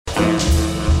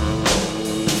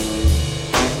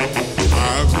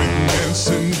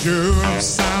messenger of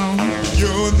sound.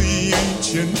 You're the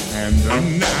ancient and the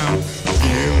now.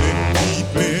 Feel it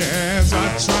deeply as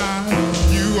I try.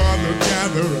 You are the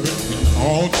gatherer in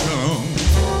all come.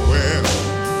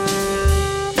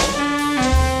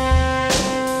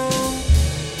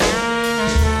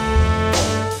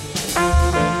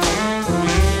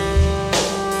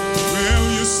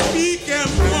 Well, you speak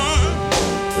as one.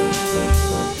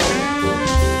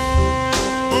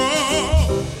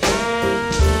 Oh,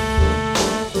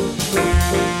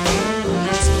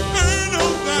 eternal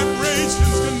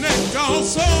vibrations connect all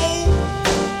souls.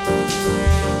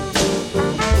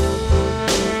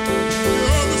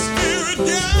 You're the spirit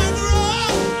gatherer.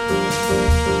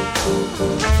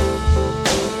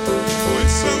 Point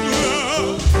some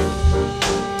love.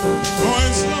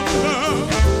 Point some love.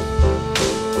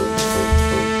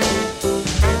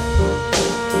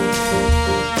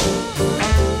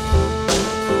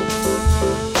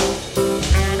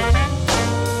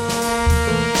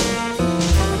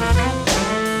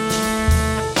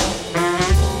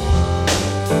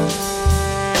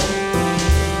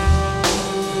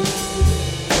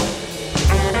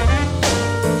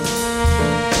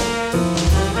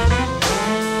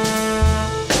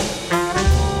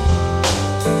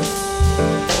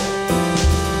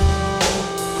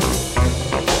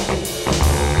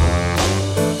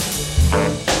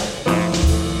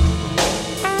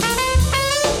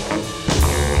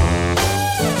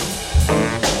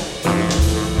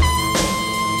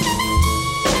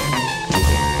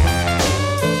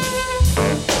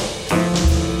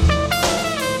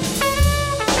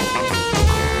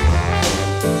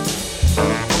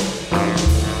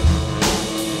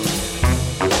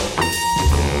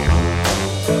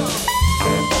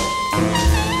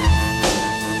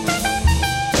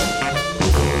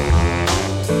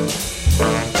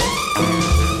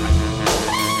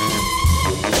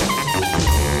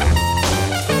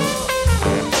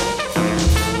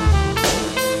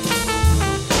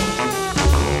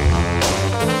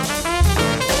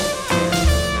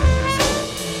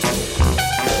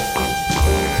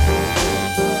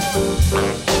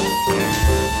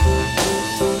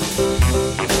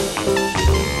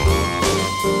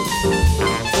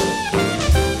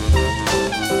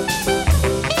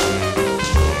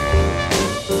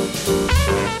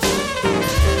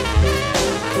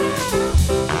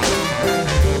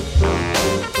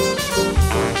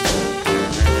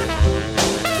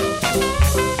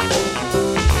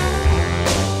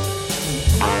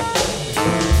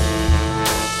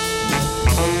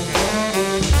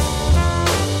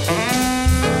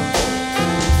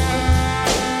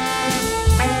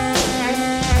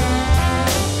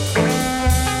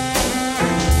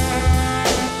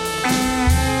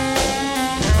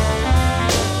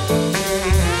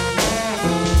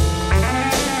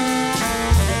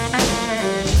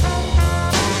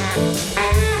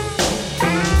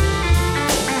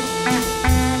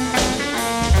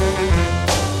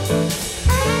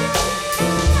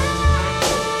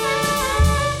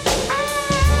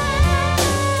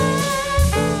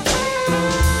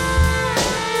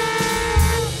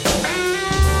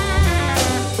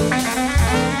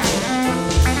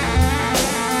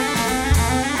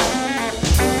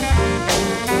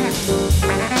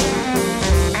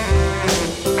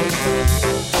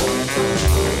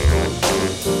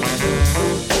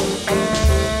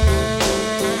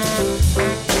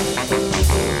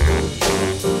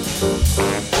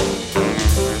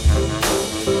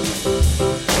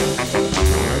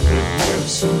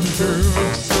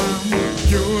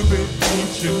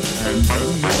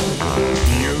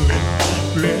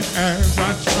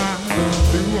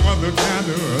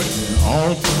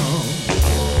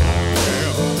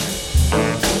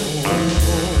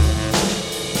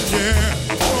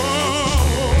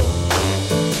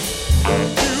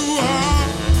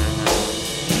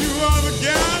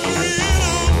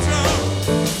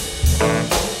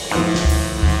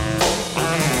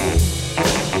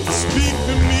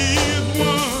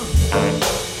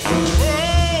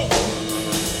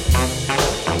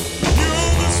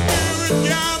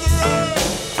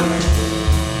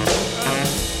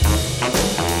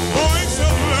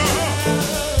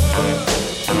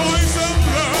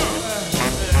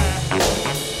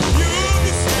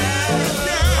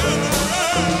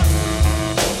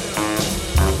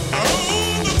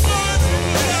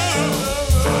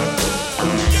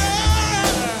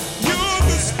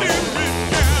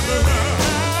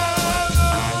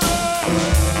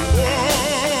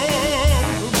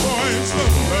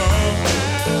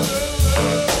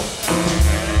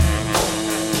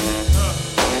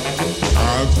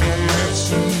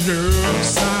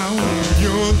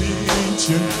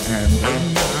 ancient and the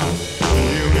now.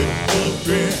 Feel it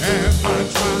deeply as I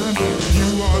try.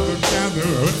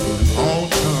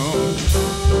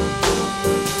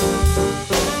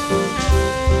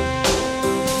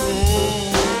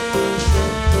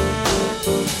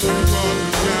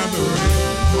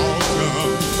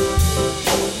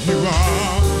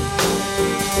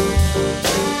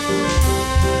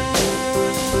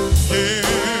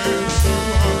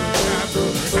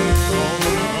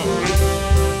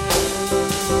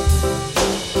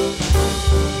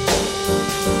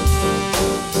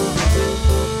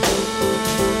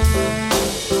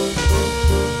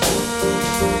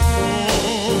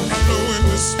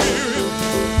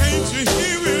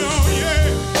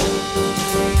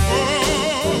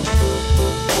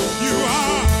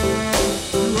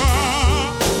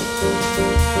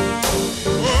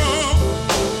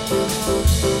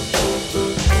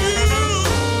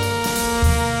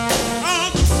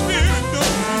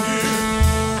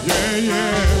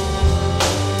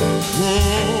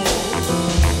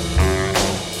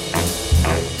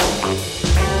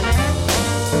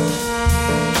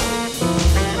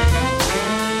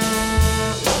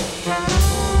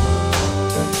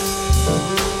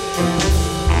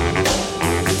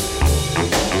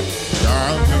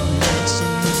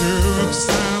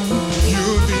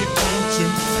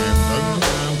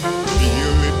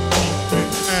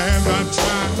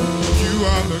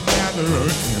 gatherer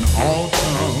in all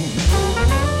tongues.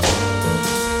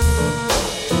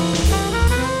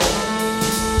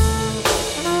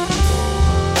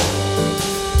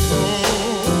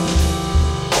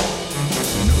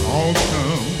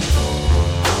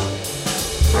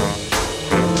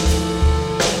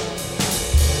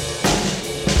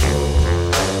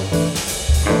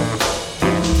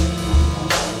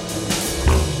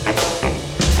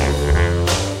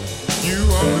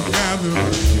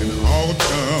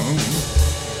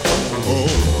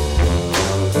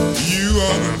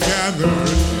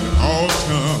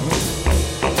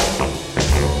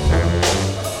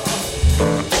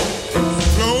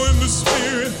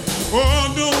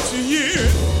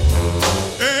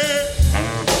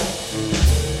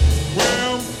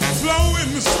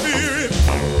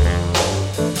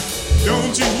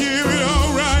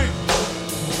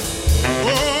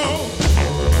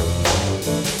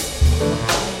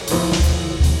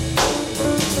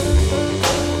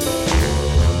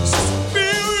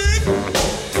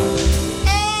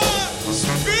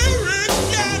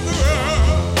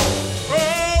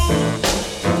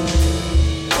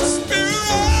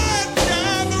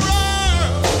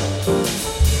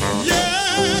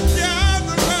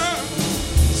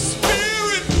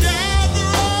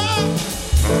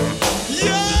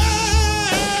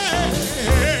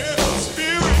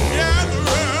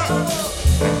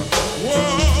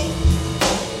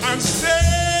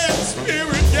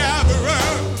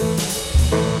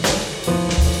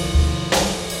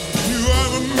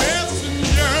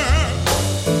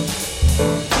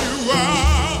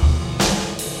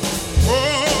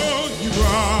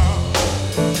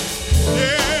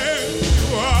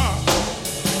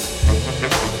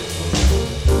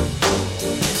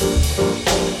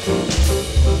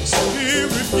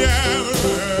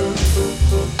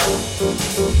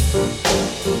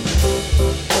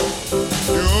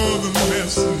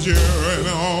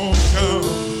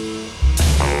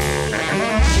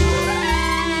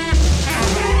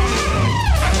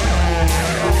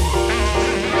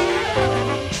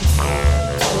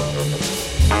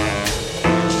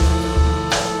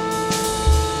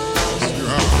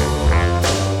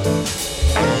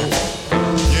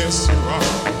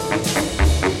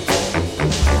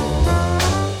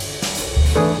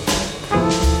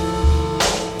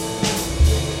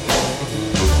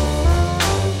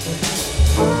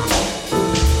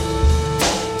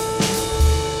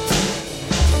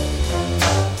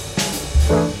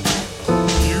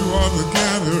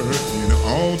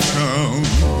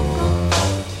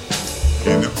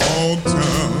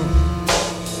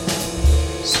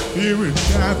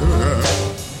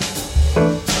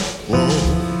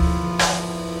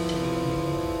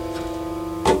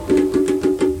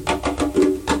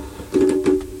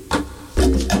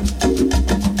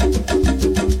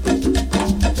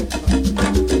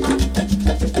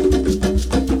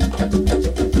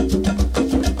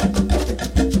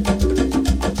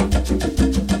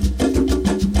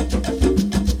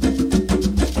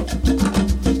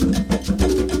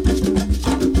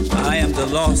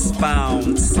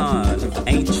 Found son of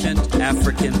ancient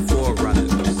African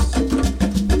forerunners.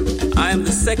 I am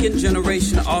the second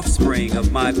generation offspring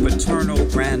of my paternal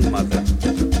grandmother.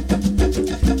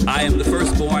 I am the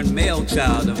firstborn male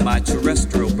child of my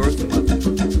terrestrial birth mother.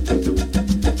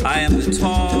 I am the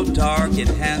tall, dark, and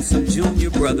handsome junior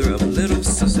brother of little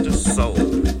sister Soul.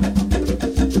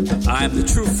 I am the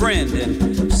true friend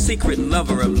and secret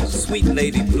lover of sweet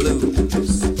lady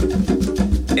blues.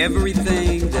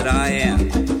 Everything that I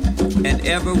am and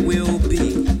ever will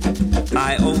be,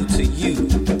 I owe to you,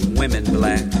 women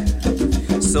black.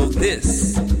 So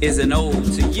this is an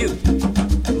ode to you,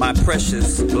 my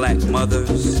precious black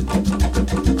mothers.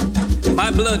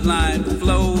 My bloodline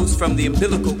flows from the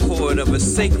umbilical cord of a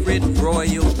sacred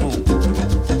royal womb.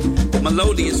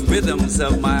 Melodious rhythms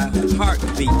of my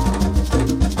heartbeat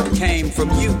came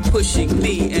from you pushing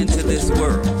me into this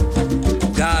world.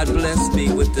 God bless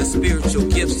me with the spiritual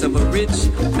gifts of a rich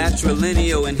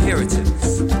matrilineal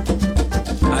inheritance.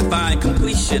 I find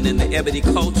completion in the ebony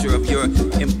culture of your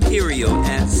imperial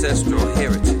ancestral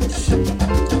heritage.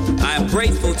 I am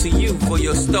grateful to you for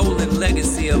your stolen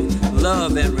legacy of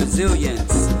love and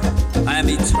resilience. I am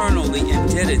eternally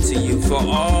indebted to you for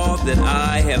all that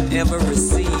I have ever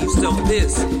received. So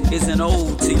this is an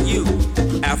ode to you,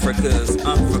 Africa's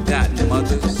unforgotten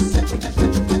mothers.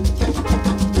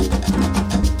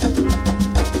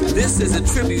 This is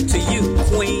a tribute to you,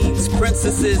 queens,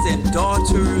 princesses, and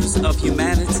daughters of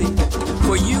humanity.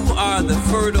 For you are the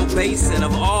fertile basin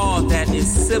of all that is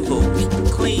civil,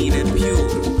 clean, and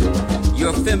pure.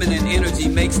 Your feminine energy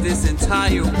makes this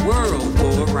entire world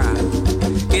go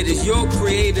around. It is your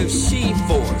creative she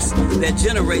force that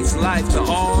generates life to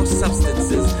all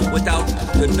substances. Without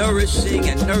the nourishing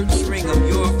and nurturing of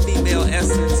your female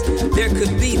essence, there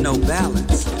could be no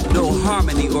balance, no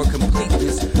harmony or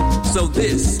completeness. So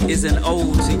this is an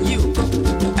ode to you,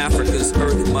 Africa's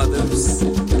earth mothers.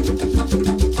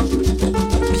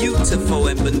 Beautiful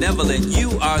and benevolent,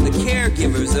 you are the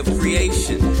caregivers of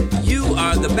creation. You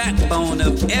are the backbone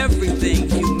of everything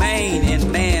humane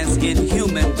in man's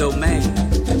inhuman domain.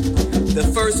 The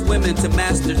first women to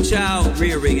master child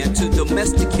rearing and to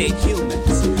domesticate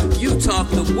humans. You taught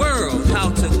the world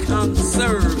how to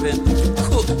conserve and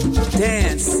cook,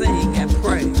 dance, sing, and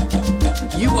pray.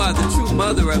 You are the true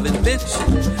mother of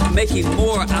invention, making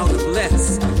more out of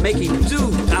less, making do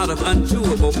out of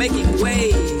undoable, making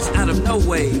ways out of no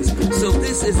ways. So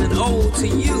this is an ode to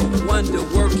you,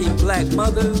 wonder-working black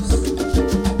mothers.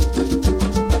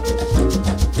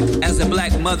 As a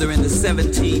black mother in the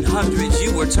 1700s,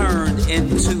 you were turned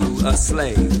into a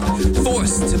slave,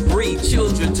 forced to breed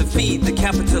children to feed the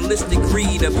capitalistic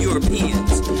greed of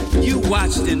Europeans. You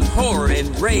watched in horror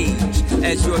and rage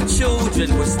as your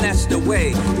children were snatched away,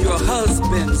 your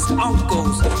husbands,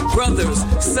 uncles, brothers,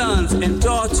 sons, and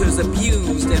daughters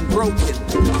abused and broken.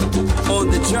 On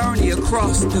the journey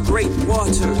across the great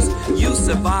waters, you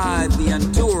survived the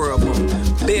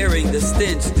unendurable, bearing the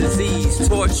stench, disease,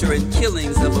 torture, and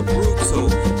killings of a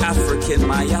brutal African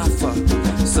Mayafa.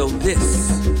 So this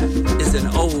is an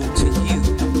ode to you,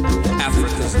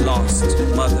 Africa's lost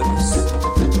mothers.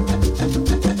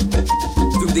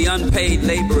 Through the unpaid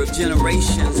labor of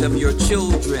generations of your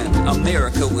children,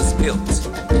 America was built.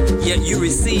 Yet you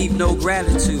received no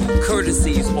gratitude,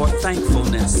 courtesies, or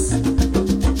thankfulness.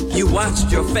 You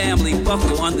watched your family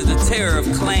buckle under the terror of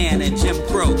Klan and Jim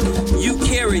Crow. You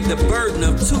carried the burden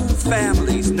of two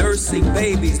families, nursing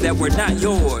babies that were not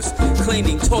yours,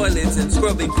 cleaning toilets and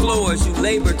scrubbing floors. You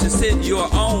labored to send your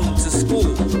own to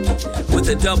school with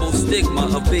the double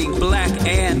stigma of being black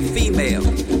and female.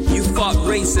 You fought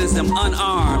racism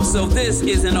unarmed. So this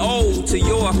is an ode to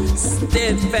your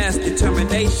steadfast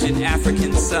determination,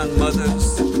 African son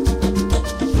mothers.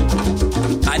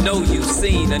 I know you've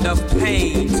seen enough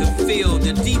pain to feel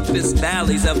the deepest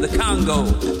valleys of the Congo.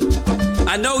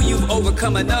 I know you've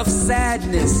overcome enough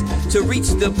sadness to reach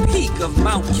the peak of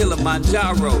Mount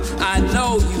Kilimanjaro. I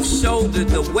know you've shouldered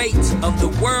the weight of the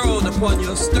world upon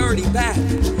your sturdy back.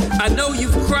 I know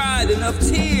you've cried enough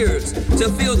tears to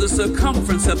feel the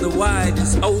circumference of the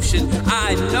widest ocean.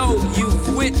 I know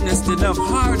you've witnessed enough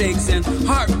heartaches and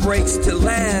heartbreaks to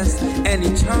last an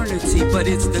eternity, but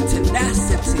it's the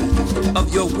tenacity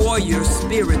of your warrior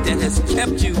spirit that has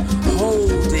kept you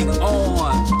holding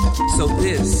on. So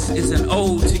this is an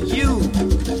ode to you,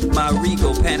 my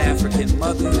regal Pan-African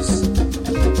mothers.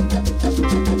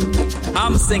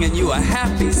 I'm singing you a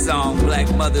happy song, black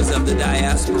mothers of the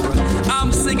diaspora.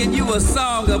 I'm singing you a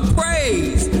song of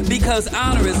praise because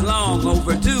honor is long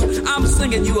overdue. I'm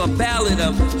singing you a ballad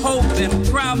of hope and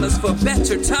promise for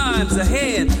better times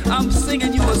ahead. I'm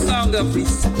singing you a song of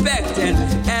respect and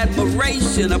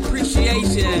admiration,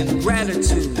 appreciation and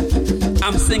gratitude.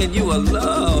 I'm singing you a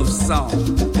love song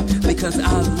because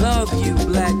I love you,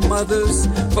 black mothers,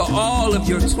 for all of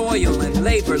your toil and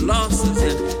labor, losses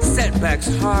and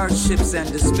setbacks, hardships and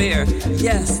despair.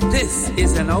 Yes, this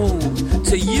is an ode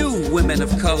to you, women of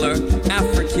color,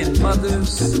 African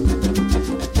mothers.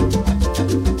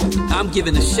 I'm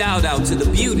giving a shout out to the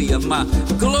beauty of my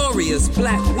glorious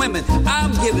black women.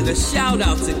 I'm giving a shout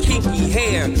out to kinky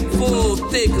hair, full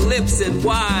thick lips and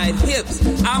wide hips.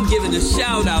 I'm giving a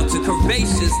shout out to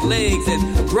curvaceous legs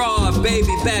and broad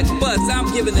baby back butts.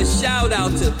 I'm giving a shout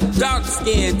out to dark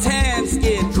skin, tan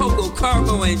skin, cocoa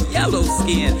caramel and yellow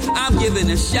skin. I'm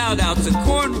giving a shout out to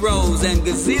cornrows and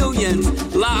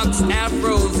gazillions, locks,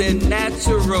 afros and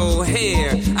natural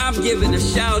hair. I'm giving a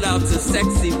shout out to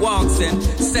sexy walks and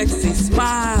sexy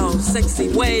smiles, sexy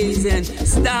ways and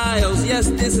styles. Yes,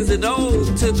 this is an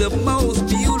ode to the most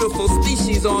beautiful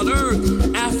species on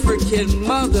earth, African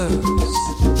mothers.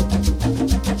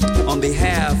 On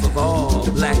behalf of all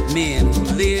black men who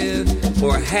live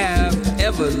or have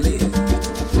ever lived,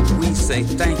 we say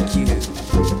thank you.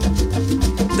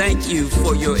 Thank you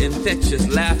for your infectious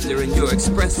laughter and your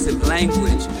expressive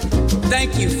language.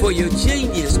 Thank you for your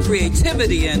genius,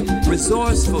 creativity, and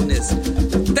resourcefulness.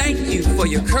 Thank you for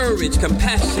your courage,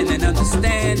 compassion, and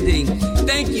understanding.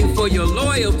 Thank you for your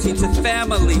loyalty to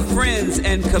family, friends,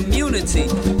 and community.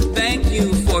 Thank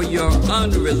you for your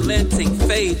unrelenting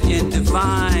faith in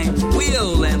divine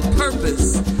will and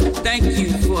purpose. Thank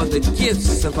you for for the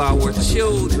gifts of our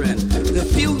children, the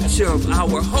future of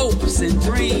our hopes and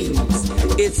dreams.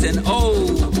 It's an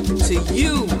ode to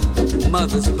you,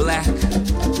 mothers black,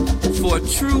 for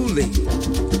truly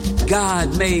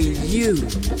God made you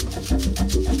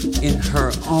in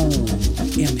her own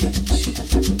image.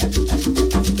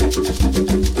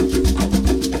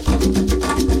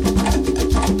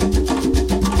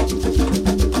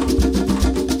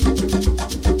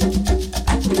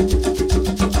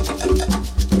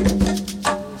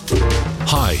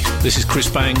 Hi, this is Chris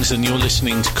Bangs and you're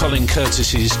listening to Colin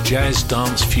Curtis's Jazz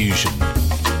Dance Fusion.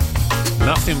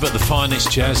 Nothing but the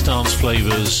finest jazz dance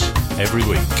flavours every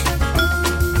week.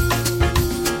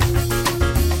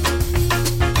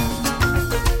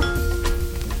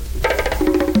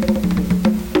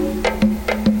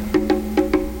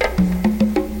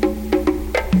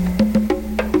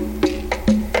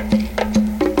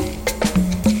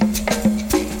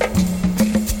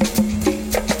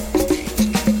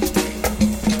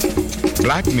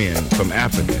 Black men from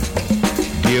Africa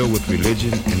deal with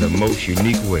religion in the most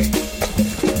unique way.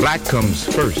 Black comes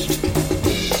first,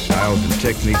 styles and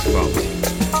techniques follow.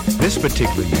 This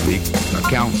particular unique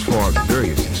accounts for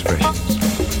various expressions,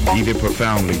 either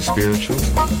profoundly spiritual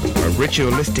or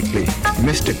ritualistically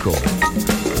mystical.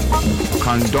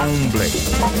 Candomblé,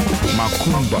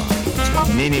 macumba,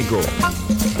 nenigo,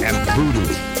 and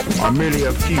voodoo are merely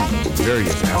a few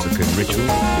various African rituals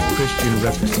with Christian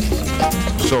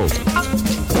references. So,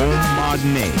 Om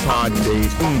Madne Padre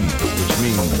which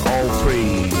means all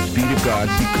praise be to God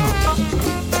becomes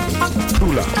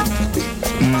Kula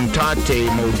Mtate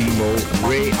Modimo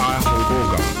Re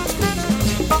Ahoboga.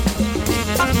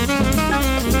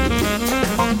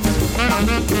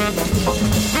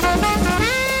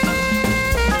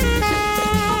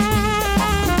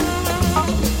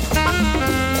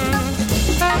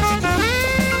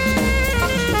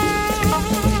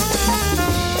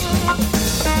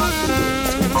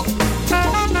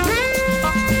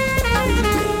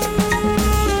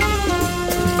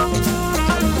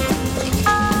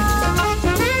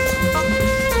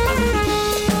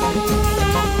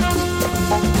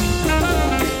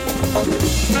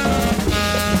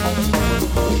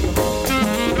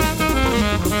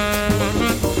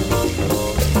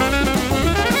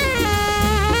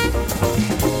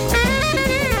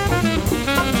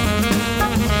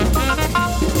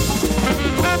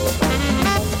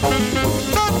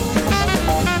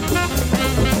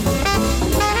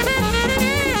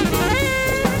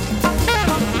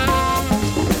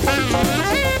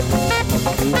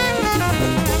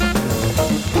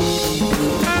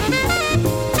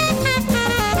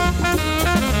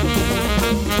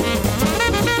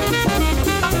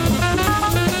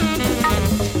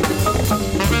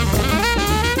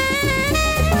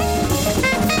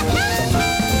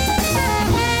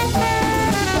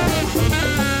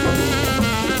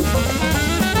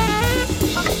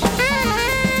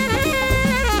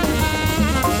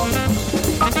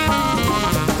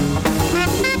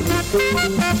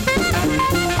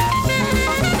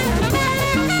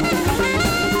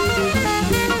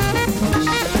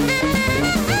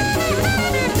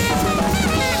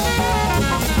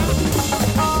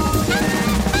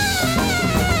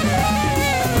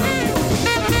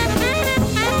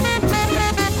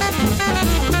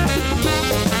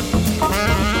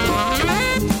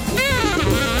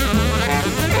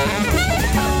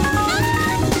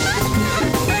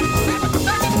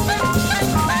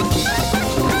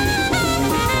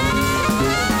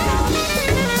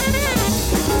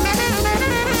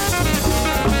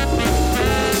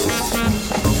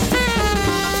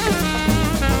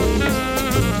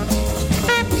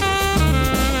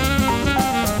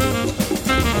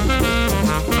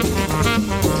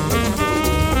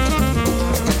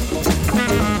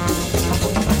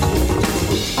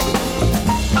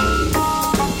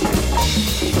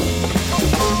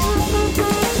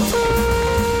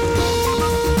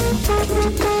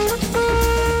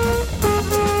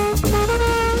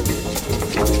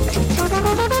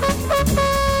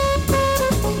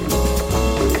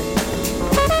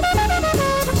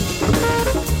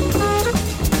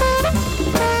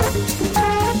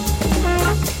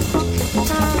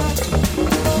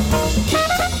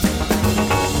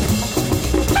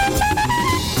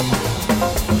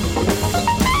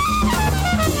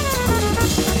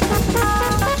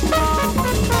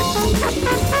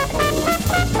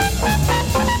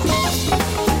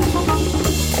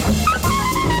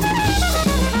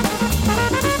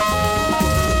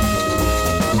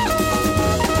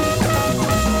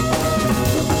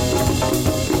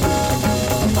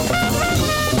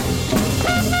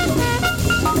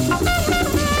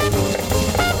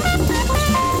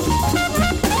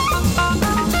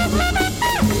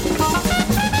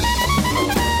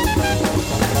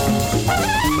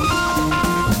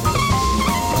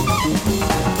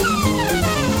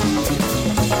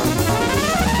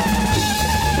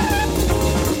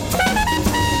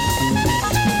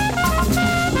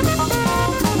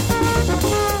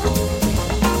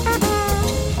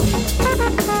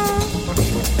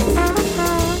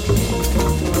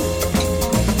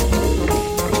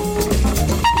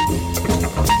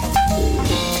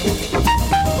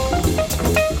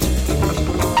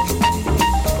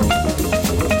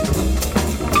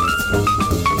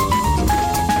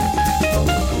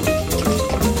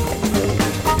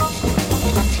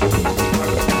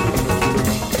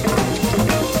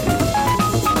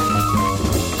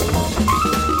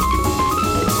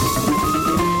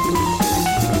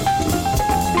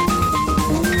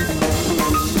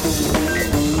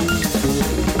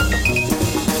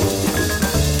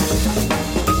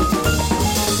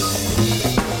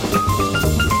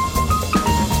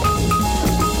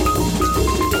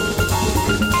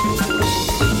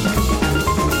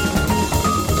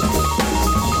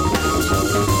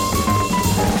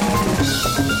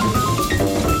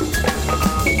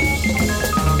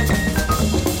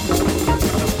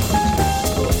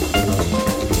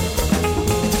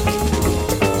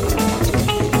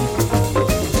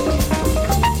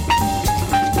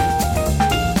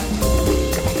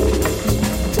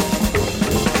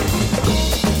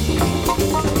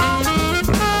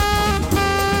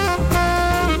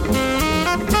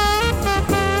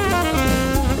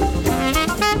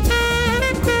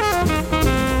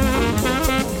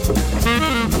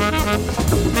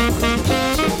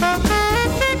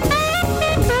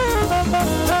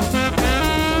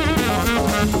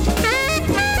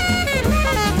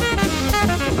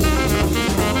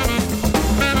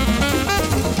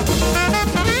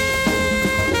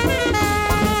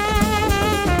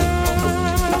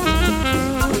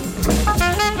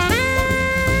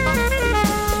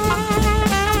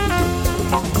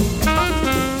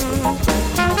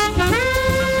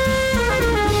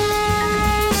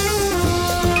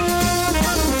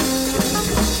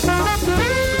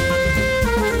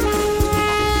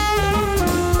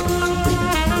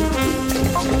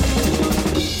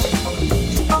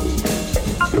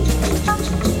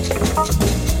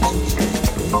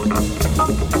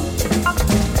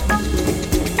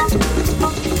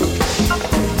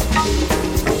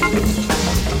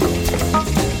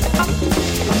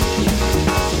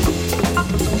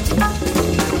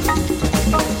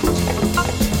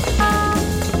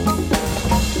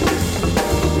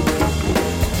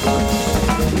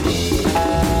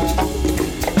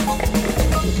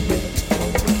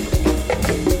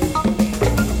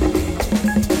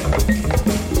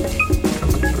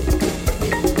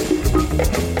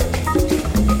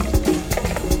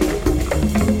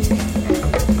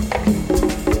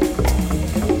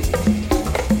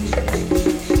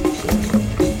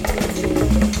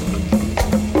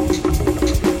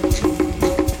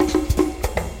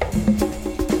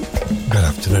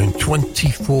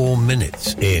 24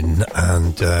 minutes in,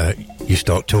 and you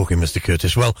start talking, Mr.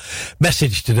 Curtis. Well,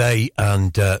 message today,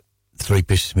 and 3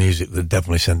 pieces of music that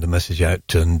definitely send a message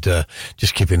out, and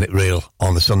just keeping it real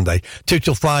on the Sunday. 2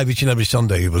 till 5 each and every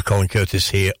Sunday with Colin Curtis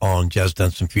here on Jazz,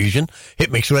 Dance and Fusion.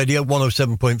 Hitmix Radio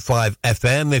 107.5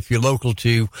 FM if you're local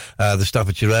to the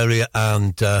Staffordshire area,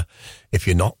 and if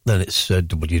you're not, then it's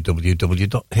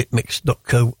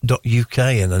www.hitmix.co.uk,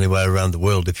 and anywhere around the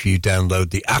world if you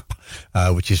download the app,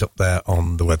 which is up there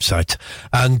on the website.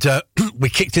 And we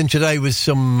kicked in today with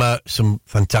some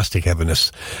fantastic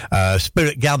heaviness.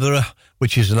 Spirit Gatherer,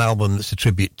 which is an album that's a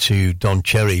tribute to Don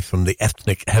Cherry from the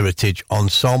Ethnic Heritage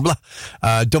Ensemble.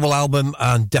 Double album,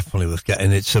 and definitely worth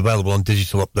getting. It's available on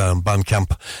digital up there on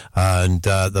Bandcamp, and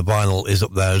the vinyl is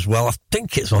up there as well. I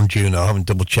think it's on Juno. I haven't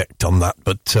double-checked on that,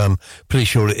 but pretty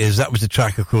sure it is. That was the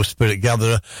track, of course, Spirit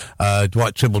Gatherer.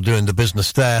 Dwight Tribble doing the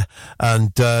business there.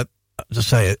 And as I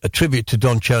say, a tribute to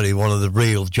Don Cherry, one of the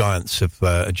real giants of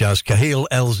jazz. Kahil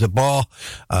El-Zabar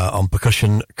on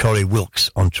percussion, Corey Wilkes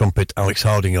on trumpet, Alex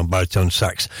Harding on baritone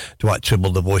sax, Dwight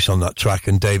Tribble, the voice on that track,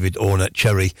 and David Ornette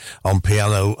Cherry on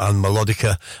piano and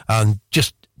melodica. And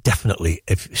just definitely,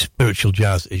 if spiritual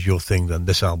jazz is your thing, then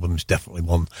this album is definitely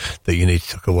one that you need to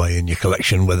tuck away in your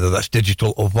collection. Whether that's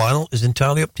digital or vinyl is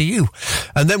entirely up to you.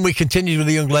 And then we continued with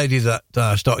a young lady that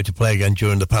started to play again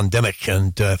during the pandemic,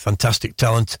 and fantastic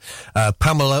talent.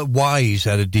 Pamela Wise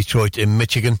out of Detroit in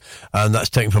Michigan, and that's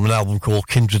taken from an album called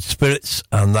Kindred Spirits,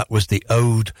 and that was the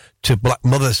Ode to Black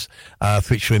Mothers,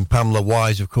 featuring Pamela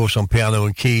Wise, of course, on piano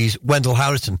and keys, Wendell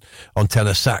Harrison on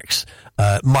tenor sax,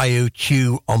 Mayu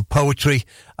Chu on poetry,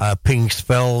 Ping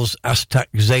Spells, Aztec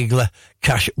Ziegler,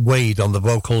 Cash Wade on the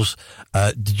vocals,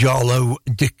 Djalo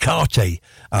Descartes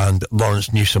and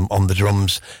Lawrence Newsom on the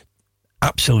drums.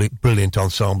 Absolute brilliant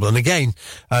ensemble. And again,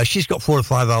 she's got 4 or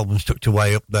 5 albums tucked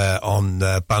away up there on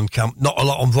Bandcamp. Not a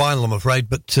lot on vinyl, I'm afraid,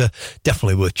 but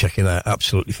definitely worth checking out.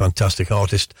 Absolutely fantastic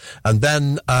artist. And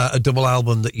then a double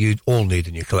album that you'd all need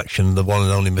in your collection, the one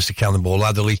and only Mr. Cannonball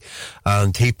Adderley.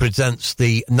 And he presents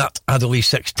the Nat Adderley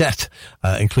Sextet,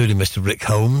 including Mr. Rick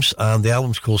Holmes. And the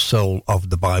album's called Soul of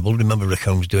the Bible. Remember Rick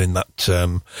Holmes doing that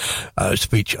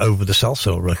speech over the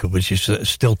Salsoul record, which is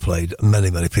still played many,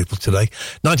 many people today.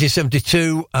 1972.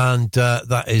 And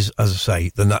that is, as I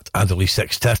say, the Nat Adderley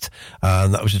Sextet,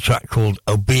 and that was a track called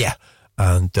Obia,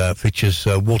 and features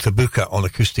Walter Bucher on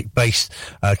acoustic bass,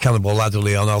 Cannonball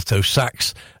Adderley on alto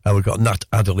sax. We've got Nat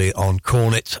Adderley on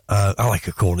cornet. I like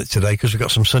a cornet today because we've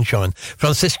got some sunshine.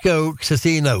 Francisco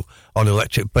Cecino on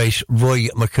electric bass, Roy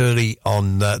McCurry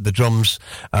on the drums,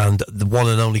 and the one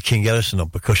and only King Ellison on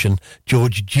percussion,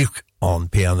 George Duke on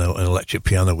piano and electric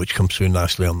piano, which comes through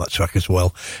nicely on that track as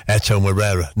well. Airto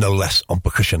Moreira, no less, on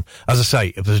percussion. As I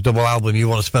say, if there's a double album you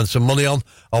want to spend some money on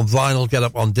vinyl, get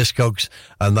up on Discogs,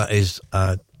 and that is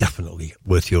definitely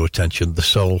worth your attention. The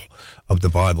Soul of the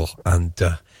Bible. And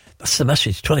that's the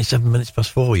message. 27 minutes past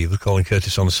 4. You're Colin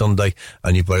Curtis on a Sunday,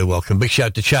 and you're very welcome. Big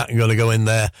shout to chat. I'm going to go in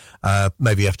there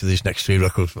maybe after these next 3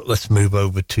 records, but let's move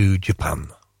over to Japan.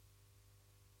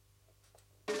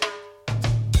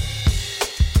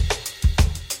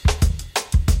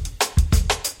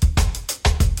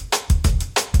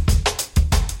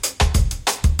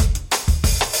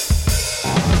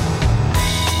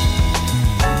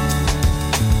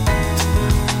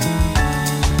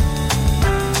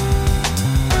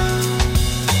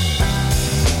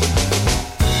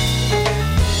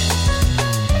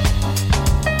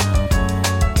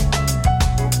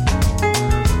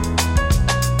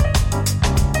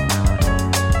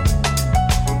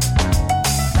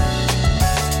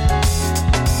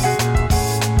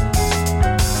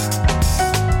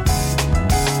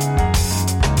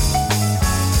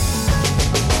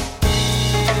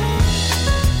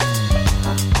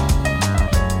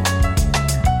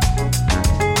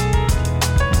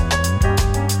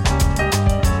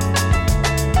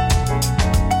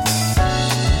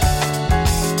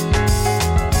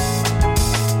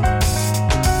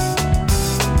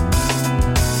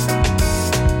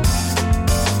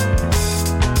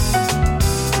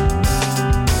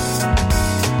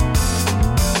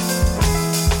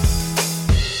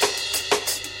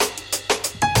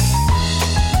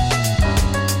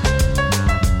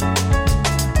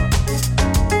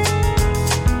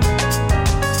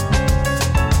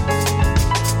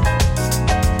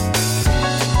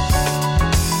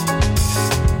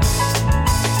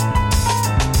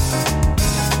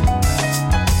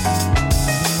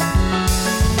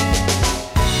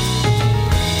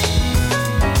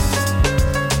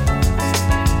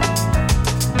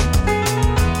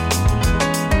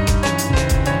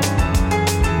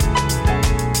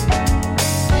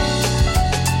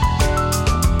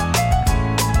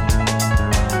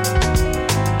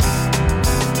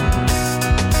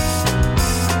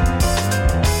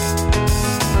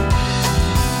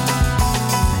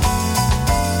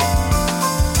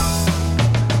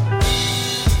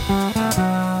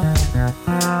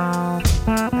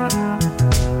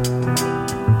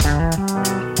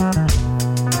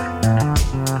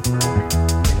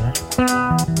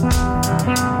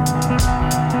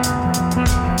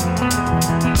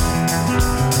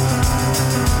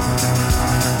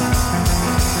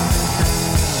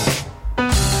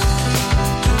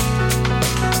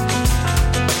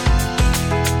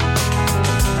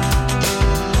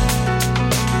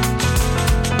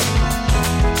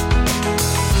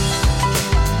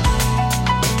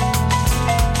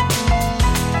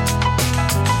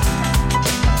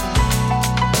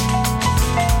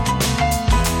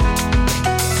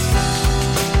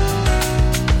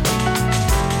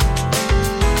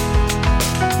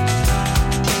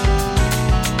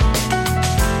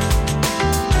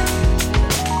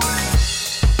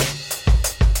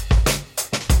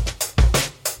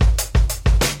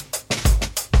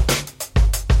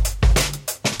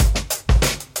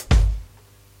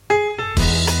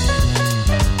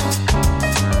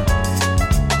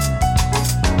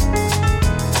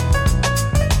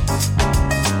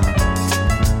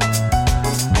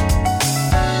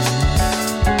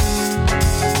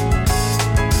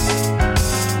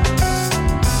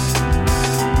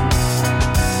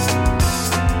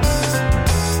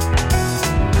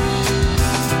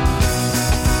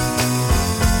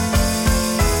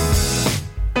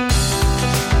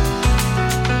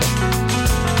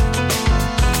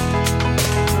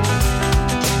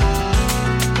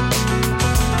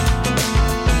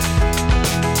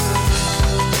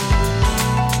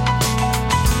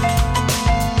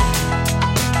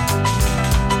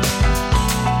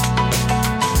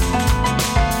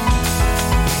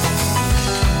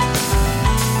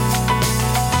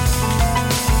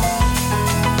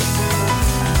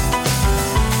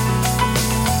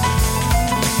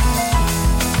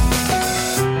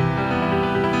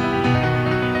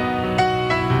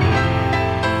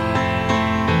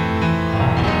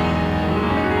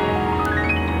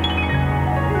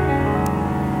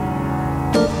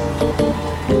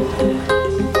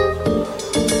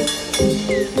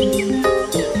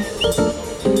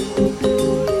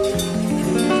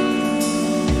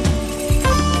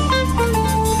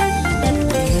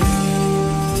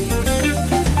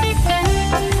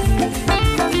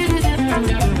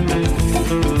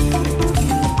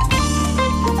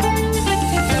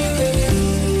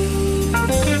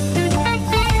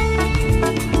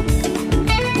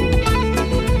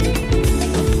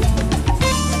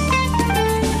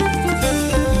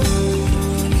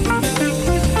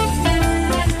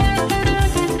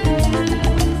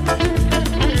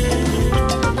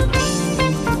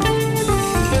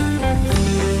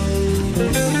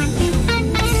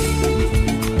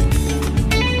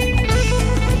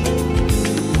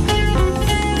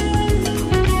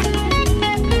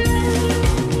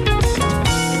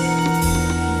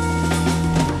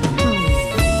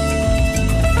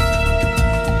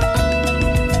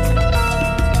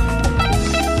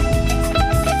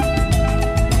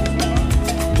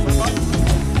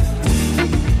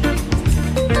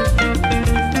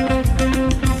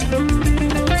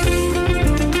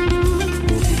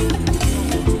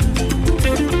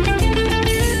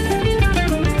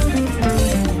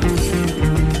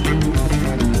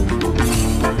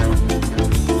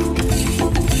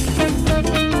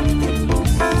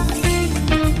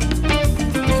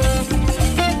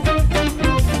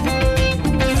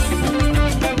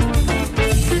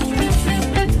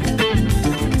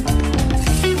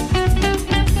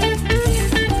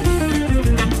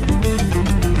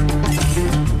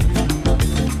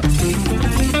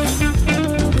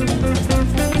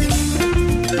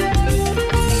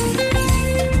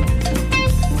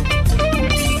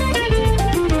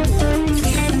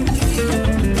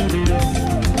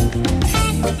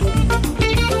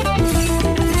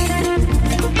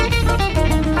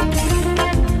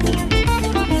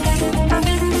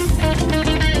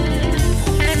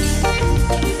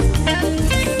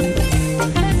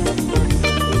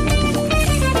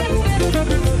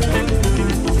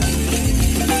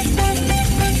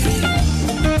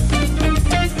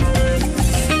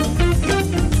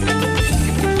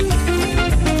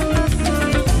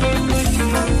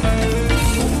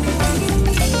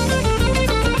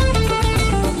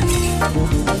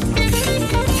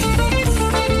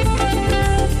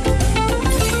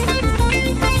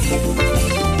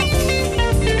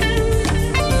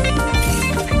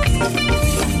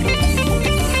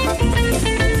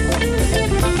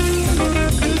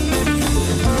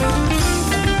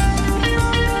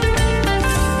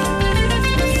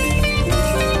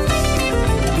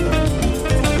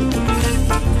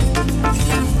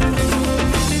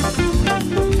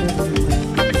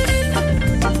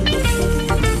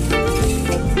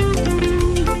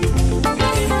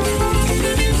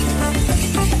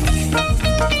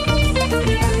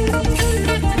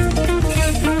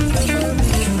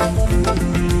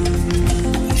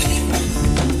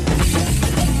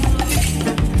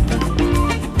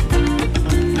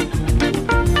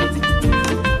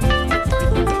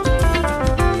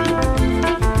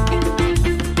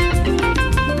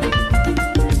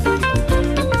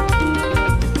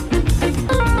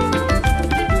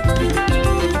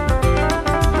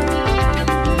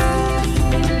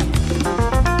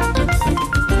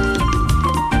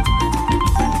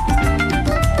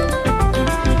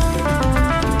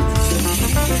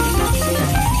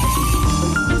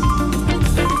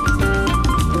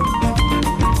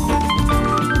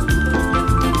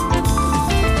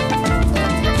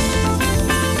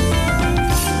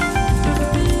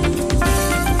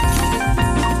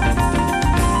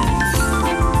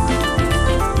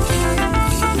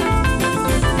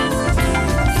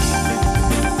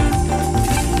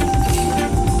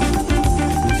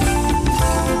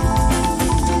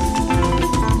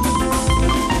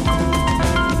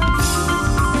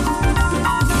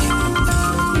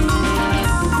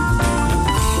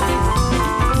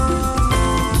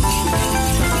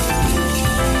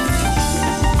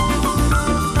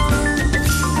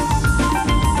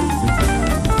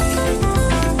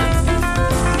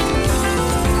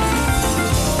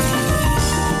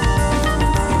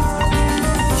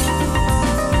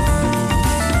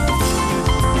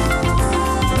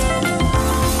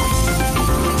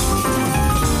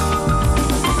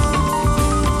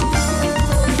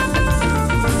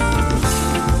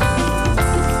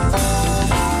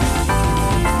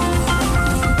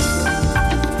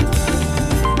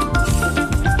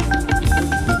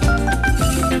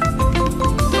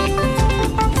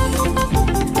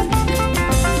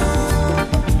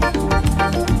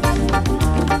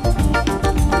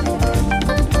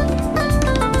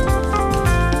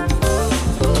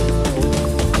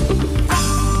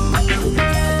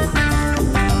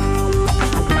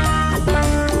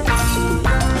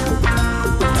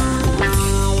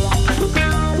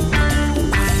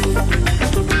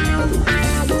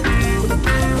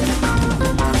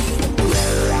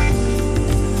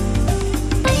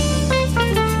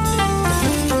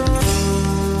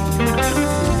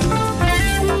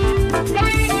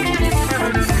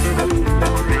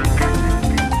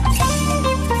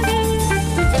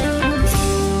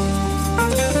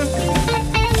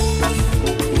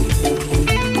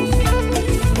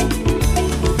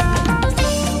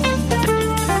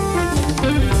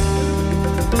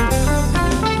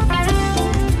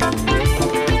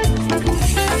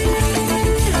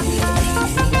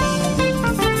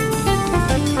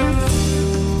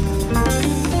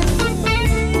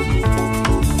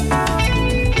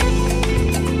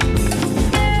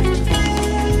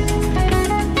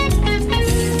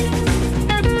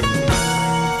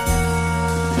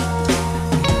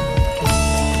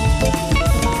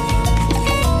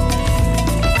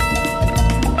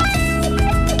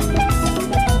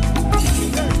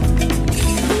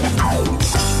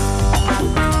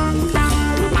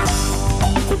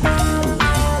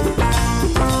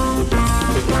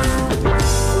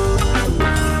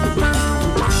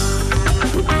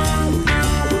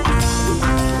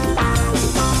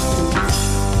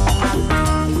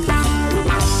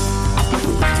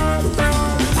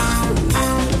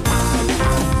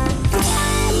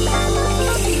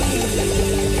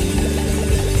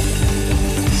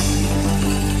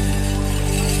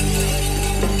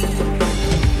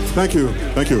 Thank you.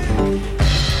 Thank you.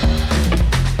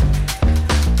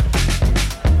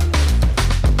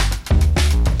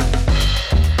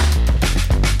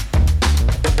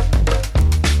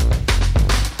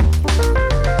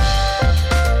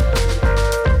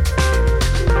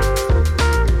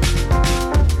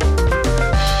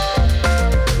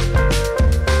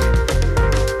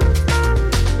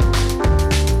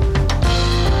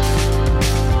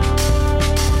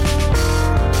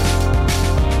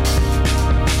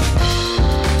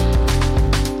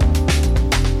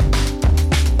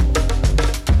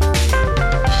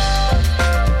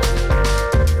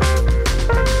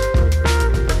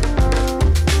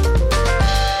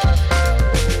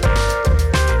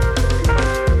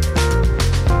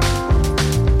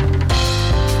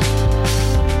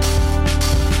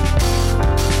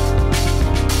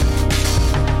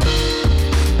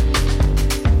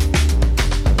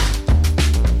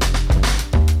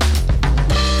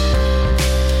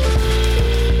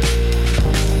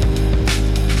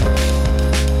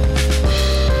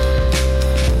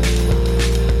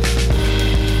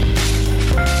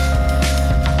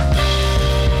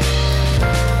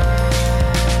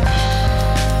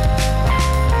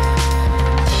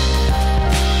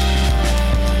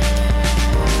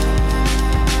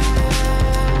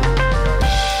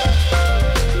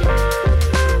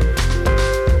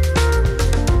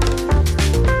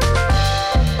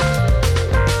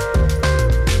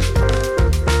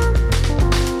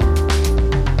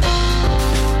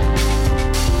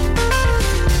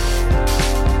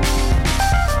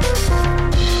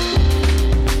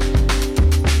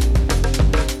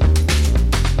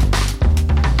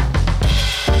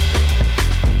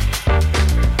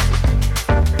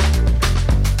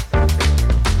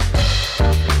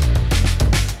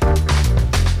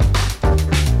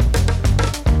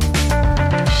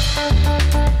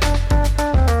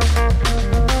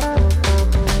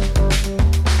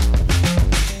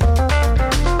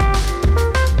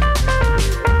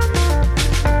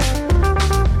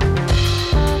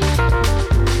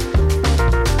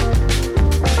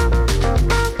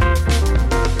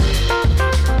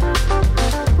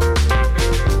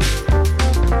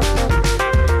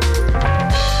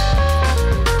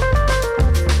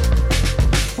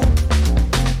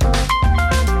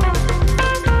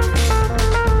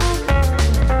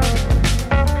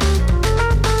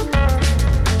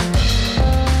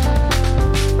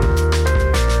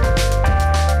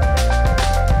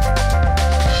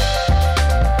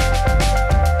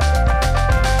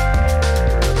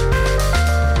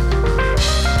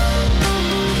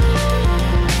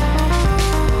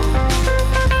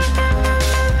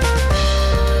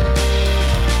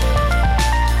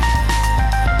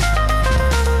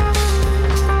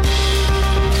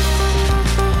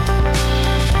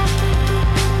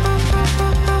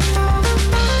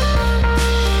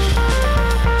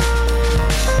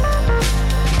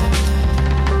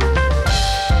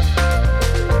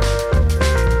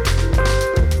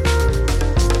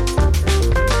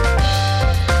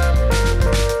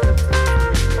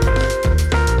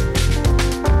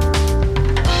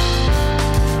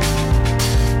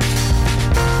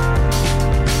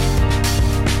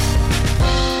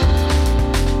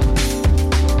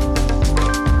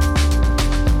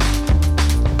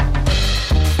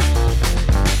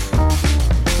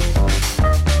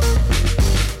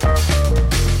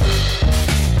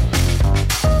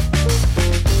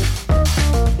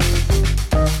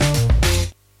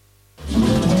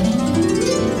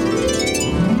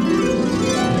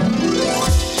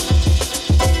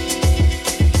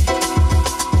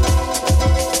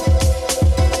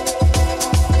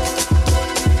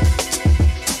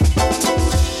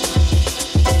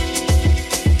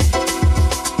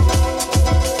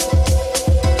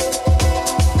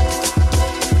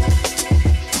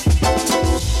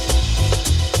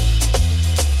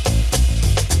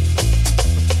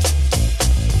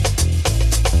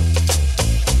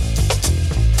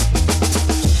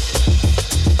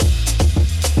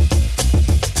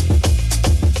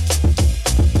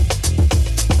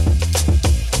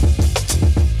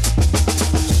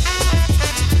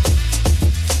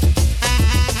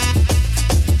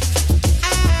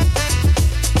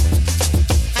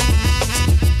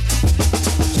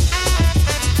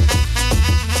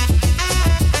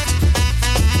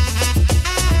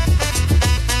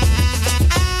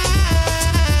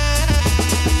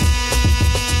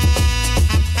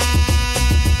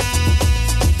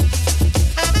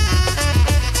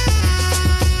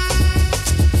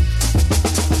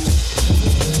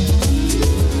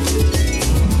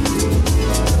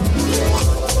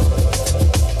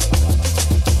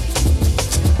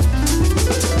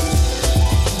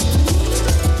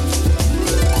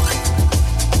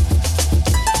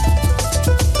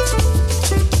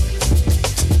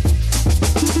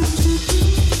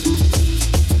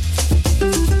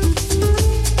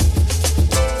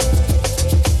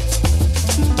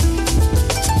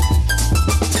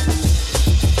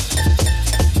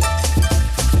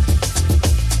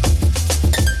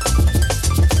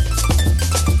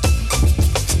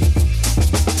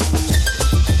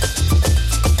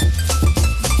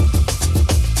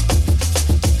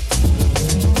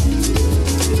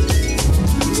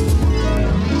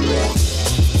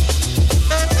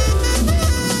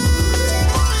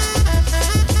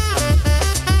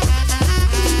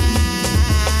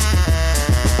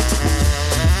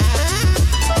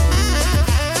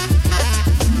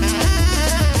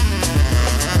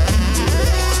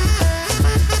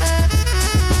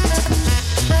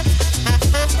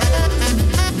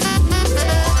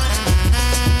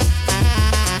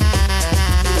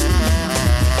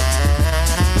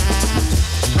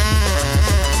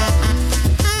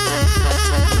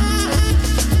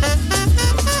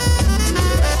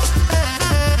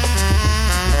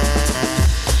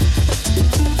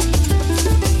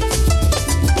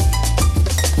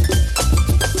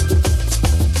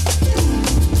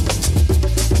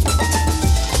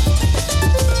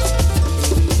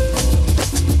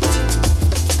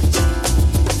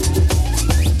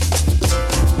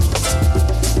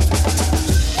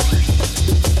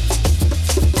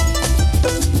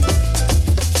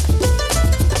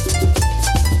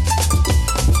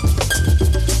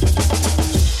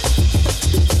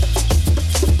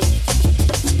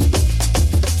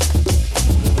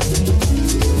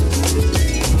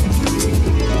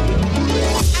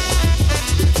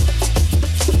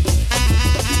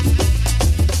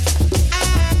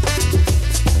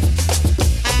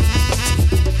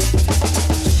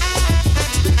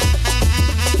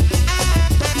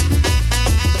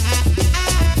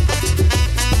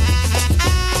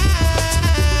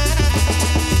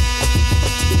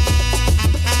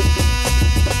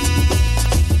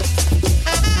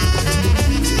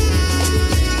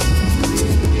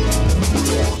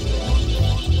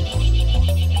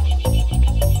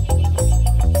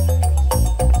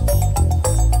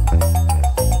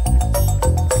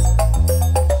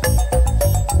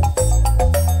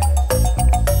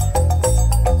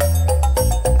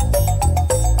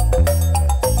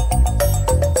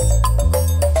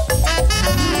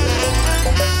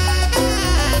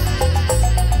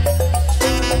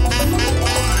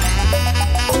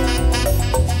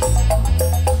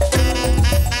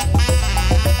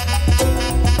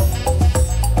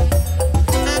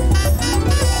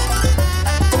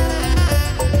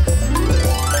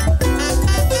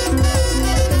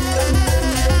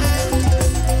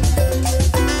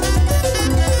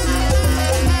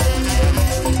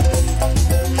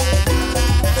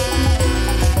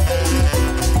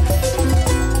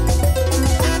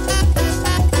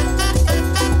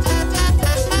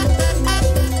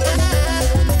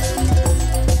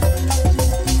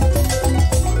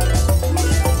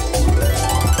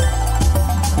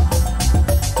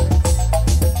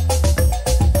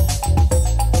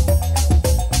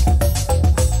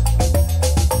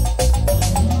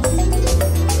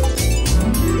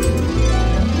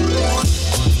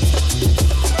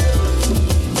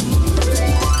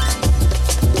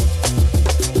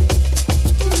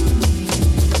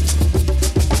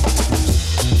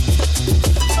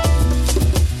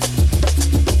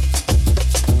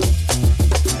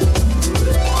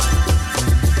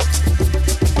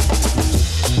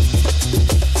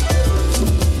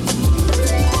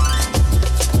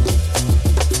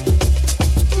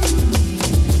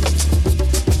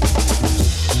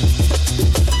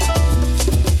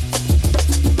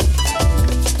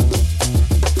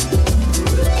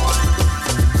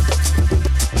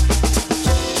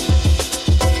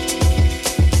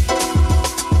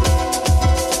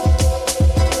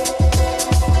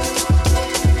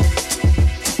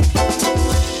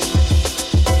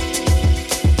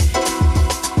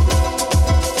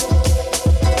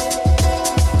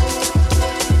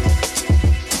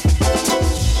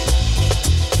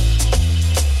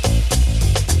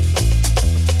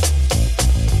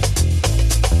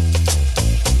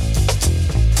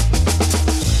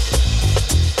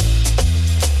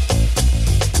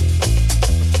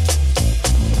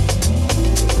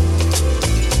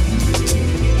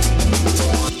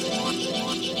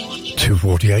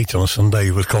 6:48 on a Sunday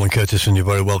with Colin Curtis, and you're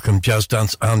very welcome. Jazz,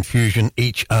 dance and fusion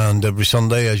each and every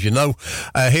Sunday, as you know,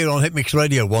 here on Hitmix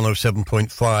Radio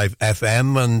 107.5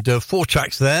 FM, and 4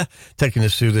 tracks there taking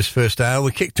us through this first hour.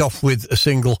 We kicked off with a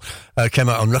single came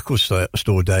out on Record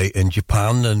Store Day in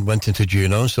Japan and went into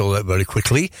Juno and sold out very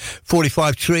quickly.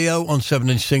 45 Trio on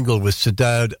 7-inch single with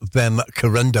SHOUD Vem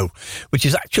Querendo, which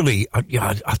is actually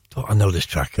I know this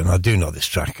track, and I do know this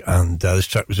track, and this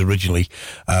track was originally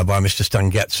by Mr. Stan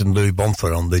Getz and Louis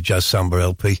Bonfer on the Jazz Samba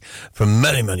LP from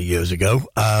many, many years ago,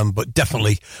 but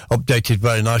definitely updated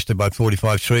very nicely by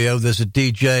 45 Trio. There's a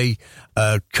DJ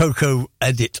Coco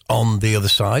edit on the other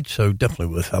side, so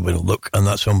definitely worth having a look, and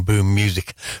that's on Boom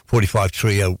Music. 45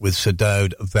 Trio with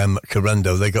SHOUD Vem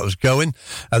Querendo. They got us going,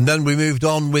 and then we moved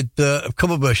on with a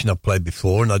cover version I've played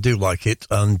before, and I do like it,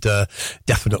 and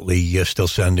definitely still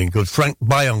sounding good. Frank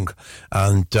Byung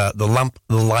and The Lamp,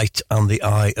 the Light and the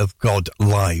Eye of God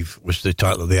Live was the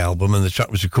title of the album, and the track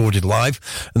was recorded live,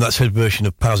 and that's his version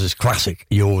of Paz's classic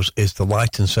Yours Is the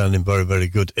Light, and sounding very, very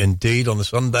good indeed on a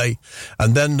Sunday.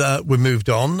 And then we moved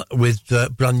on with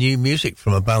brand new music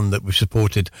from a band that we've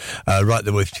supported right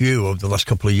the way through over the last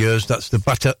couple of years. That's the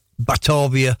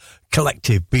Batavia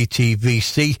Collective,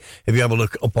 BTVC. If you have a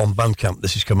look up on Bandcamp,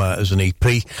 this has come out as an EP,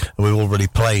 and we've already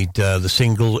played the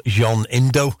single Jean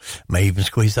Indo. May even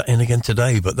squeeze that in again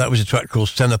today, but that was a track called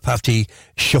Senapati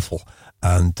Shuffle,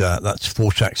 and that's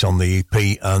 4 tracks on the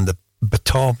EP, and the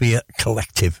Batavia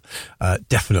Collective,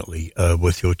 definitely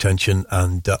worth your attention,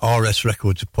 and RS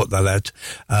Records have put that out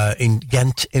in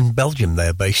Ghent in Belgium.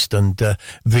 They're based, and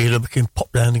Vera, you can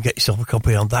pop down and get yourself a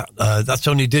copy on that. That's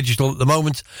only digital at the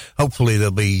moment. Hopefully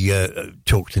they'll be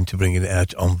talked into bringing it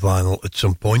out on vinyl at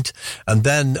some point. And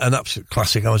then an absolute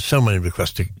classic. I had so many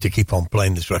requests to keep on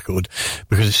playing this record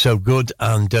because it's so good,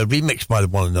 and remixed by the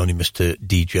one and only Mr.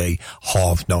 DJ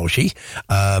Harv Naji.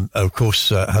 Of course,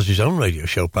 has his own radio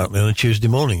show apparently on a Tuesday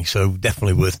morning, so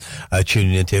definitely worth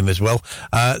tuning into him as well.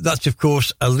 That's, of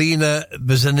course, Alina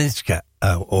Brzezinska,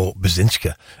 or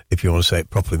Brzezinska, if you want to say it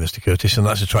properly, Mr. Curtis, and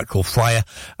that's a track called Fire,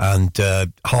 and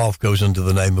Harv goes under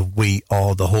the name of We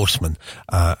Are the Horsemen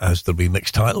as the remix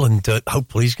title, and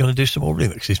hopefully he's going to do some more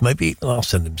remixes. Maybe even I'll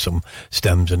send him some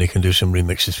stems and he can do some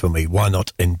remixes for me. Why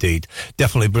not, indeed?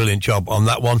 Definitely a brilliant job on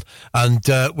that one, and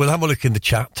we'll have a look in the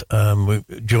chat. We're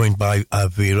joined by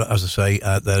Vera, as I say,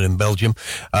 out there in Belgium.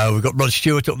 We've got Rod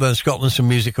Stewart up there in Scotland, some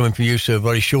music coming for you, sir,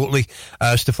 very shortly.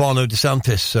 Stefano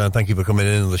DeSantis, thank you for coming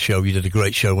in on the show. You did a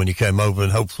great show when you came over,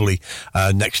 and hopefully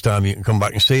next time you can come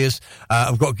back and see us.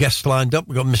 I've got guests lined up.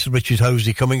 We've got Mr. Richard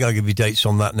Hosey coming. I'll give you dates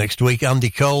on that next week. Andy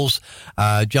Coles,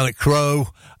 Janet Crow.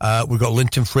 We've got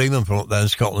Linton Freeman from up there in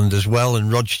Scotland as well,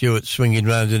 and Rod Stewart swinging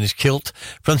round in his kilt.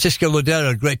 Francisco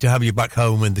Lodera, great to have you back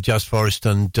home in the Jazz Forest,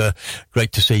 and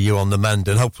great to see you on the mend,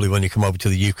 and hopefully when you come over to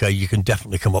the UK you can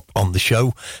definitely come up on the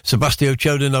show. Sebastio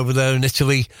Chodin over there in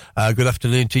Italy, good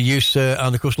afternoon to you, sir.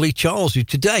 And of course Lee Charles, who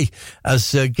today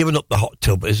has given up the hot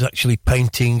tub, is actually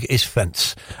painting his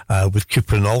fence with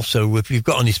Cuprinol. So if you've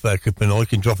got any spare Cuprinol, you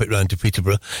can drop it round to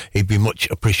Peterborough. He'd be much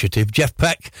appreciative. Jeff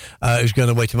Peck, who's going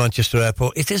away to Manchester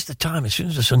Airport. It is the time, as soon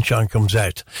as the sunshine comes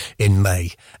out in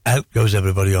May, out goes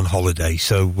everybody on holiday.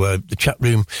 So the chat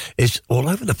room is all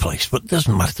over the place, but it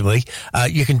doesn't matter to me.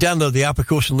 You can download the app, of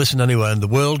course, and listen anywhere in the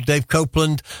world. Dave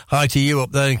Copeland, hi to you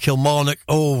up there in Kilmarnock,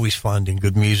 always finding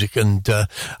good music, and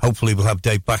hopefully we'll have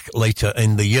Dave back later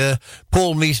in the year.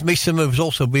 Paul Meesham, who's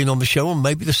also been on the show, and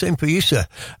maybe the same for you, sir.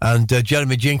 And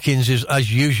Jeremy Jenkins is,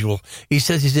 as usual, he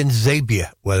says he's in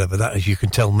Zabia, wherever that is, you can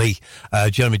tell me.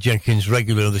 Jeremy Jenkins,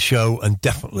 regular of the show, and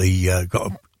definitely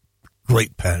got a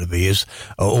great pair of ears,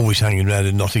 always hanging around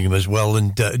in Nottingham as well,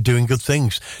 and doing good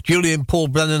things. Julian Paul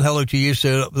Brennan, hello to you,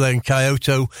 sir, up there in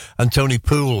Kyoto, and Tony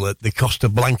Poole at the Costa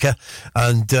Blanca,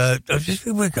 and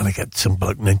we're going to get some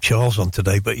bloke named Charles on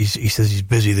today, but he says he's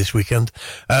busy this weekend.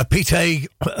 Pete Haig,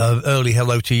 early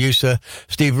hello to you, sir.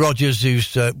 Steve Rogers,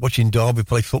 who's watching Derby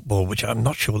play football, which I'm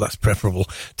not sure that's preferable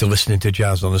to listening to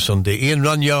jazz on a Sunday. Ian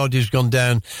Ranyard, who's gone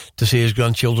down to see his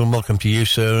grandchildren, welcome to you,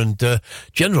 sir, and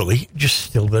generally just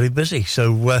still very busy.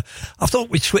 So I thought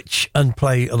we'd switch and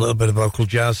play a little bit of vocal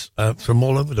jazz from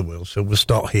all over the world. So we'll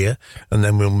start here, and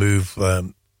then we'll move,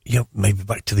 maybe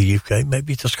back to the UK,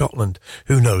 maybe to Scotland.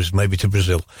 Who knows? Maybe to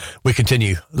Brazil. We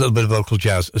continue a little bit of vocal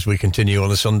jazz as we continue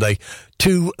on a Sunday.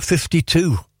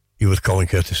 2:52. You're with Colin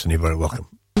Curtis, and you're very welcome.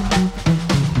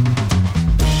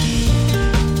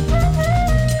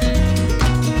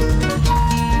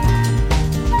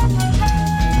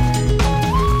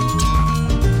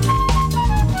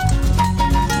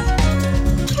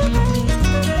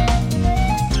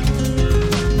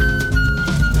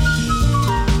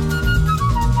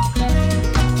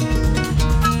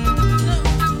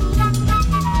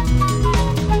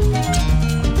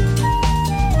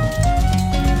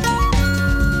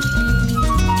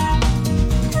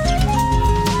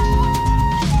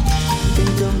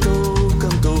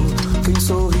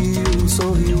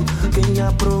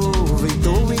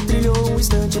 aproveitou e trilhou um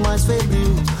instante mais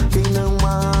febril. Quem não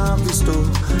avistou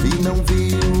e não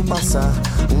viu passar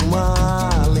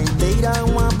uma leiteira,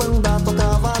 uma banda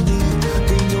tocava ali.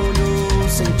 Quem olhou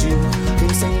sentiu,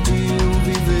 quem sentiu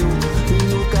viveu. E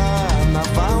no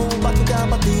carnaval batuque a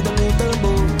batida com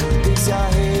tambor. Quem se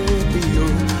arrepiou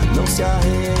não se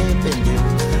arrependeu.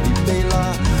 E pela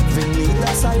avenida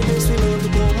saiu desfilando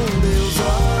como um deus.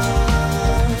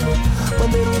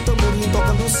 Bandeiro, tamborim,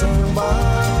 tocando samba.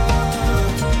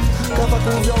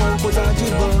 Cavaco, violão, coisa de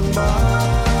bamba.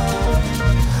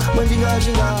 Mandinga,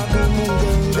 gingado,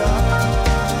 munganga.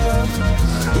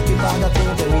 E quem paga a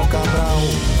conta é o Cabral.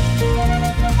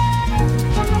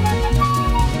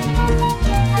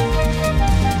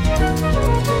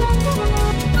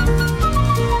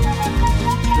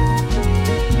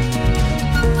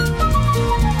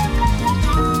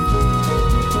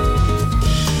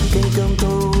 Quem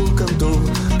cantou, cantou.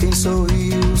 Quem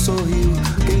sorriu, sorriu.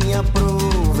 Quem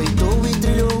aproveitou e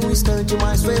trilhou um instante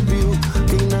mais febril.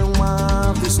 Quem não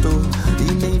avistou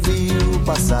e nem viu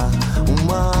passar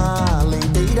uma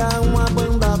lenteira, uma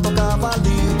banda tocava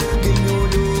ali. Quem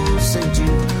olhou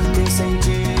sentiu, quem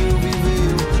sentiu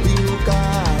viveu. E no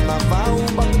carnaval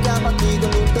batuque a batida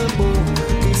no tambor.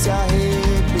 Quem se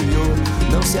arrepiou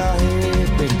não se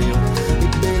arrependeu. E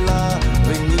pela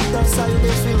avenida saiu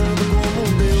desfilando como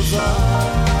um deus.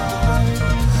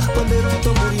 Bandeiro,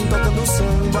 tamborim, tocando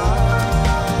samba.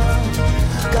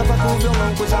 Cavaco,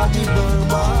 violão, coisa de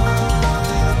bamba.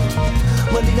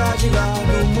 Mandinga,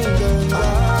 gingado, munganga.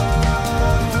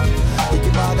 E que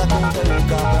paga a conta é o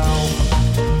Cabral.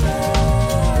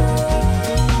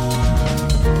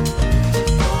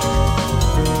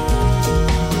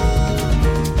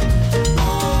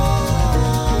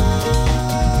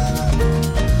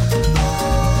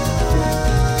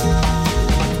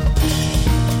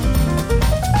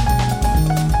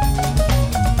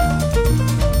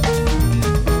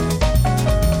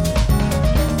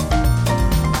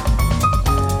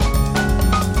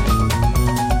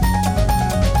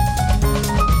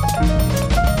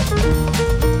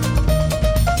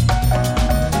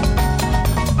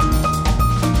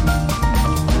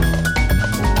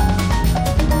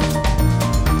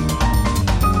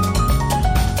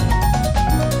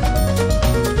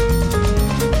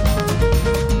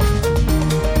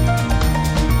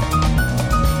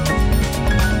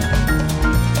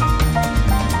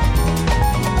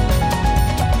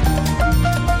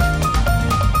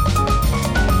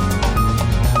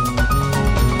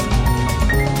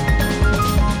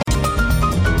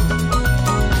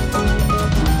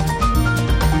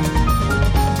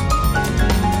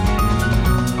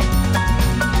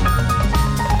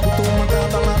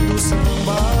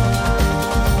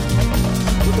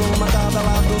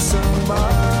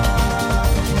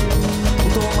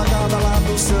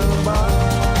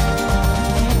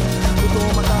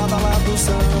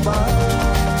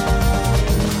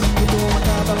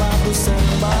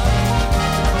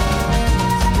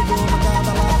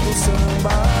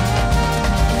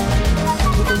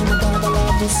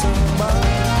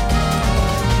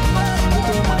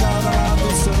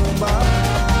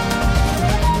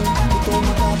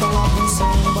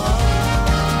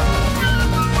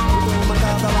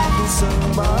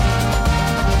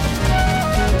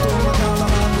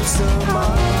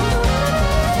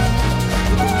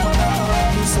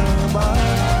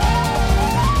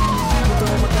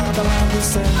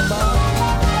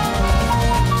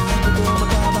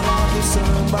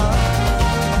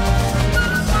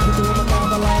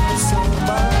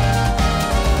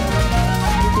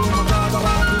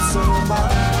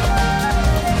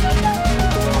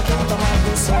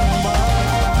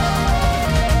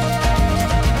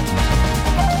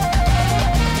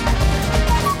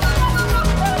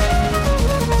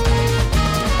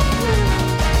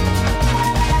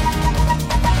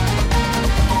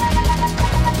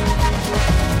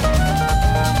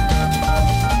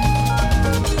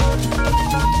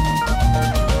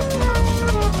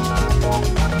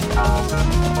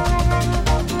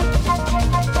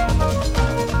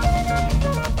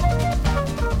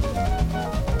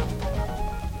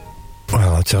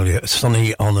 Tell you,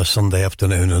 sunny on a Sunday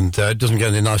afternoon, and it doesn't get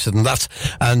any nicer than that.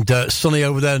 And sunny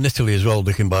over there in Italy as well,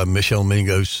 looking by Michelle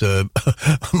Mingo's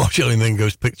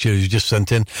picture he's just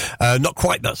sent in. Not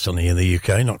quite that sunny in the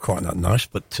UK, not quite that nice,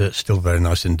 but still very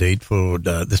nice indeed for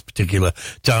this particular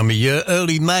time of year,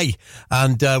 early May.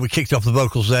 And we kicked off the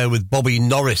vocals there with Bobby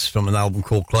Norris from an album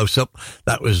called Close Up.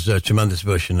 That was a tremendous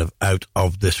version of Out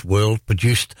of This World,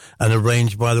 produced and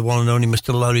arranged by the one and only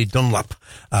Mr. Larry Dunlap,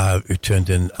 who turned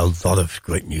in a lot of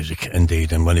great music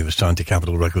indeed, and when he was signed to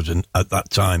Capitol Records at that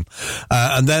time.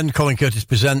 And then Colin Curtis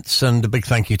Presents, and a big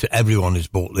thank you to everyone who's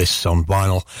bought this on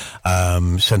vinyl,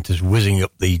 sent us whizzing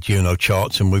up the Juno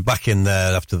charts, and we're back in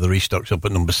there after the restocks up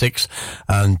at number 6,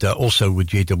 and also with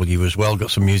GW as well.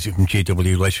 Got some music from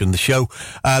GW later in the show.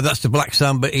 That's the Black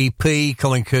Samba EP,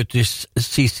 Colin Curtis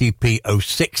CCP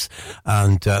 06,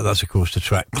 and that's of course the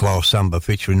track Claw Samba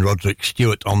featuring Roderick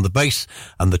Stewart on the bass,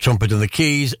 and the trumpet and the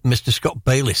keys, Mr. Scott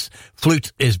Bayliss.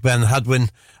 Flute is Ben Hadwin,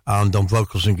 and on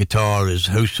vocals and guitar is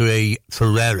Jose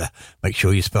Ferreira. Make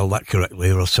sure you spell that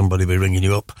correctly or else somebody will be ringing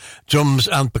you up. Drums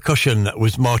and percussion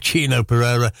was Marcino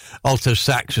Pereira. Alto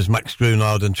sax was Max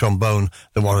Grunard, and trombone,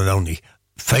 the one and only,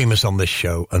 famous on this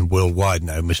show and worldwide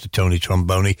now, Mr. Tony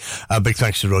Tromboni. Big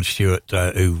thanks to Rod Stewart,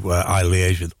 who I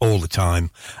liaise with all the time,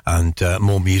 and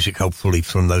more music hopefully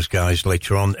from those guys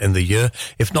later on in the year,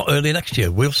 if not early next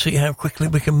year. We'll see how quickly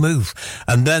we can move.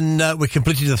 And then we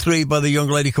completed the 3 by the young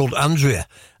lady called Andrea.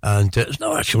 And there's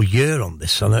no actual year on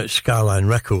this. I know it's Skyline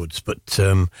Records, but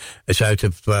it's out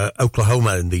of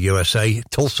Oklahoma in the USA,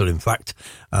 Tulsa, in fact.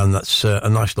 And that's a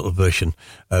nice little version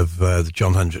of the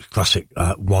Jon Hendricks classic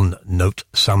one-note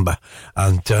samba.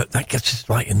 And that gets us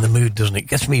right in the mood, doesn't it?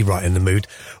 Gets me right in the mood.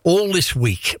 All this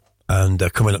week. And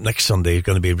coming up next Sunday is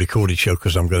going to be a recorded show,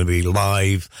 because I'm going to be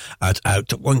live at Out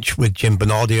to Lunch with Jim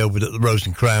Bernardi over at the Rose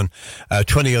and Crown.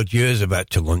 20-odd years of Out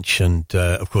to Lunch, and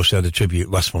of course I had a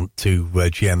tribute last month to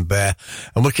GM Bear.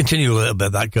 And we'll continue a little bit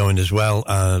of that going as well.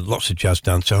 Lots of jazz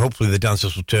dance, so hopefully the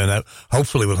dancers will turn out.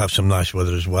 Hopefully we'll have some nice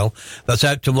weather as well. That's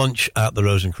Out to Lunch at the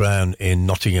Rose and Crown in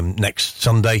Nottingham next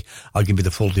Sunday. I'll give you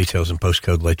the full details and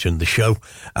postcode later in the show.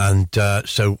 And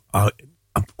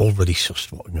I'm already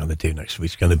sussed what I'm going to do next week.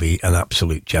 It's going to be an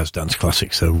absolute jazz dance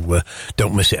classic, so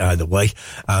don't miss it either way.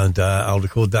 And I'll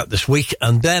record that this week.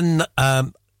 And then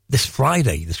this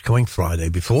coming Friday,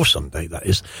 before Sunday, that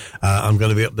is, I'm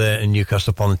going to be up there in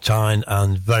Newcastle upon Tyne,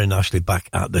 and very nicely back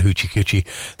at the Hoochie Coochie.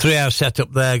 3-hour set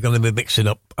up there, going to be mixing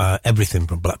up everything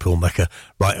from Blackpool Mecca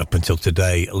right up until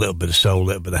today. A little bit of soul, a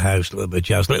little bit of house, a little bit of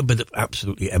jazz, a little bit of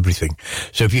absolutely everything.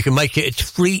 So if you can make it, it's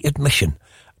free admission.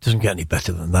 Doesn't get any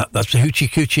better than that. That's the Hoochie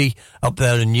Coochie up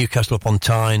there in Newcastle upon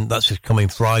Tyne. That's coming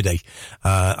Friday.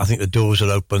 I think the doors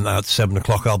are open at 7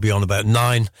 o'clock. I'll be on about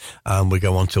 9, and we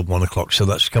go on till 1 o'clock. So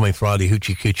that's coming Friday,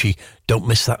 Hoochie Coochie. Don't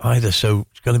miss that either. So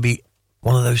it's going to be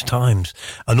one of those times.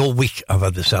 And all week I've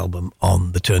had this album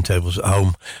on the turntables at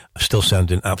home. Still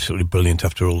sounding absolutely brilliant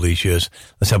after all these years.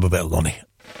 Let's have a bit of Lonnie.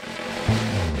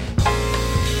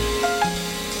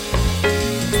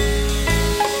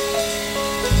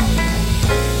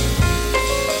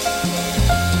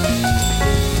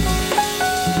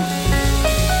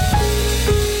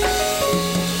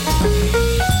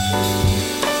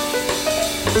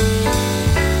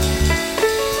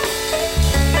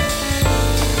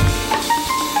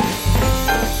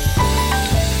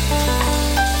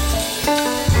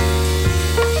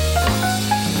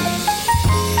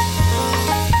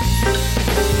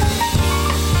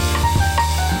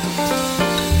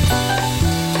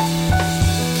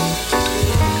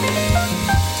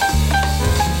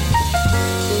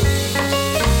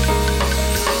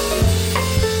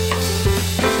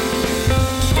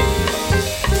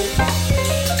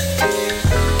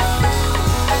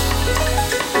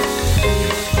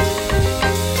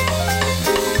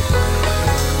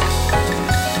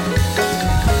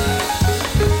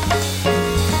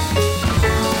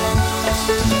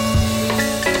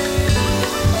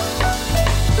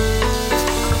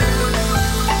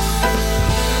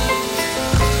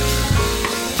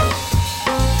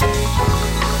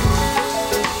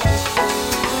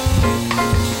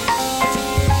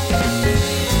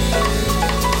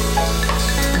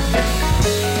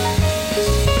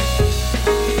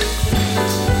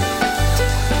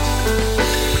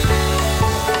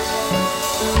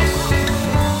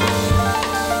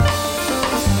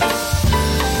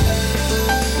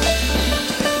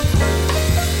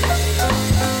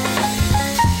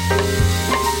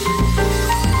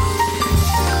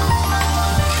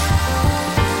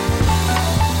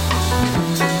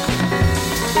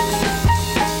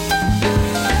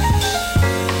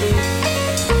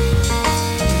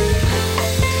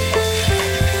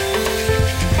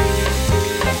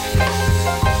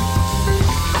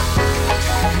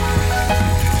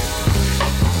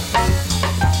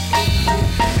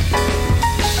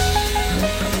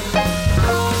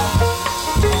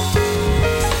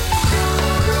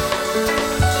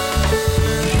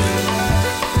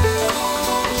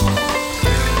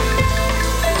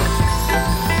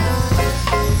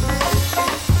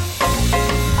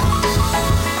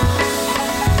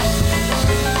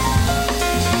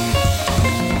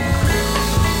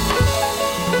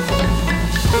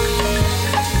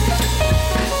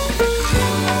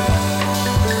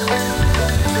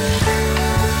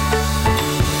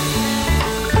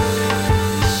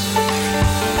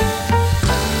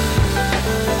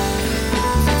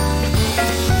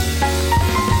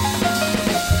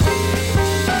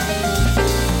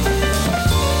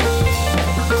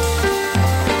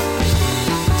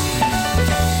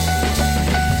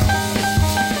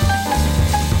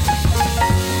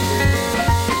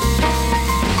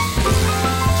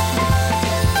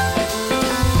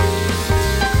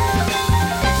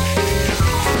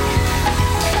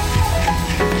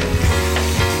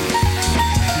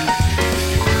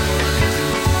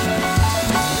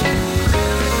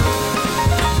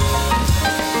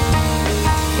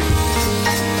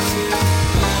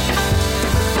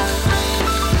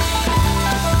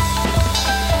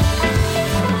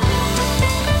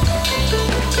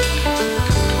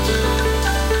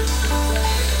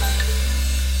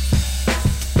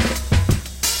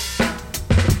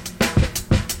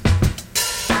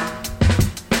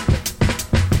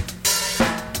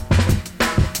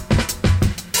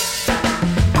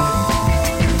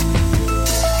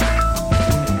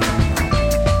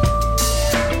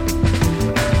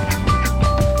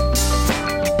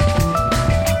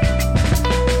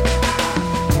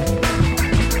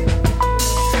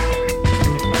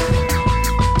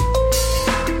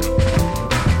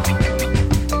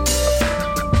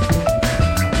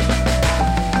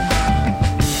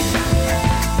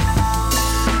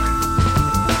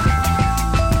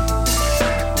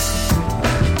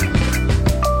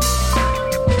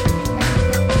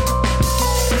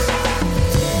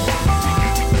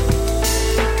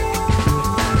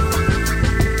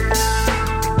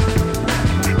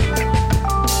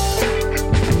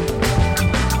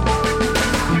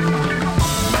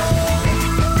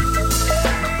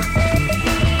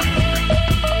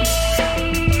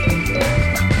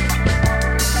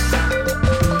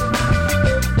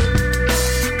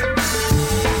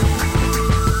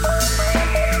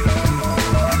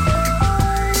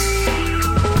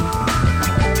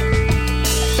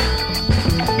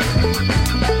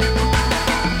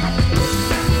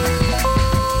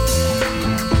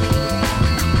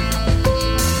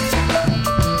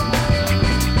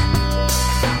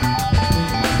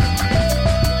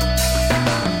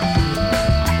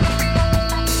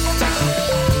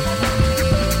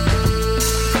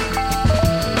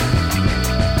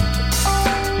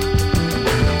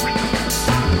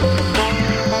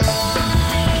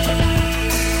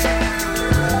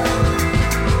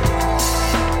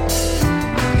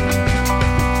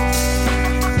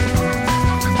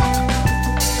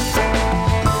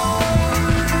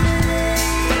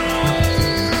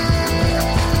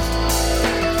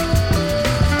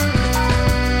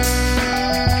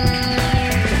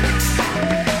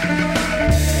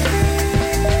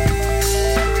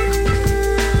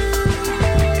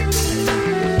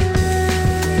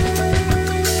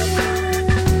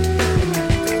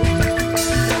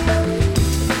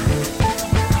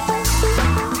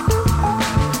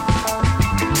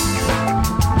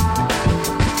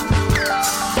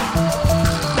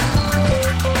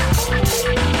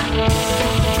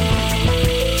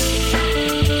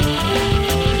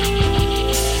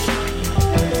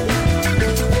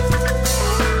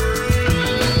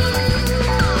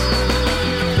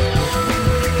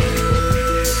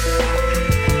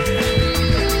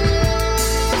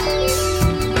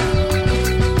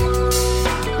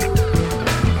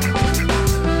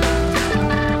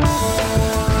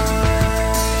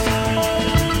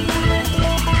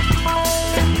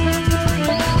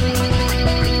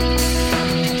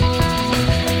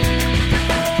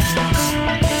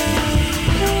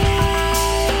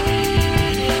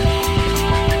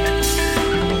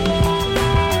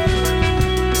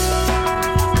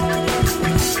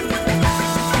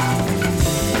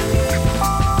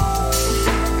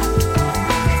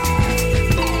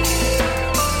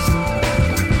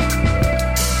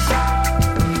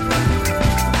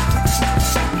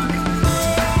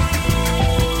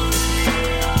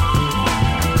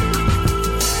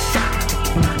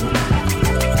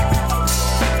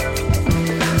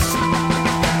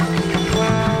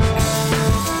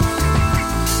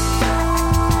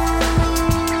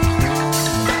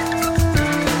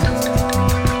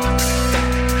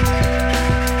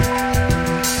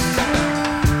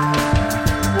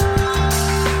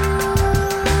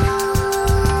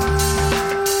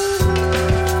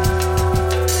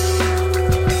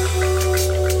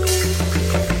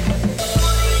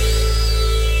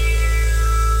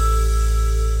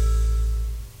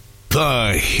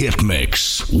 The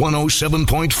Hitmix, 107.5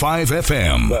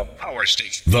 FM. The Power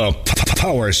Station. The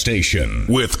Power Station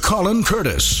with Colin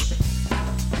Curtis.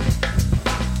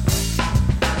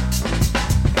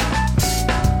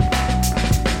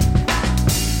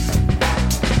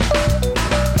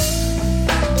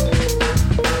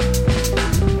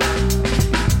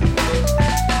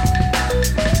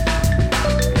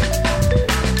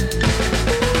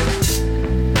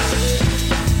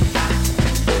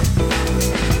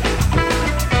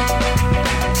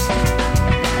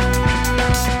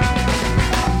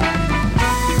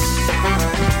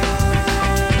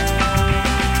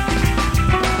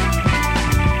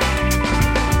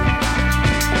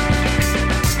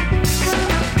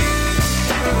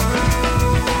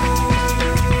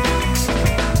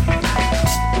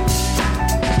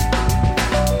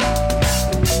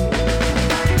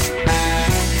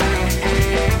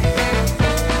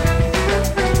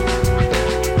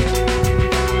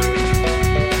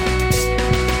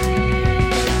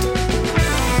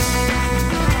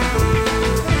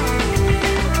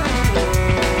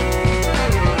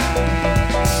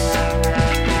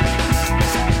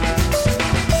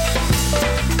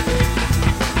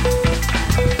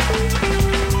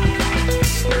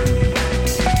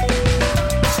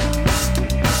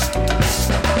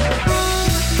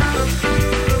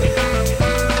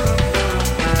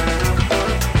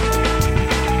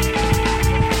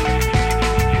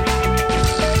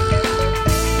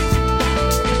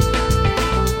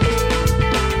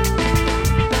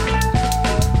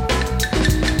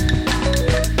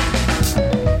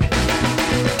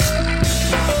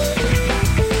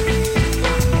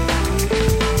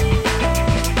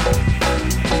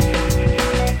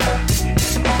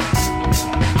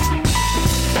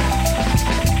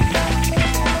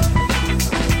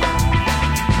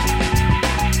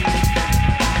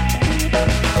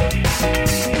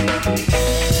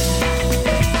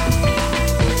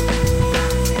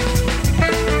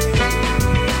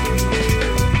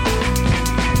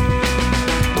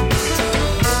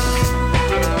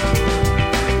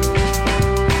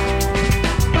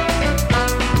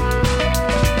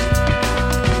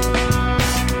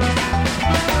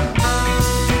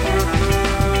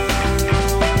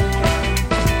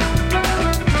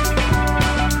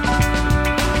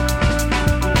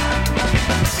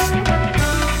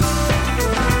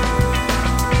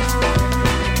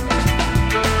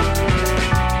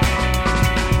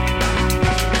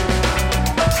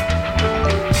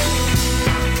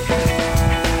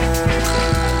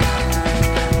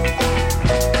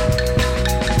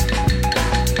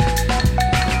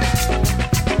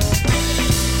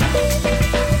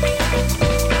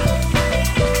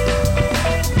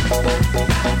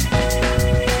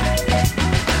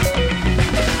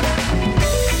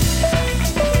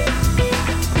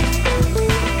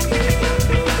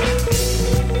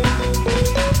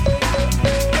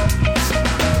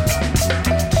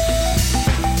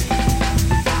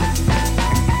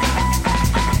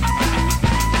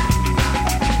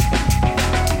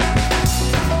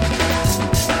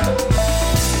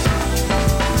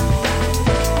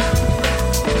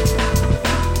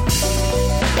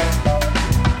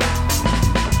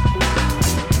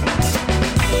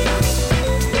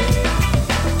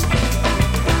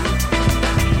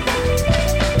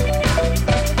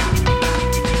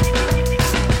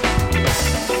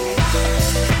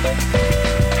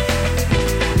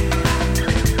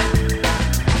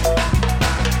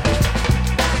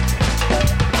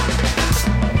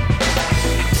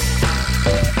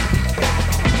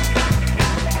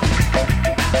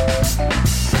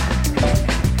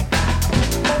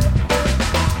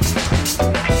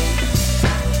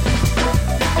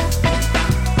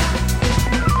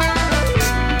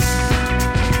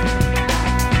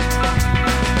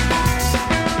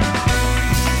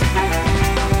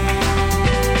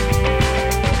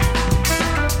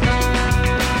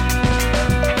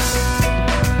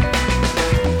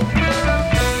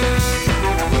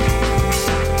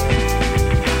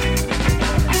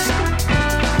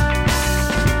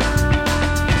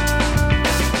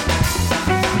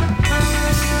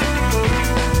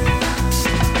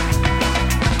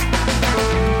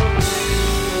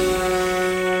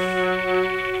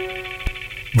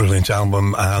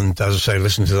 Album, and as I say,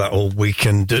 listen to that all week,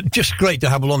 and just great to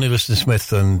have Lonnie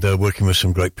Liston-Smith and working with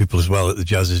some great people as well at the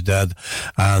Jazz is Dead.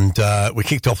 And we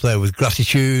kicked off there with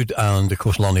Gratitude, and of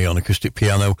course Lonnie on acoustic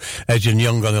piano, Edge and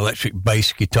Young on electric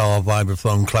bass guitar,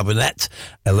 vibraphone, clarinet,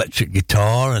 electric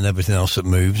guitar, and everything else that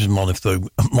moves, monotonic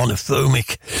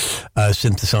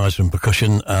synthesizer and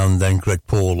percussion, and then Greg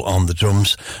Paul on the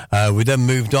drums. We then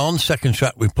moved on. Second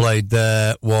track we played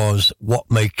there was What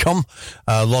May Come.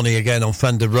 Lonnie again on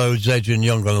Fender Rhodes, Adrian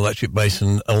Young on electric bass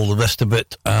and all the rest of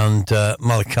it, and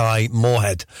Malachi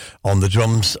Moorhead on the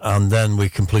drums, and then we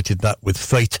completed that with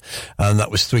Fate, and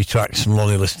that was 3 tracks from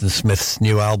Lonnie Liston Smith's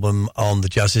new album on the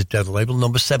Jazz Is Dead label,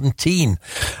 number 17.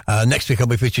 Next week I'll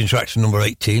be featuring tracks from number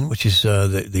 18, which is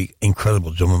the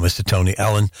incredible drummer, Mr. Tony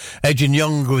Allen. Adrian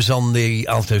Young was on the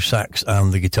alto sax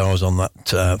and the guitars on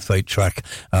that Fate track,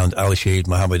 and Ali Shaheed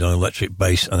Mohammed on electric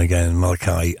bass, and again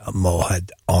Malachi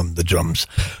Moorhead on the drums.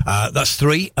 That's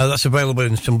 3. That's available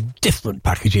in some different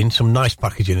packaging, some nice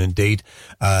packaging indeed.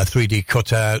 3D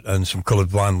cutout and some coloured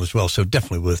vinyl as well, so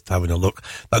definitely worth having a look.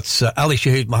 That's Ali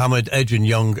Shaheed Mohammed, Adrian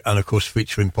Young, and of course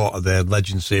featuring part of their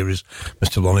Legend series,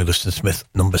 Mr. Lonnie Liston Smith,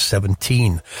 number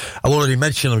 17. I've already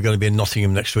mentioned I'm going to be in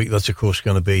Nottingham next week. That's of course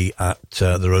going to be at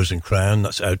the Rose and Crown.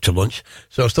 That's out to lunch.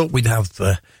 So I thought we'd have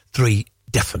 3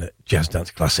 definite jazz dance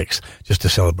classics just to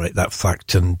celebrate that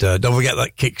fact. And don't forget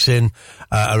that kicks in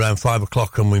around 5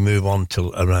 o'clock and we move on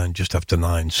till around just after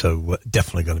 9. So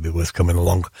definitely going to be worth coming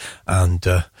along and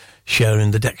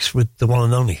sharing the decks with the one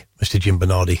and only Mr. Jim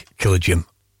Bernardi, Killer Jim.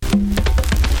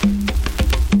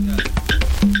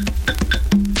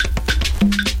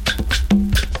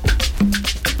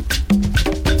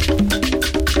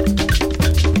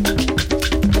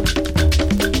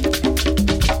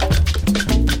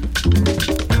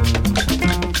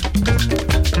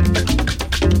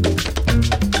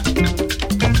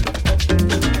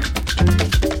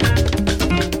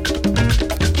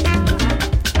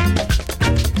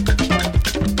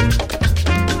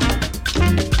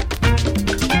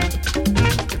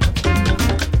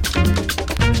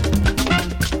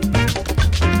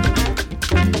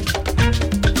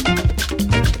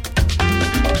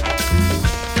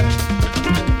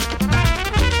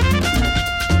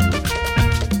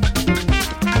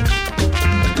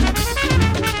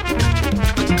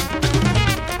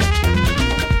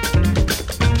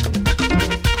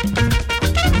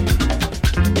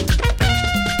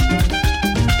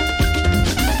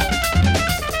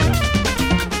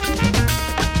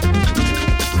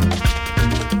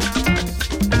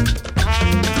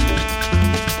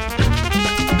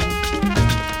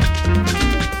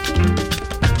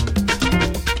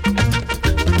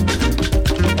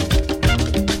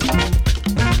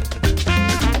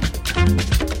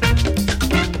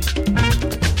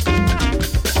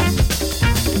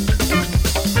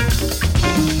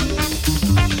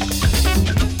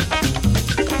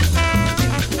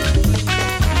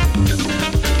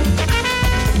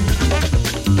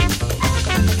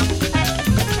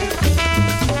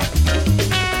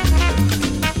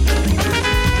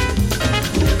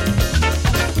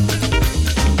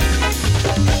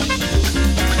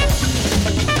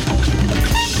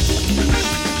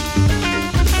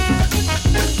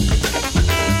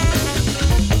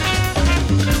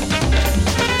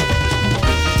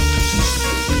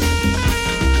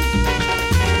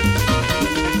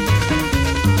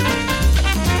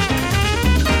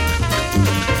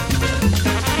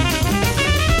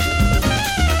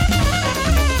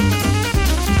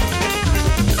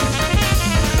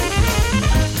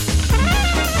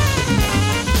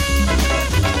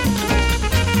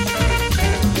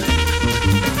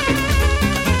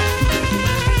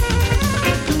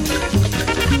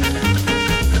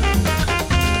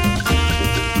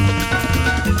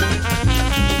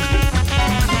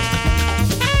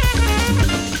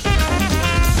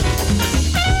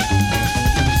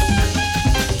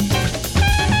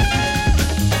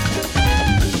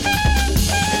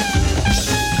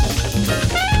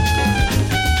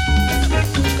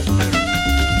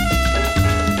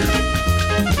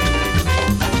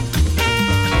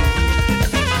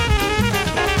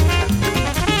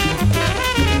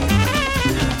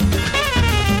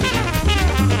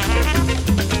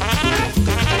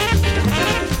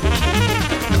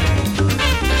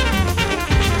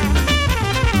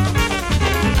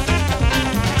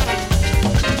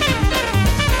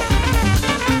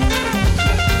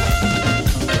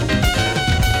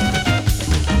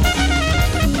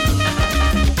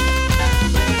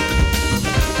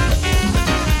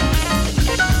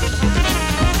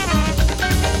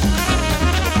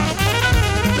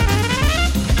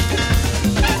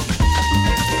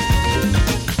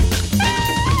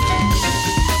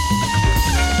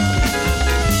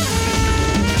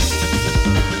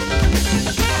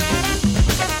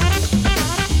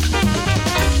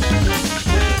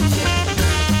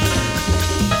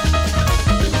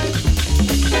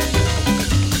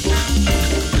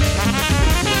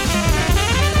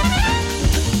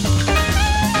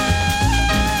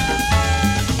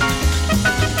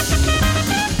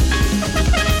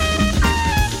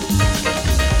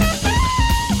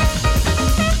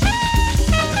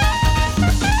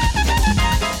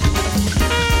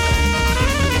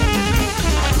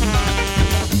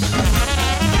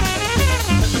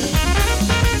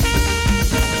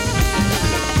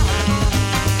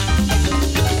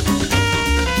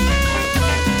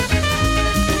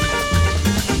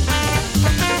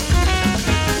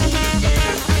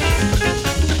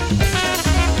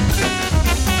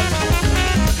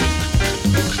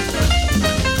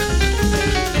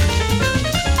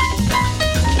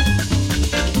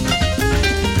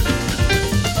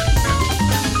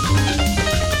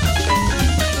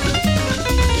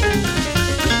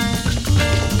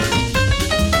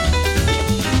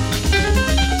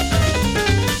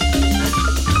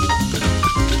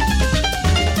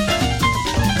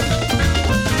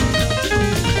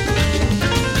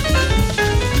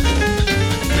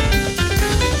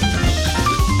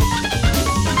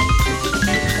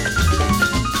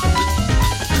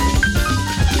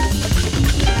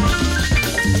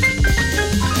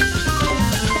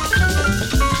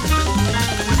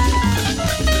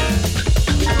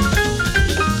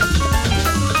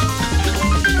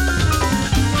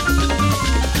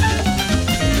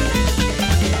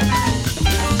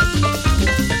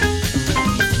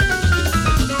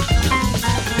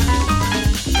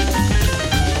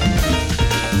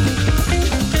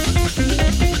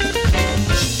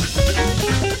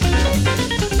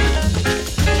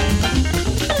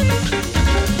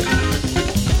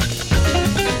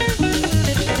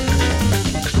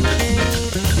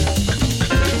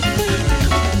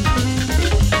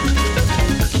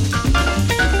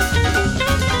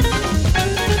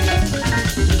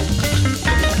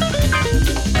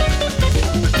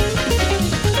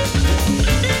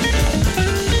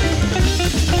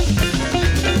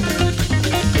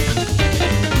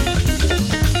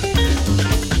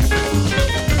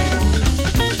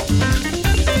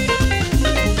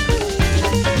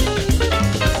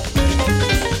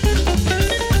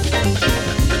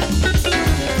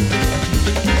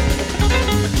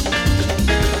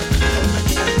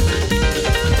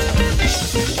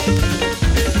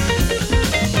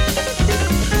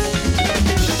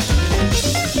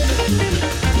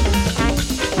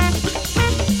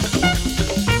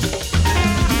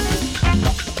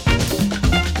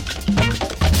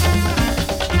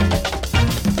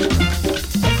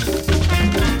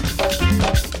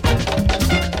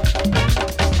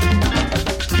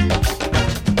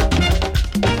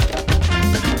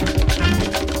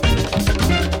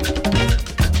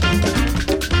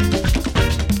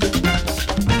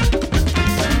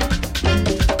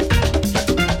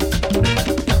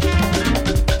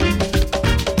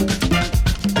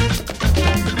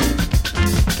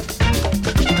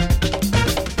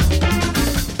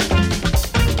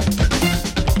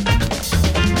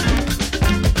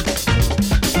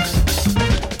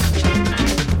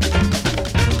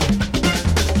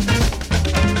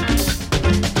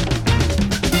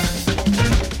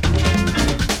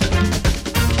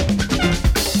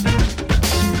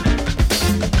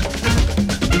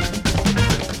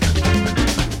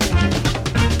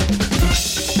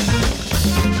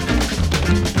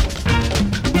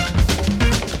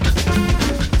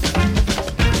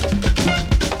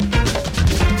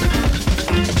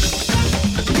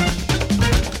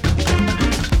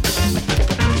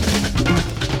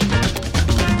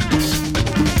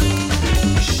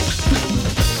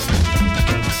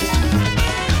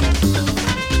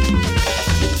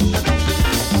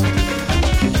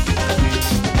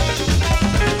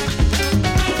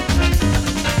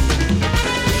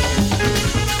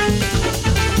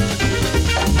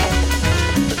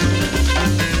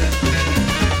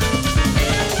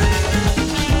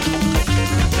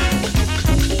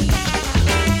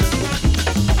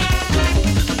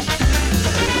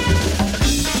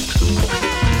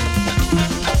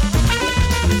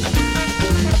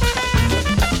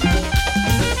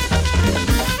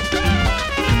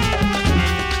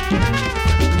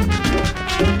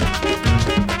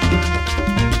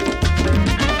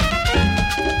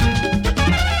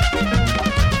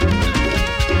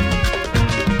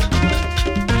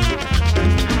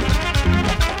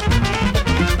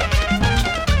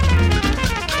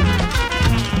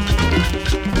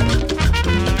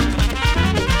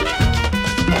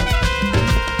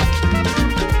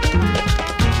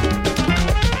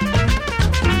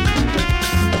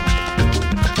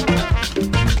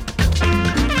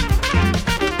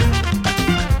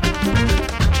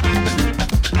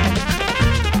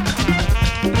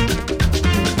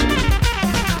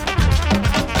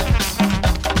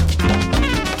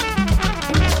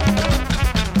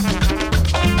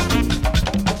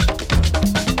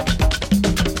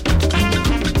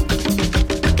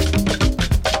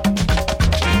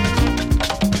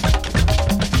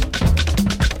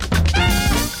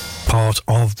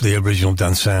 the original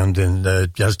dance sound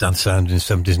and jazz dance sound in the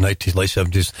 70s and 80s, late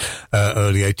 70s,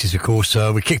 early 80s, of course.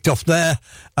 We kicked off there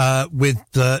with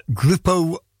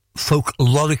Grupo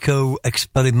Folklorico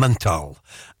Experimental,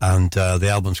 and the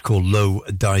album's called Lo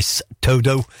Dice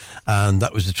Todo, and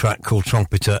that was the track called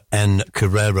Trumpeter en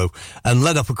Carrero, and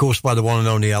led up, of course, by the one and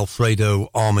only Alfredo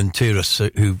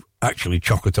Armenteros, who actually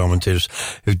Chocolate Armenteros,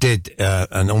 who did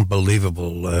an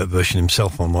unbelievable version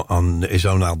himself on his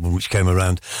own album, which came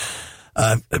around.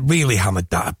 Really hammered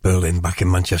that at Berlin back in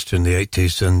Manchester in the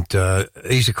 80s, and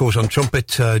he's, of course, on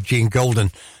trumpet, Gene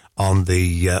Golden on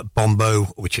the bombo,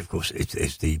 which of course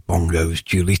is the bongos,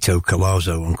 Julito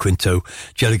Colazo on quinto,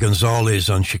 Jerry Gonzalez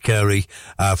on shikari,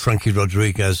 Frankie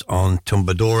Rodriguez on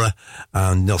tumbadora,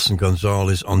 and Nelson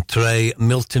Gonzalez on tre,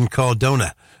 Milton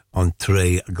Cardona on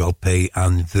tre golpe,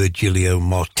 and Virgilio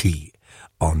Marti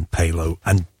on palo.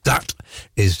 And that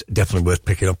is definitely worth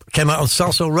picking up. Came out on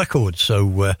Salso Records,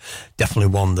 so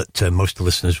definitely one that most of the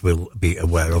listeners will be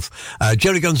aware of.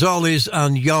 Jerry Gonzalez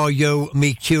and Yayo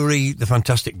Mikuri, the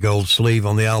fantastic gold sleeve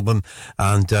on the album,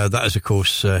 and that is, of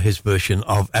course, his version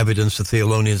of Evidence, the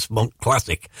Thelonious Monk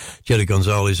classic. Jerry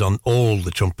Gonzalez on all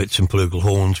the trumpets and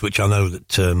flugelhorns, which I know that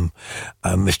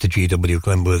Mr. G.W.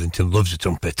 Glenn Worthington loves a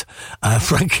trumpet.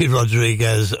 Frankie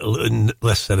Rodriguez,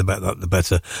 less said about that, the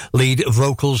better. Lead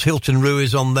vocals, Hilton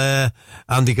Ruiz on there,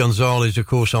 Andy Gonzalez, of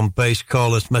course, on bass,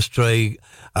 Carlos Mestre,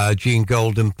 Gene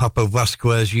Golden, Papo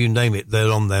Vasquez, you name it,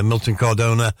 they're on there. Milton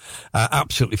Cardona,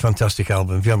 absolutely fantastic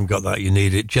album. If you haven't got that, you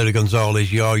need it. Jerry Gonzalez,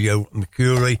 Yayo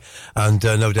Mikuri, and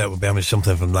no doubt we'll be having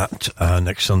something from that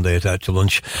next Sunday at Out to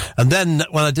Lunch. And then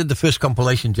when I did the first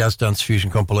compilation, Jazz Dance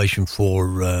Fusion compilation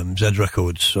for Z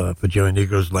Records, for Joey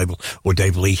Negro's label, or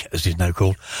Dave Lee, as he's now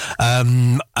called,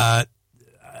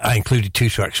 I included 2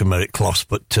 tracks from Eric Kloss,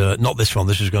 but not this one.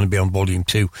 This was going to be on Volume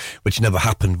 2, which never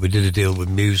happened. We did a deal with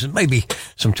Muse, and maybe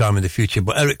sometime in the future.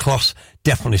 But Eric Kloss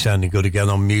definitely sounding good again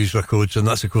on Muse Records, and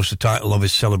that's, of course, the title of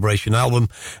his Celebration album.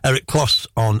 Eric Kloss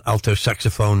on alto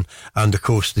saxophone, and, of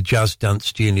course, the jazz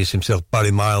dance genius himself, Barry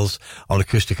Miles, on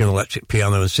acoustic and electric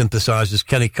piano and synthesizers,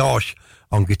 Kenny Karsh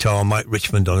on guitar, Mike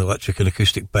Richmond on electric and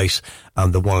acoustic bass,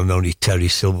 and the one and only Terry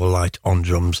Silverlight on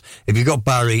drums. If you've got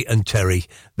Barry and Terry,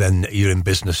 then you're in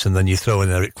business, and then you throw in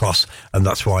Eric Kloss, and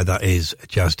that's why that is a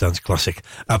jazz dance classic.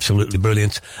 Absolutely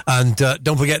brilliant. And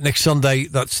don't forget, next Sunday,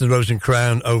 that's the Rose and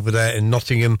Crown over there in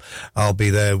Nottingham. I'll be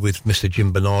there with Mr.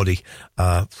 Jim Bernardi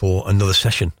for another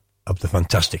session of the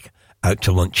fantastic Out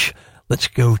to Lunch. Let's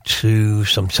go to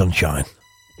some sunshine.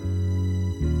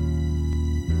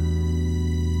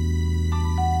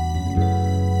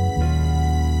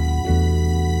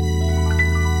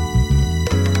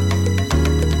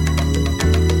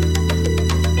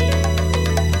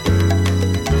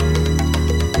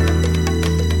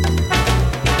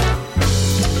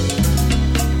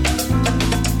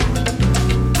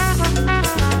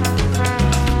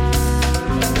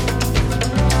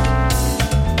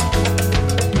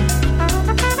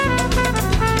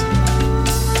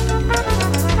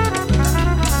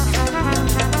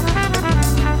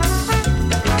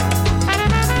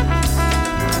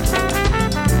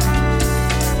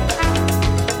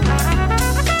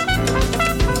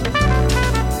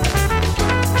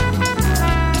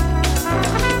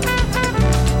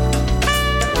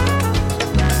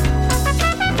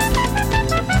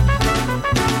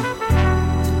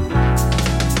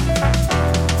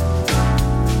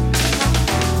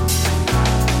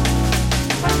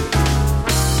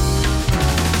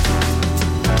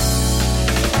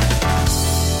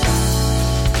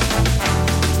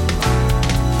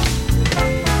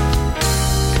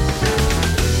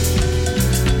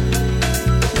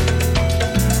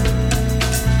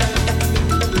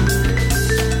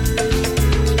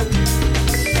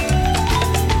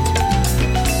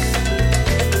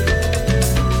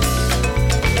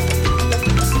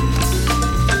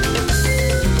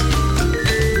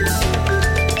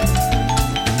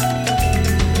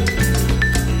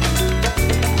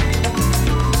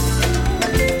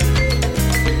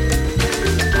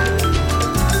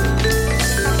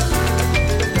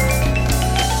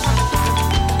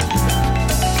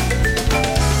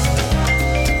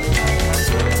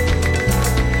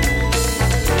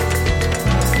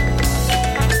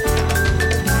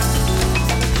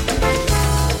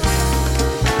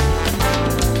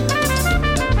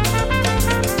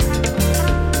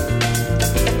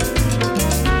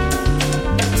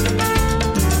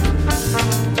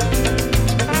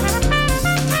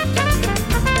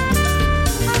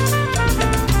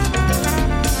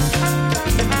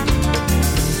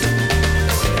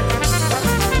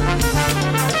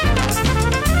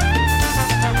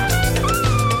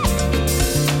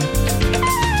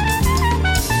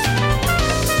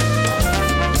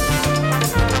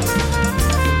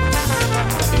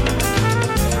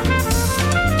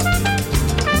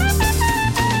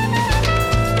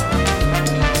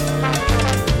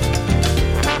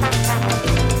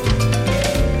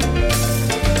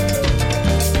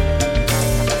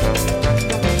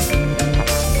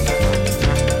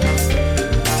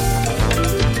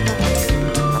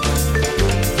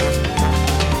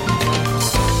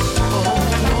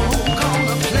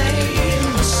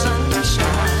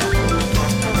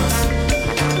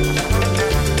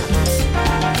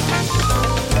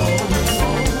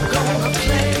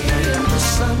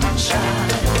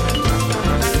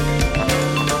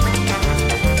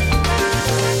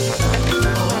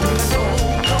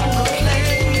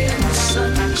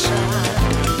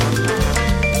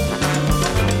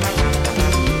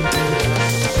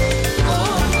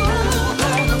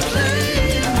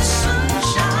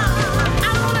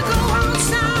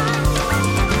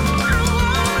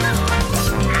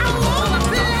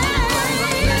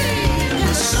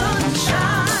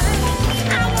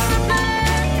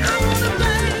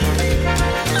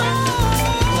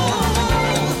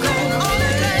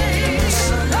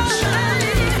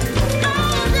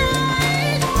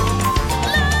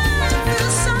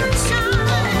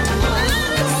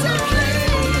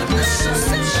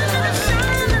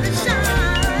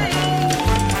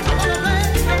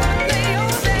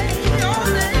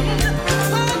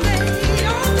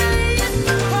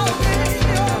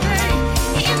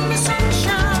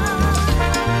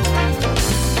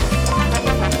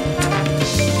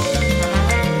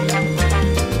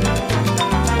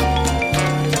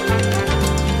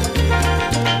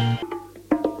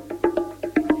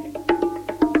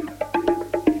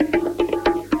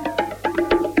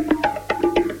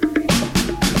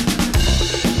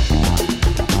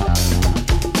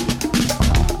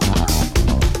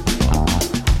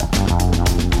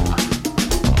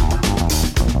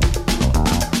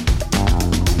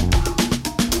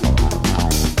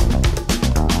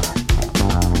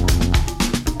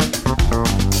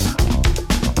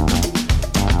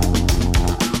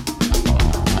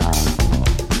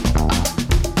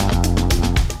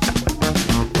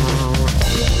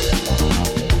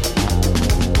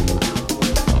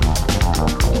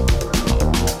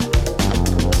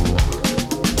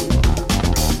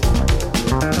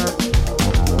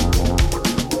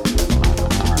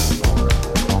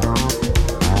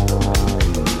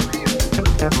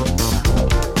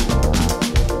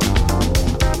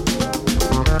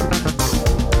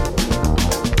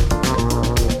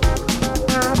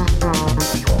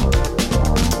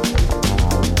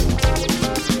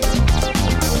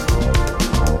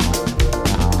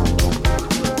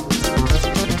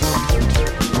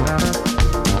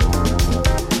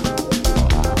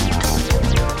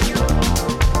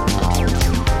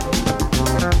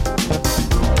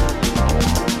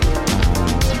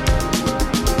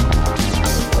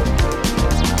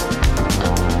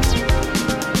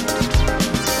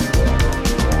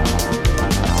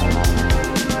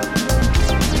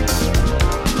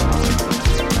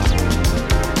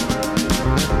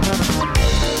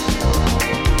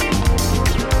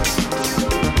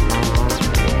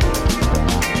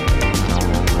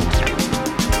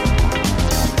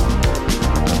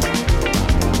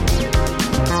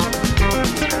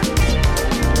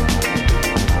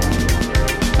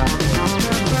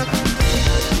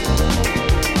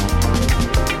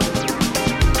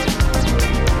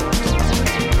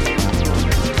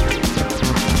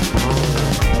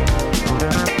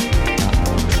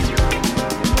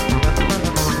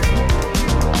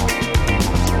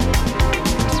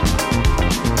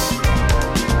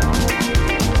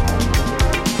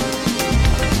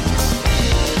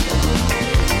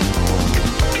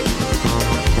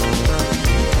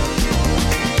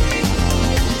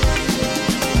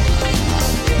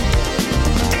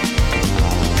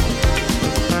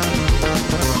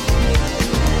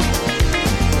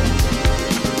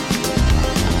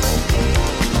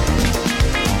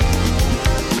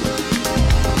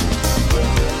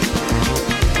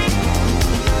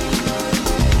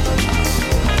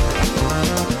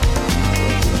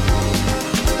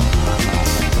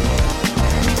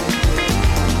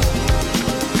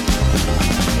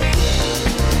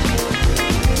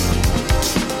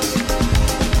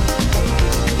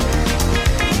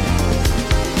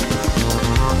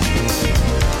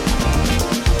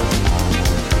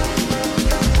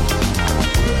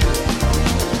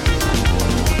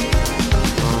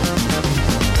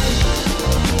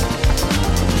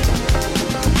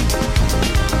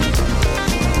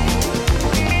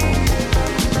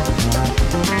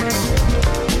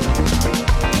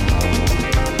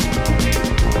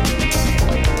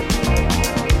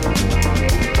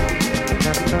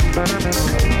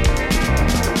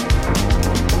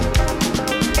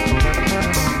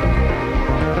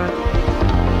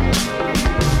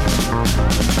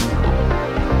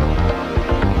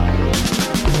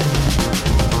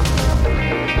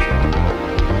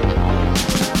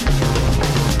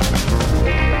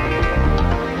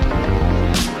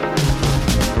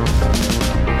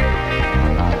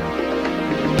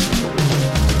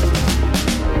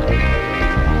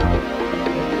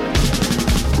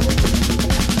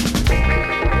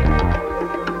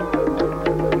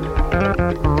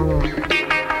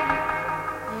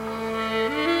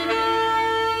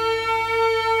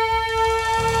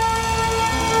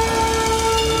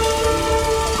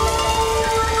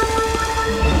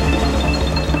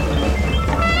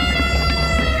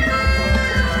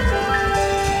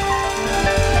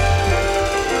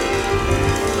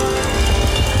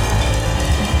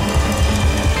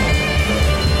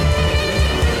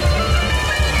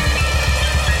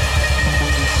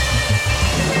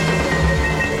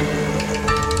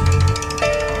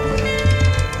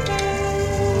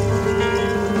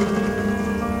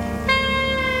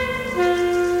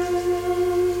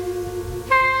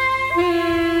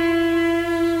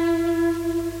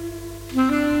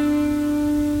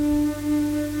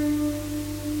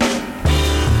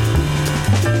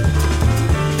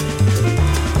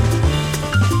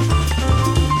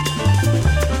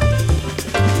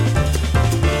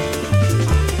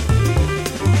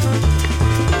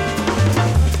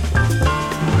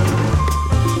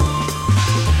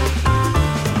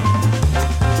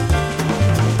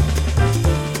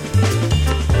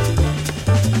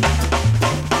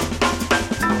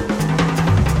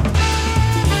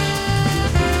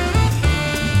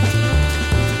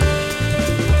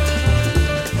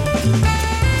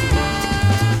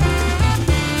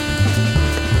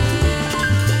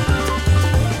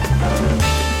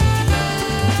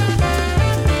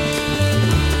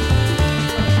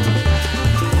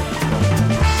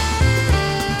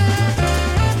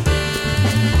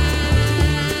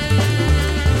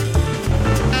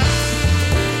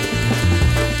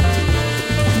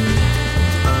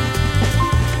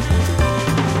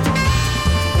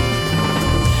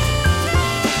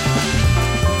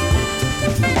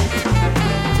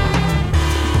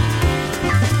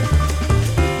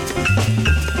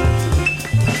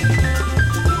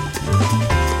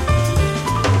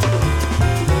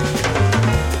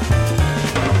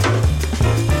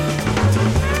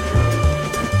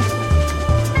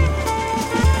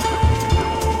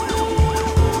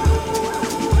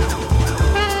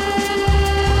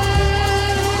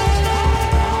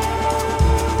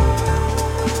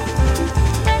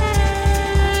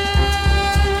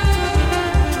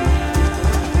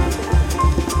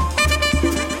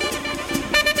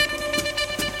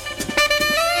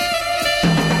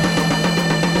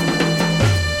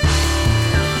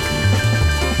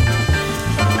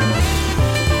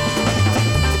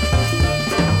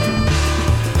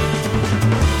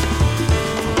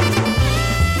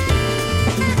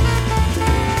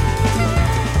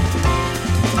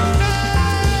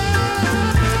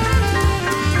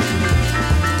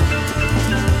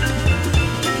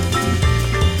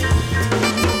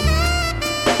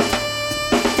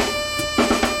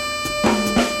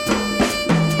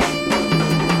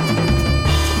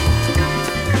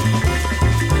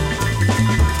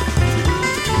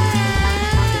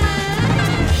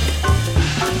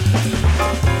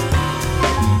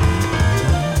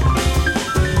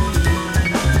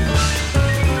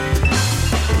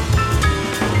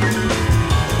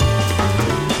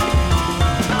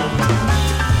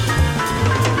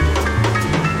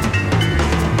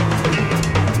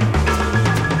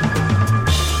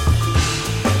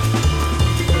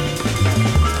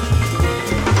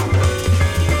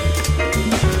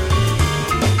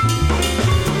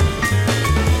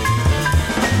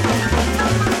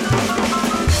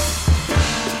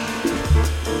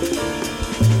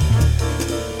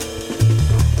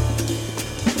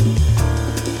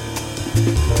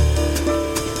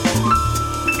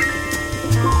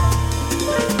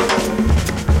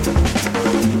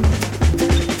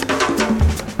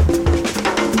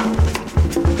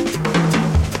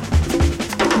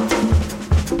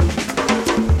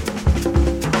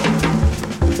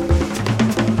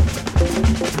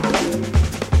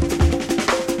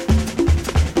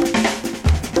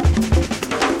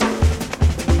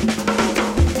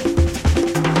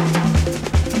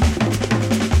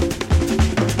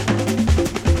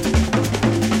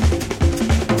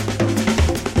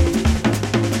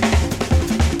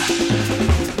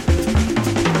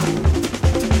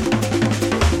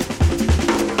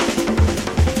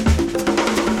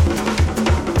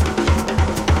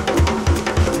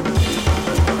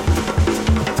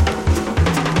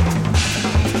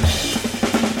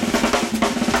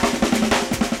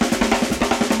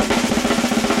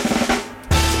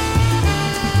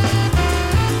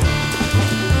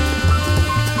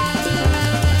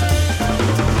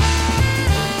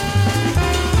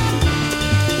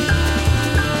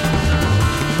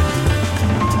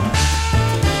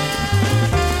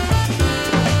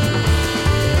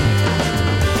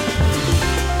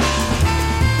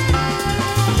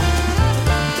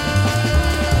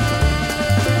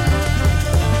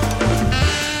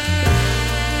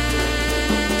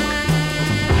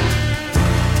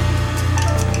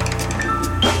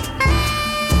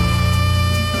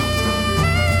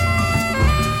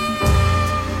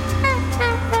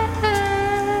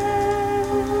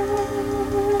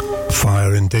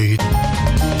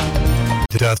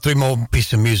 three more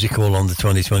pieces of music all on the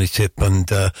 2020 tip,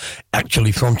 and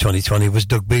actually from 2020 was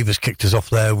Doug Beavers kicked us off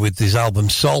there with his album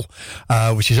Soul,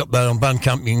 which is up there on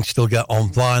Bandcamp. You can still get on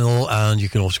vinyl, and you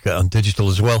can also get on digital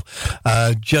as well.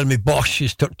 Jeremy Bosch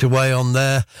is tucked away on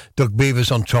there, Doug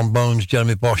Beavers on trombones,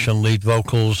 Jeremy Bosch on lead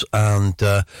vocals, and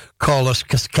Carlos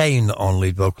Cascane on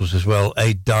lead vocals as well.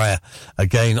 Aid Dyer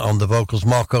again on the vocals,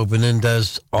 Marco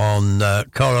Benindez on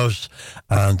choros,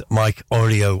 and Mike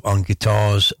Oreo on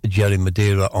guitars, Jerry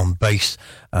Madeira on bass,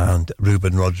 and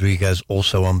Ruben Rodriguez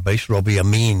also on bass. Robbie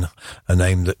Amin, a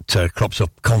name that crops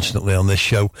up constantly on this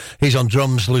show. He's on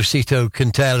drums, Lucito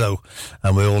Quintero,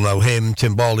 and we all know him.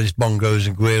 Timbales, bongos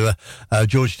and guira.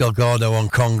 George Delgado on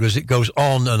congas. It goes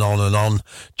on and on and on.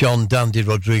 John Dandy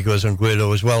Rodriguez on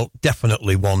guiro as well.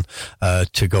 Definitely one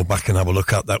to go back and have a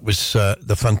look at. That was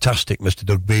the fantastic Mr.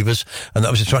 Doug Beavers, and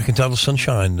that was a track entitled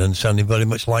Sunshine, and sounding very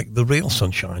much like the real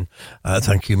Sunshine.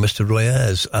 Thank you, Mr. Roy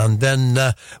Ayres. And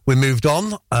then we moved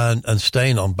on, and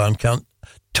staying on Bandcamp,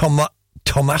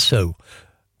 Tommaso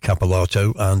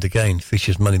Capolato, and again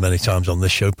features many times on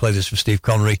this show. Play this for Steve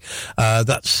Connery.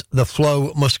 That's The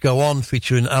Flow Must Go On,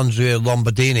 featuring Andrea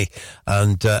Lombardini,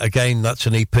 and again that's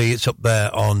an EP. It's up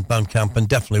there on Bandcamp and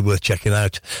definitely worth checking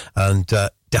out, and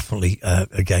definitely,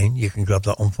 again, you can grab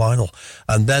that on vinyl.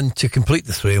 And then to complete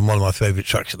the three, and one of my favourite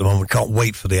tracks at the moment, can't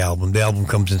wait for the album. The album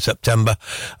comes in September,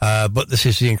 but this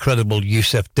is the incredible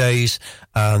Yusef Days,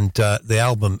 and the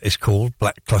album is called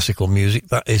Black Classical Music.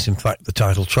 That is, in fact, the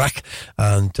title track,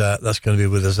 and that's going to be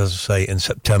with us, as I say, in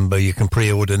September. You can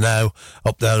pre-order now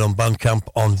up there on Bandcamp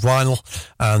on vinyl,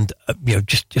 and,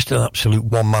 just an absolute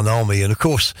one-man army. And, of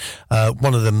course,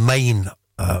 one of the main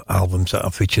albums that I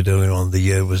featured earlier on in the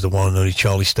year was the one and only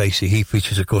Charlie Stacey. He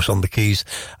features, of course, on the keys.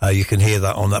 You can hear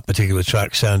that on that particular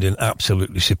track, sounding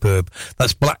absolutely superb.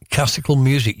 That's Black Classical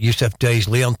Music. Yusef Days,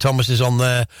 Leon Thomas is on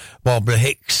there, Barbara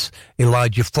Hicks,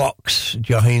 Elijah Fox,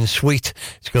 Jaheen Sweet.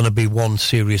 It's going to be one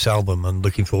serious album, and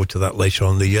looking forward to that later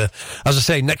on in the year. As I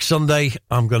say, next Sunday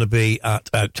I'm going to be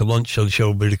Out to Lunch, so the show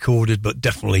will be recorded, but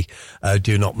definitely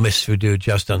do not miss. We do a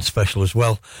Jazz Dance special as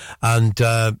well. And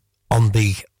on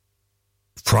the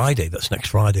Friday, that's next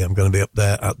Friday, I'm going to be up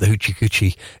there at the Hoochie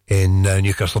Coochie in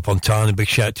Newcastle upon Tyne. A big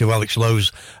shout out to Alex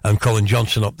Lowe's and Colin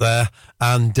Johnson up there.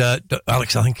 And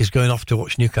Alex, I think, is going off to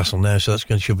watch Newcastle now, so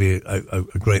that's should be a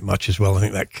great match as well. I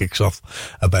think that kicks off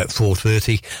about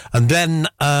 4:30. And then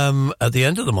at the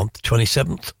end of the month,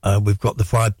 27th, we've got the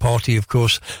Five Party, of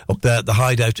course, up there at the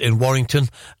Hideout in Warrington.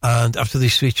 And after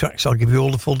these three tracks, I'll give you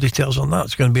all the full details on that.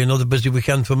 It's going to be another busy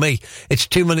weekend for me. It's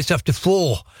 2 minutes after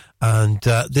 4. And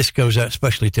this goes out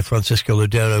especially to Francisco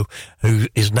Ladero, who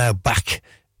is now back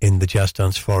in the Jazz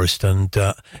Dance Forest, and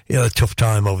he had a tough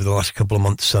time over the last couple of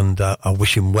months, and I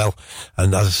wish him well.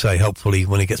 And as I say, hopefully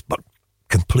when he gets back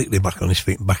completely back on his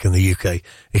feet and back in the UK,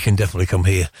 he can definitely come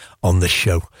here on this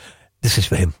show. This is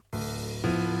for him.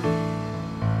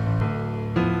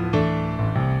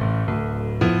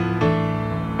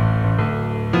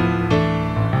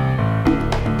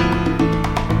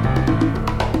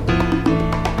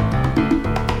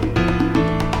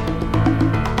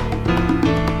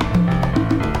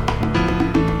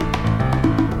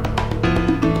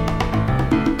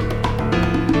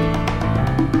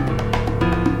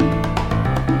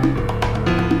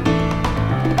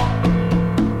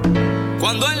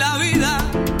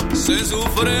 Se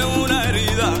sufre una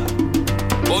herida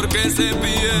porque se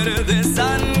pierde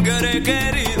sangre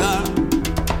querida.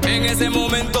 En ese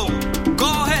momento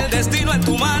coge el destino en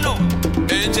tu mano,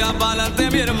 echa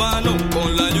pa'lante mi hermano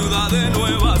con la ayuda de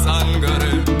nueva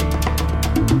sangre.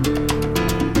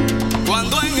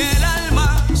 Cuando en el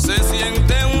alma se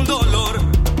siente un dolor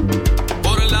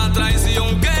por la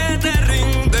traición que te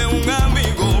rinde un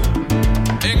amigo,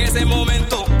 en ese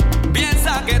momento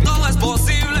piensa que todo es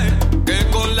posible, que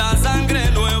con la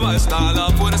sangre nueva está la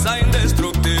fuerza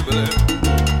indestructible.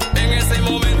 En ese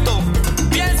momento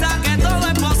piensa que todo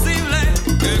es posible,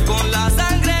 que con la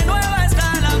sangre nueva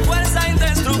está la fuerza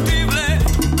indestructible.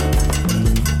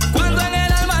 Cuando en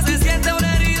el alma se siente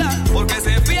una herida porque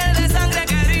se pierde sangre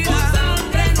querida, con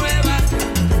sangre nueva,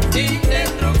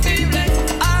 indestructible.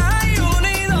 Ay,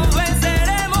 unidos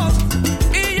venceremos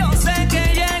y yo sé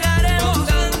que llegaremos. Con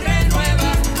sangre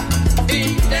nueva,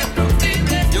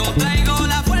 indestructible. Yo traigo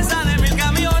la fuerza de 1000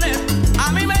 camiones,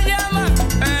 a mí me llaman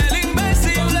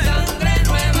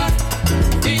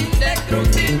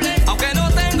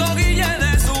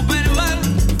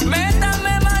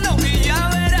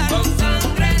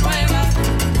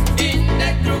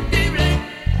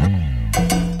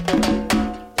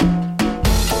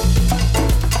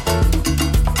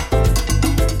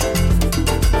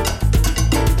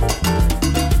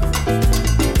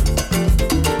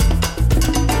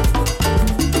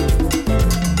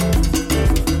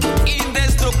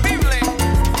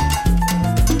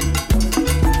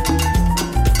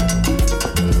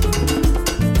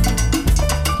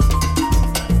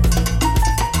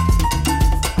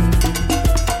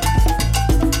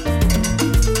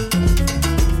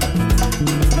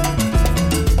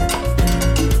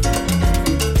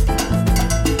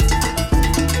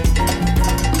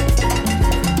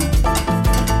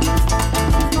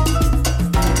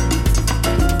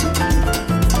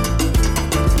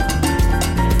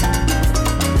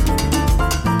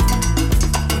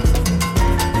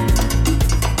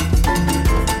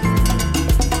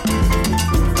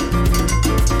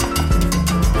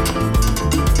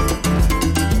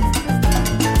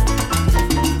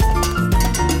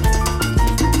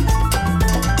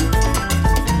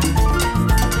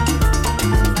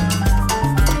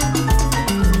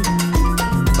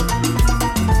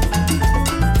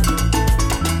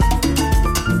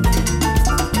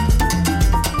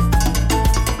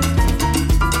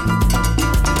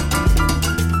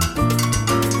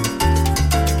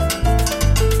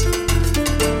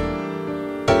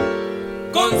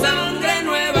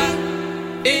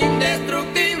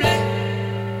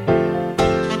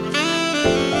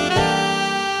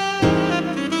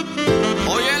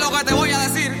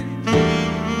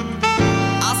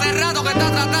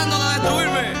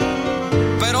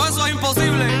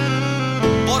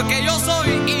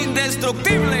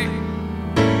indestructible.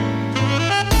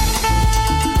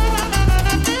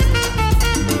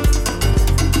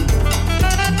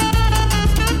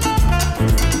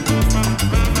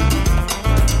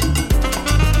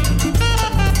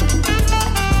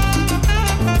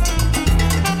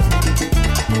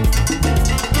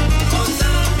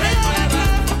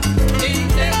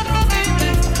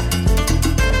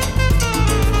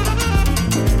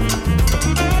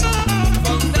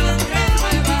 Con sangre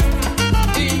nueva,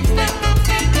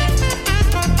 indestructible.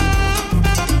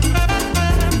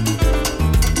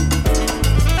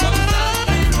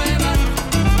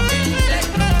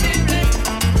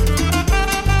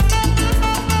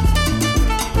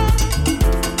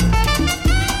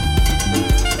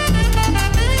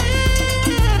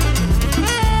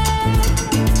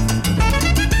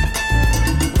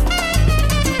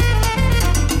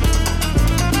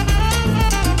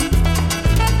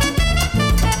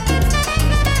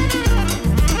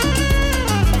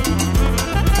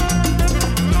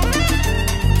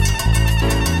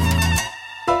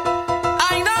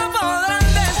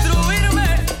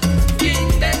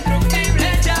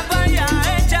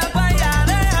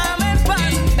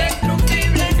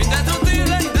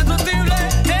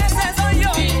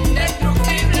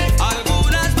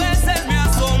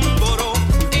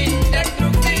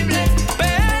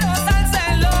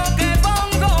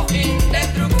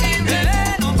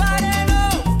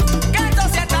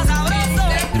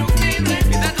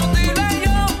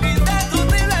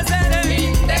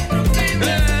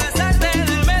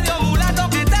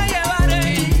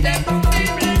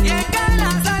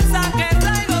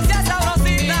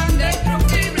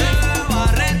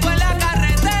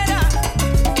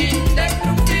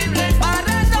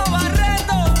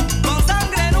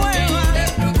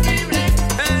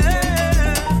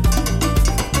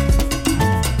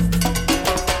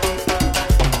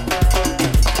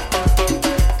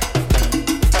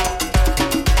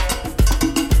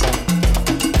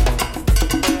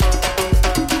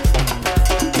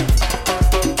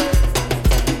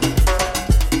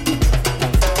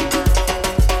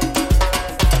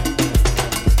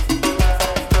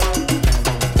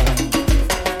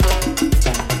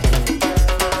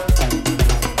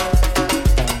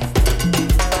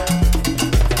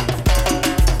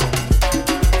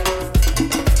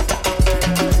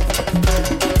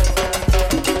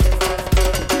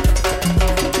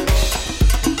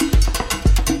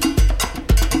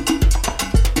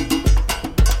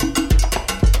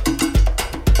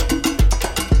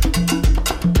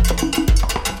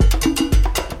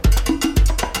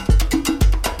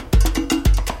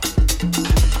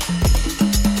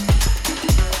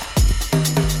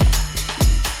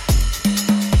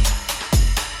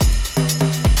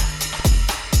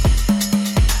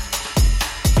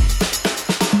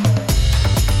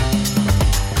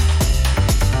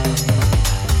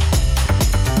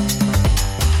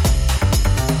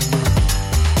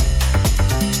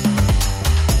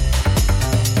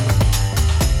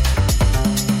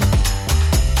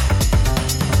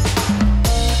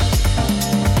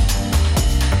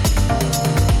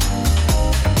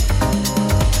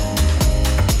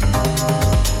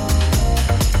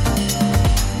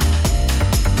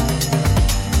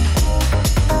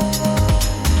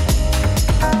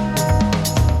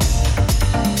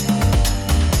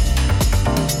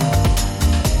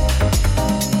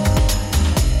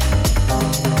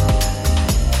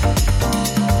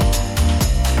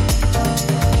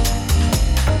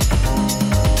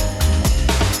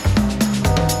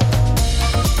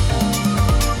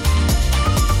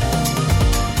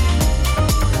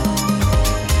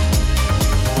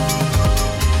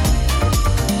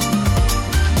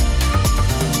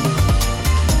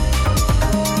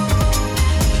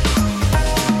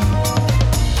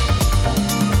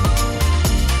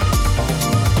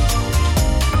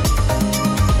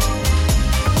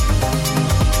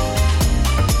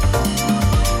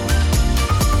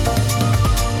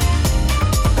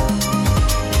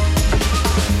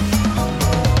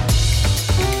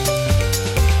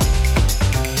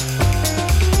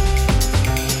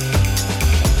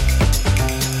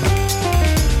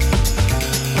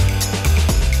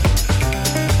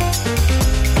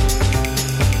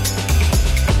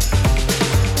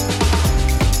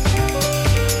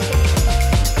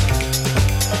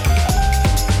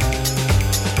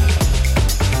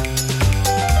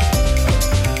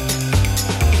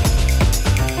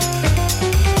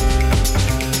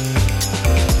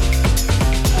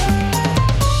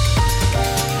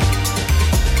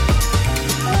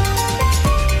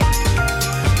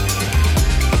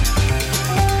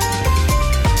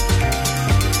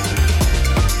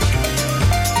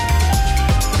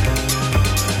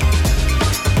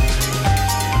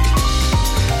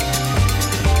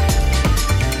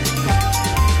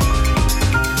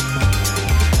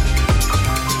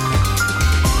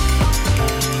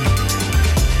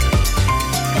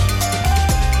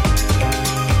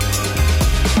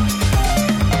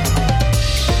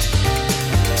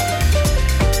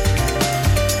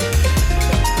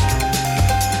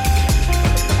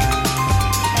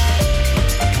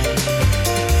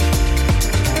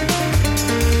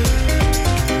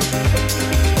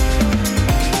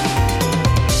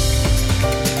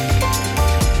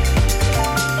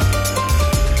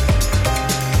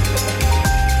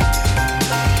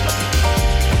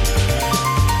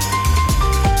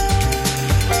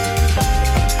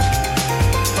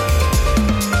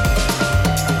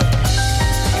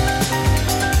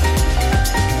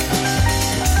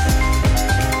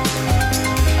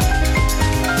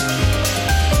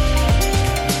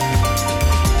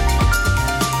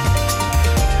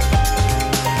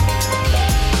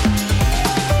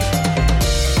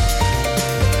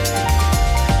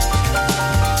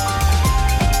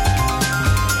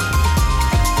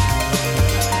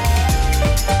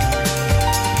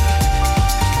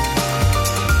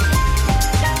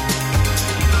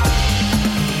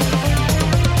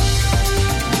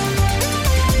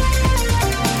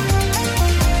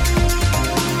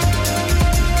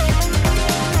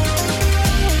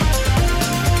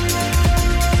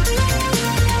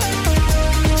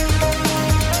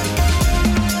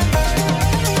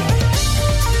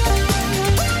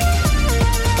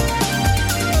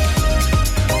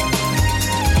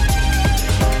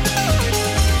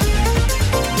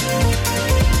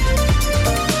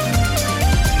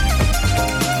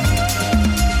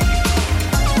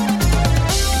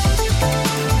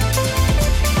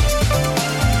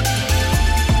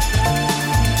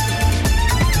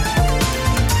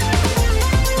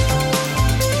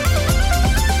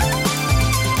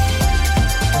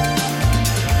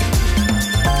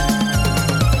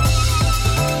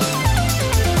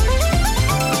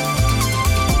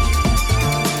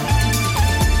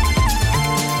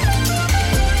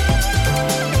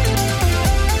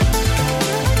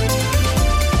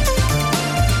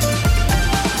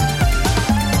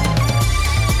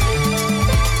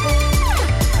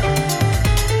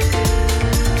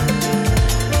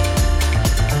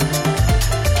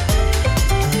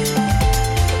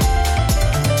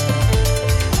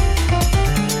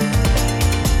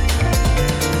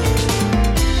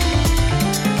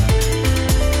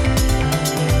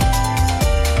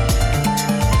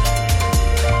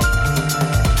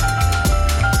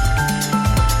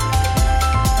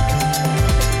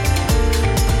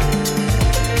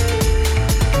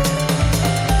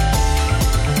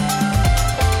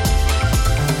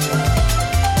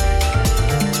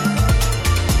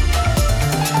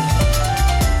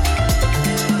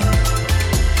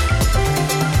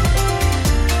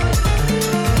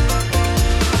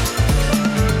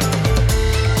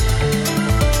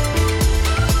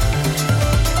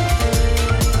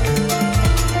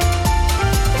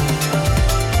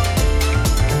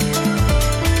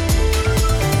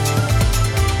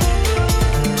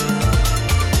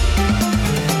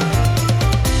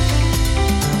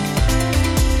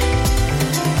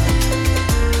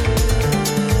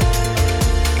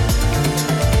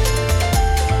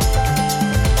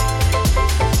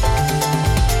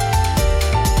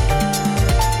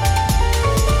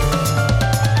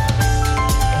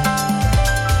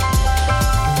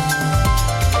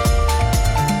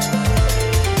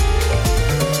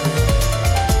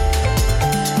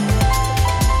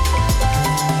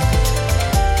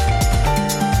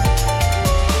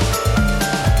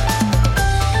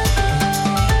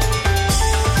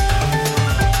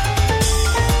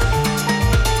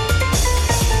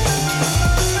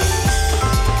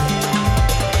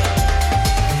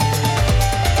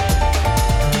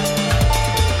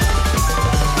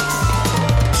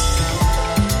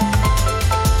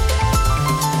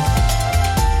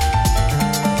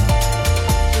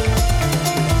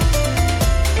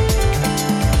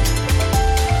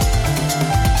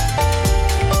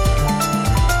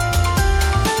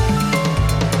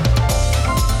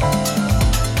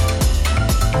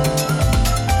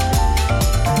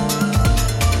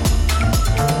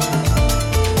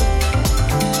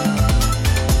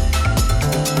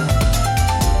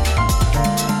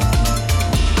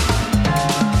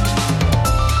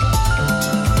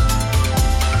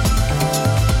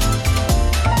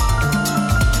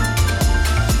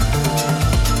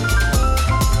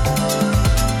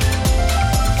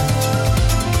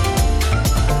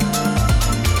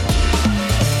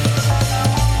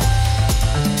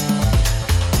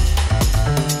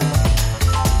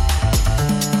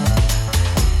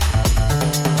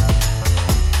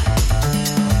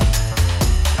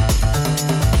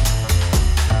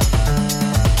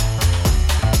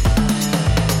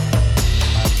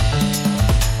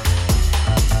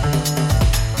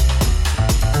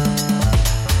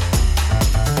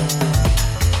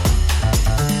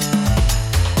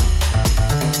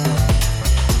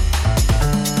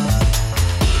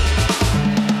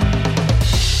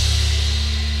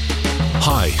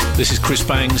 This is Chris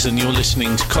Bangs, and you're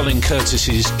listening to Colin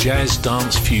Curtis's Jazz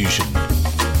Dance Fusion.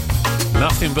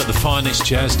 Nothing but the finest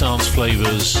jazz dance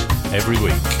flavours every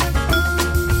week.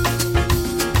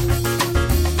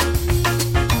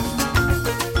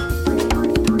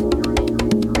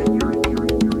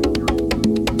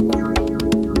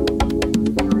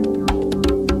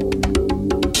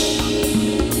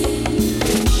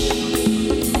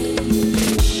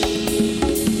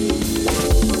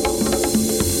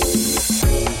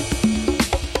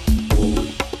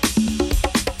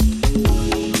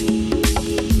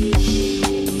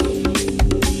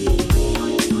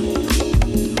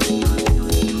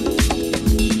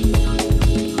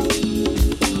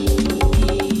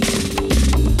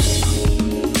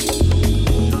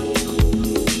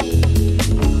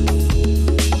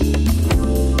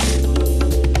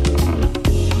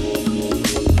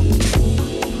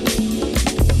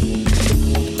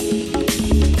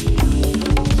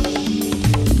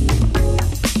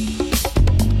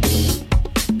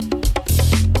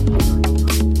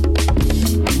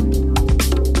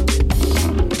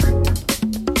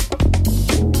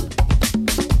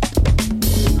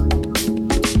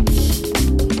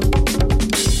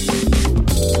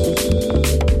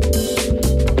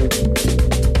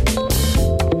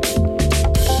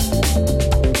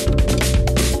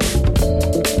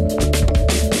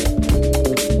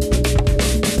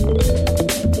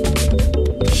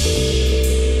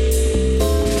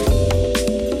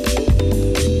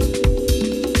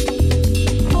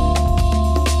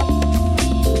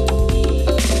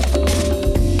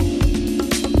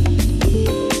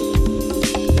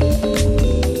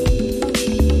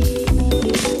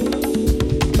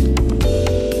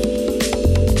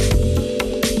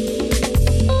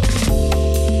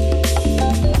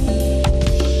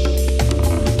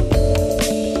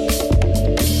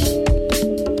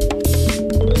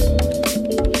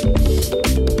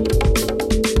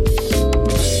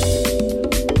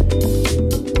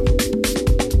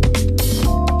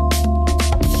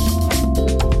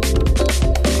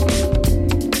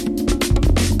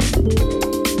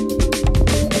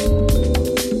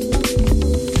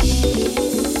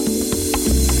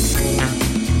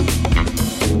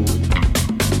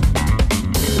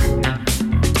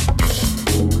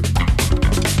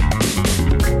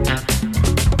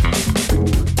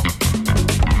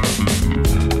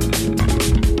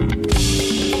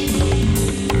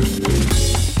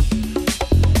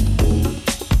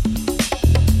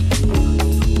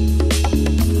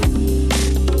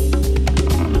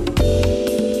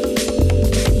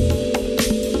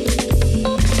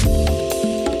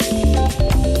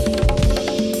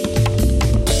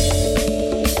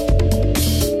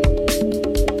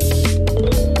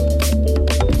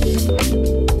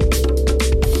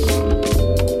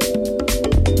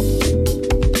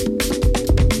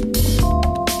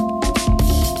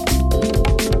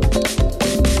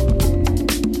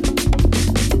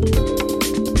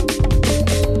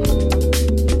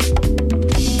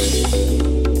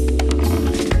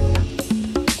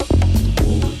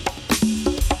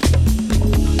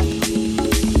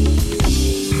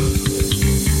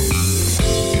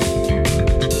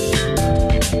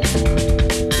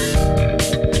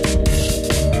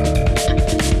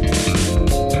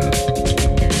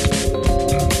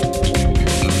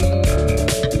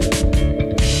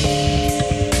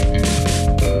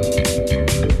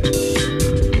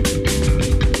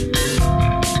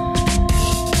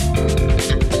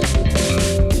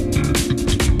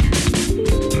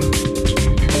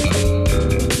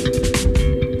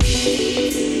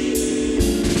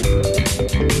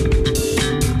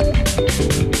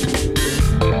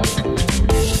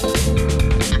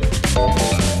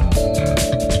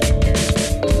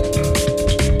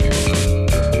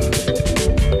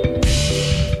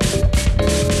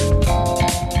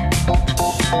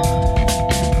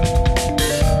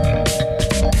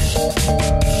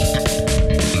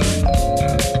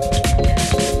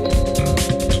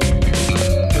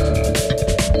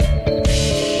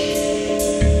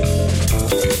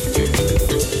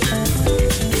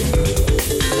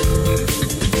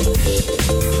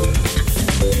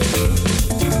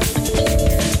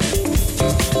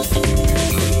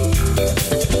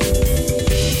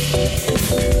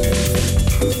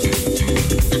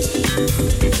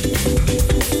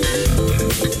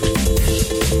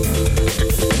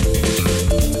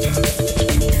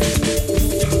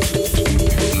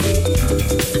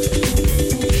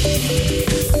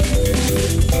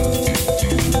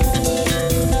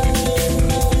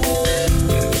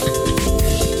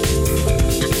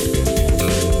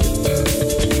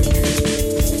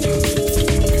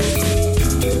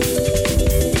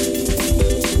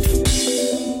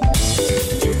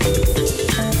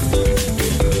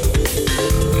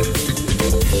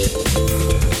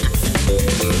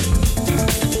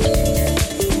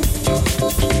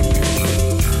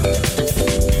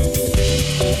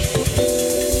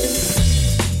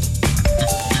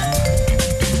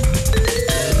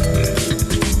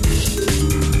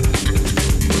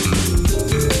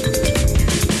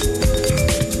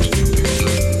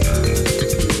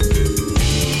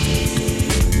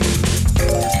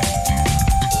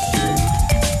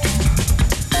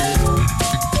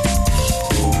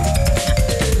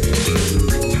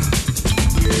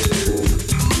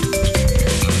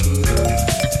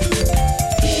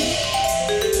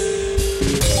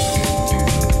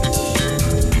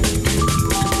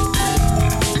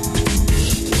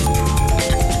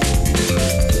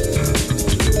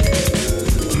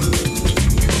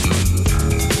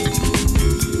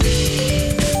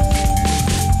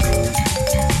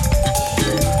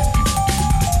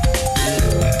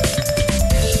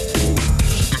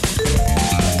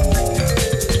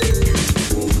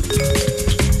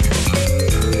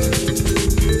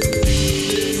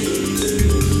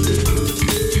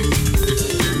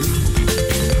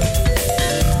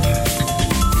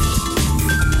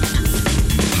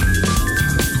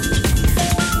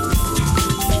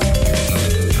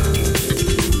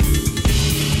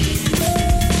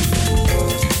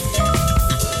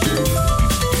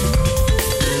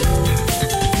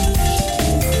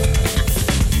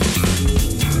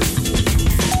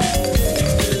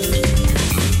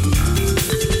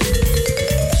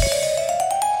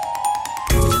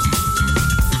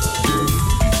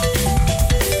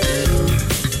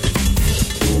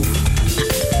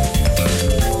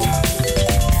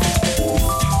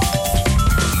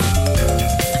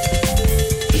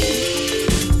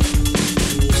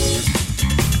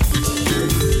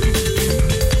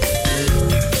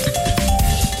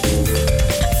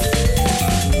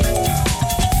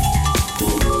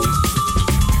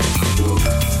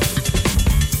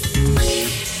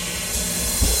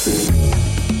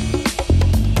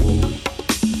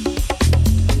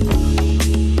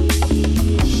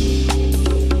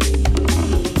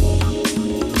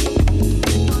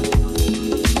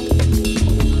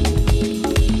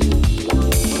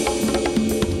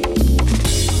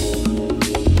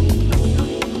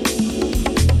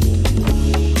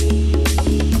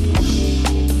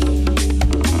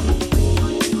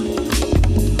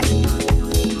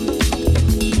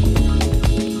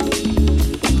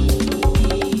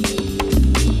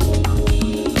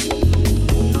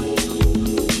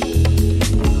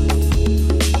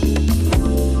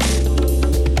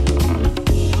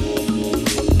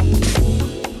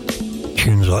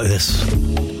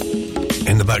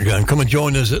 background. Come and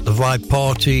join us at the Vibe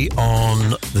Party on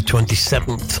the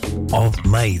 27th of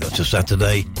May. That's a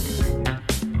Saturday.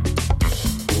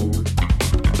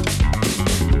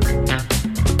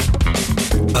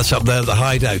 That's up there at the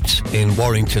Hideout in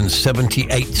Warrington,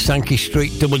 78 Sankey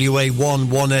Street, WA1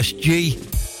 1SG.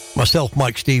 Myself,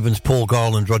 Mike Stevens, Paul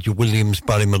Garland, Roger Williams,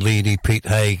 Barry Malini, Pete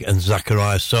Haig and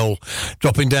Zachariah Soul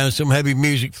dropping down some heavy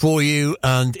music for you,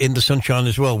 and in the sunshine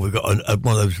as well. We've got one of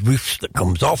those roofs that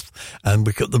comes off, and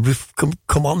we've got the roof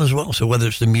come on as well, so whether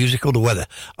it's the music or the weather,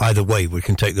 either way we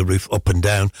can take the roof up and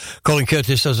down. Colin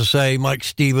Curtis, as I say, Mike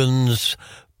Stevens,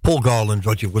 Paul Garland,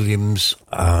 Roger Williams,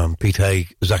 Pete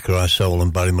Haig, Zachariah Soul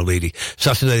and Barry Malidi.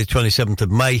 Saturday the 27th of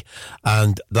May,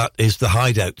 and that is the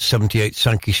Hideout, 78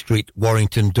 Sankey Street,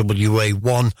 Warrington,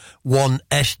 WA1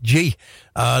 1SG.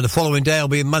 The following day I'll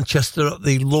be in Manchester at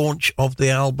the launch of the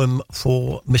album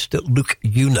for Mr. Luke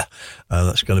Una.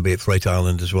 That's going to be at Freight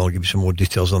Island as well. I'll give you some more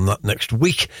details on that next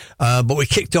week. But we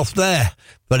kicked off there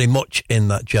very much in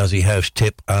that jazzy house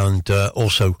tip, and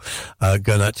also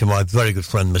going out to my very good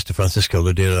friend Mr. Francisco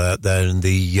Ladira out there in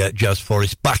the Jazz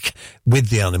Forest, back with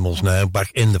the animals now, back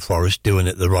in the forest, doing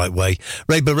it the right way.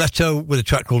 Ray Barretto with a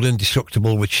track called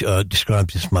Indestructible, which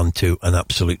describes this man to an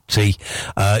absolute T.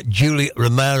 Julio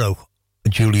Romero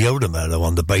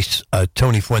on the bass,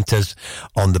 Tony Fuentes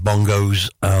on the bongos,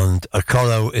 and a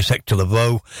coro is Hector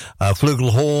Lavoe,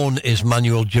 flugelhorn is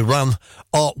Manuel Duran,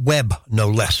 Art Webb, no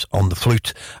less, on the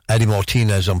flute, Eddie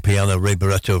Martinez on piano, Ray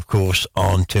Barretto, of course,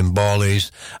 on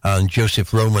timbales, and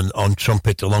Joseph Roman on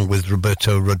trumpet, along with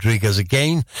Roberto Rodriguez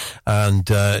again, and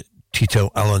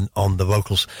Tito Allen on the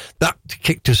vocals. That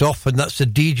kicked us off, and that's the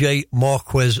DJ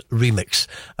Marquez remix.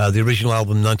 The original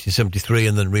album 1973,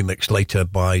 and then remixed later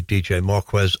by DJ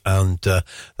Marquez, and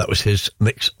that was his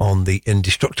mix on the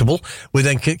Indestructible. We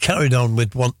then carried on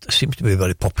with one that seems to be a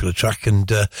very popular track, and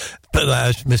put that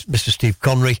out, Mr. Steve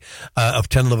Connery of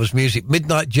Ten Lovers Music,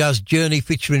 Midnight Jazz Journey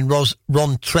featuring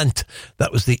Ron Trent.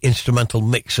 That was the instrumental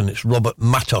mix, and it's Robert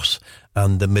Matos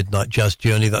and the Midnight Jazz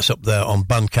Journey. That's up there on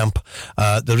Bandcamp.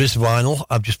 There is vinyl.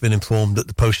 I've just been informed that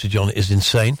the postage on it is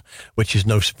insane, which is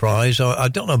no surprise. I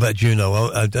don't know about Juno.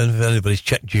 I don't know if anybody's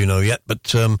checked Juno yet,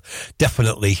 but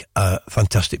definitely a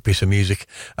fantastic piece of music,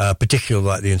 particularly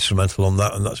like the instrumental on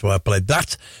that, and that's why I played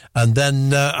that. And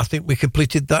then I think we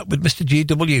completed that with Mr.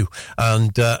 GW,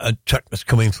 and a track that's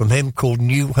coming from him called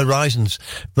New Horizons,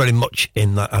 very much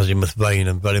in that Azimuth vein,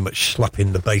 and very much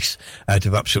slapping the bass out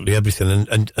of absolutely everything.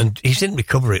 And he's in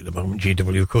recovery at the moment,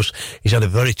 GW. Of course, he's had a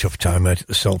very tough time out at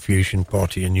the Soul Fusion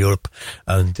party in Europe,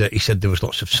 and he said there was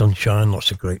lots of sunshine, lots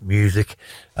of great music,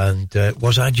 and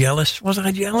was I jealous? Was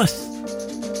I jealous?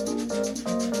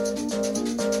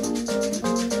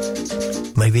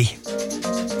 Maybe.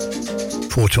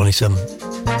 4:27,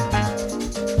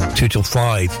 2 till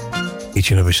 5 each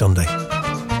and every Sunday.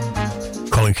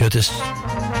 Colin Curtis,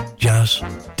 jazz,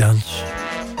 dance,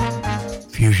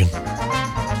 fusion.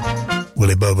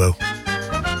 Willie Bobo.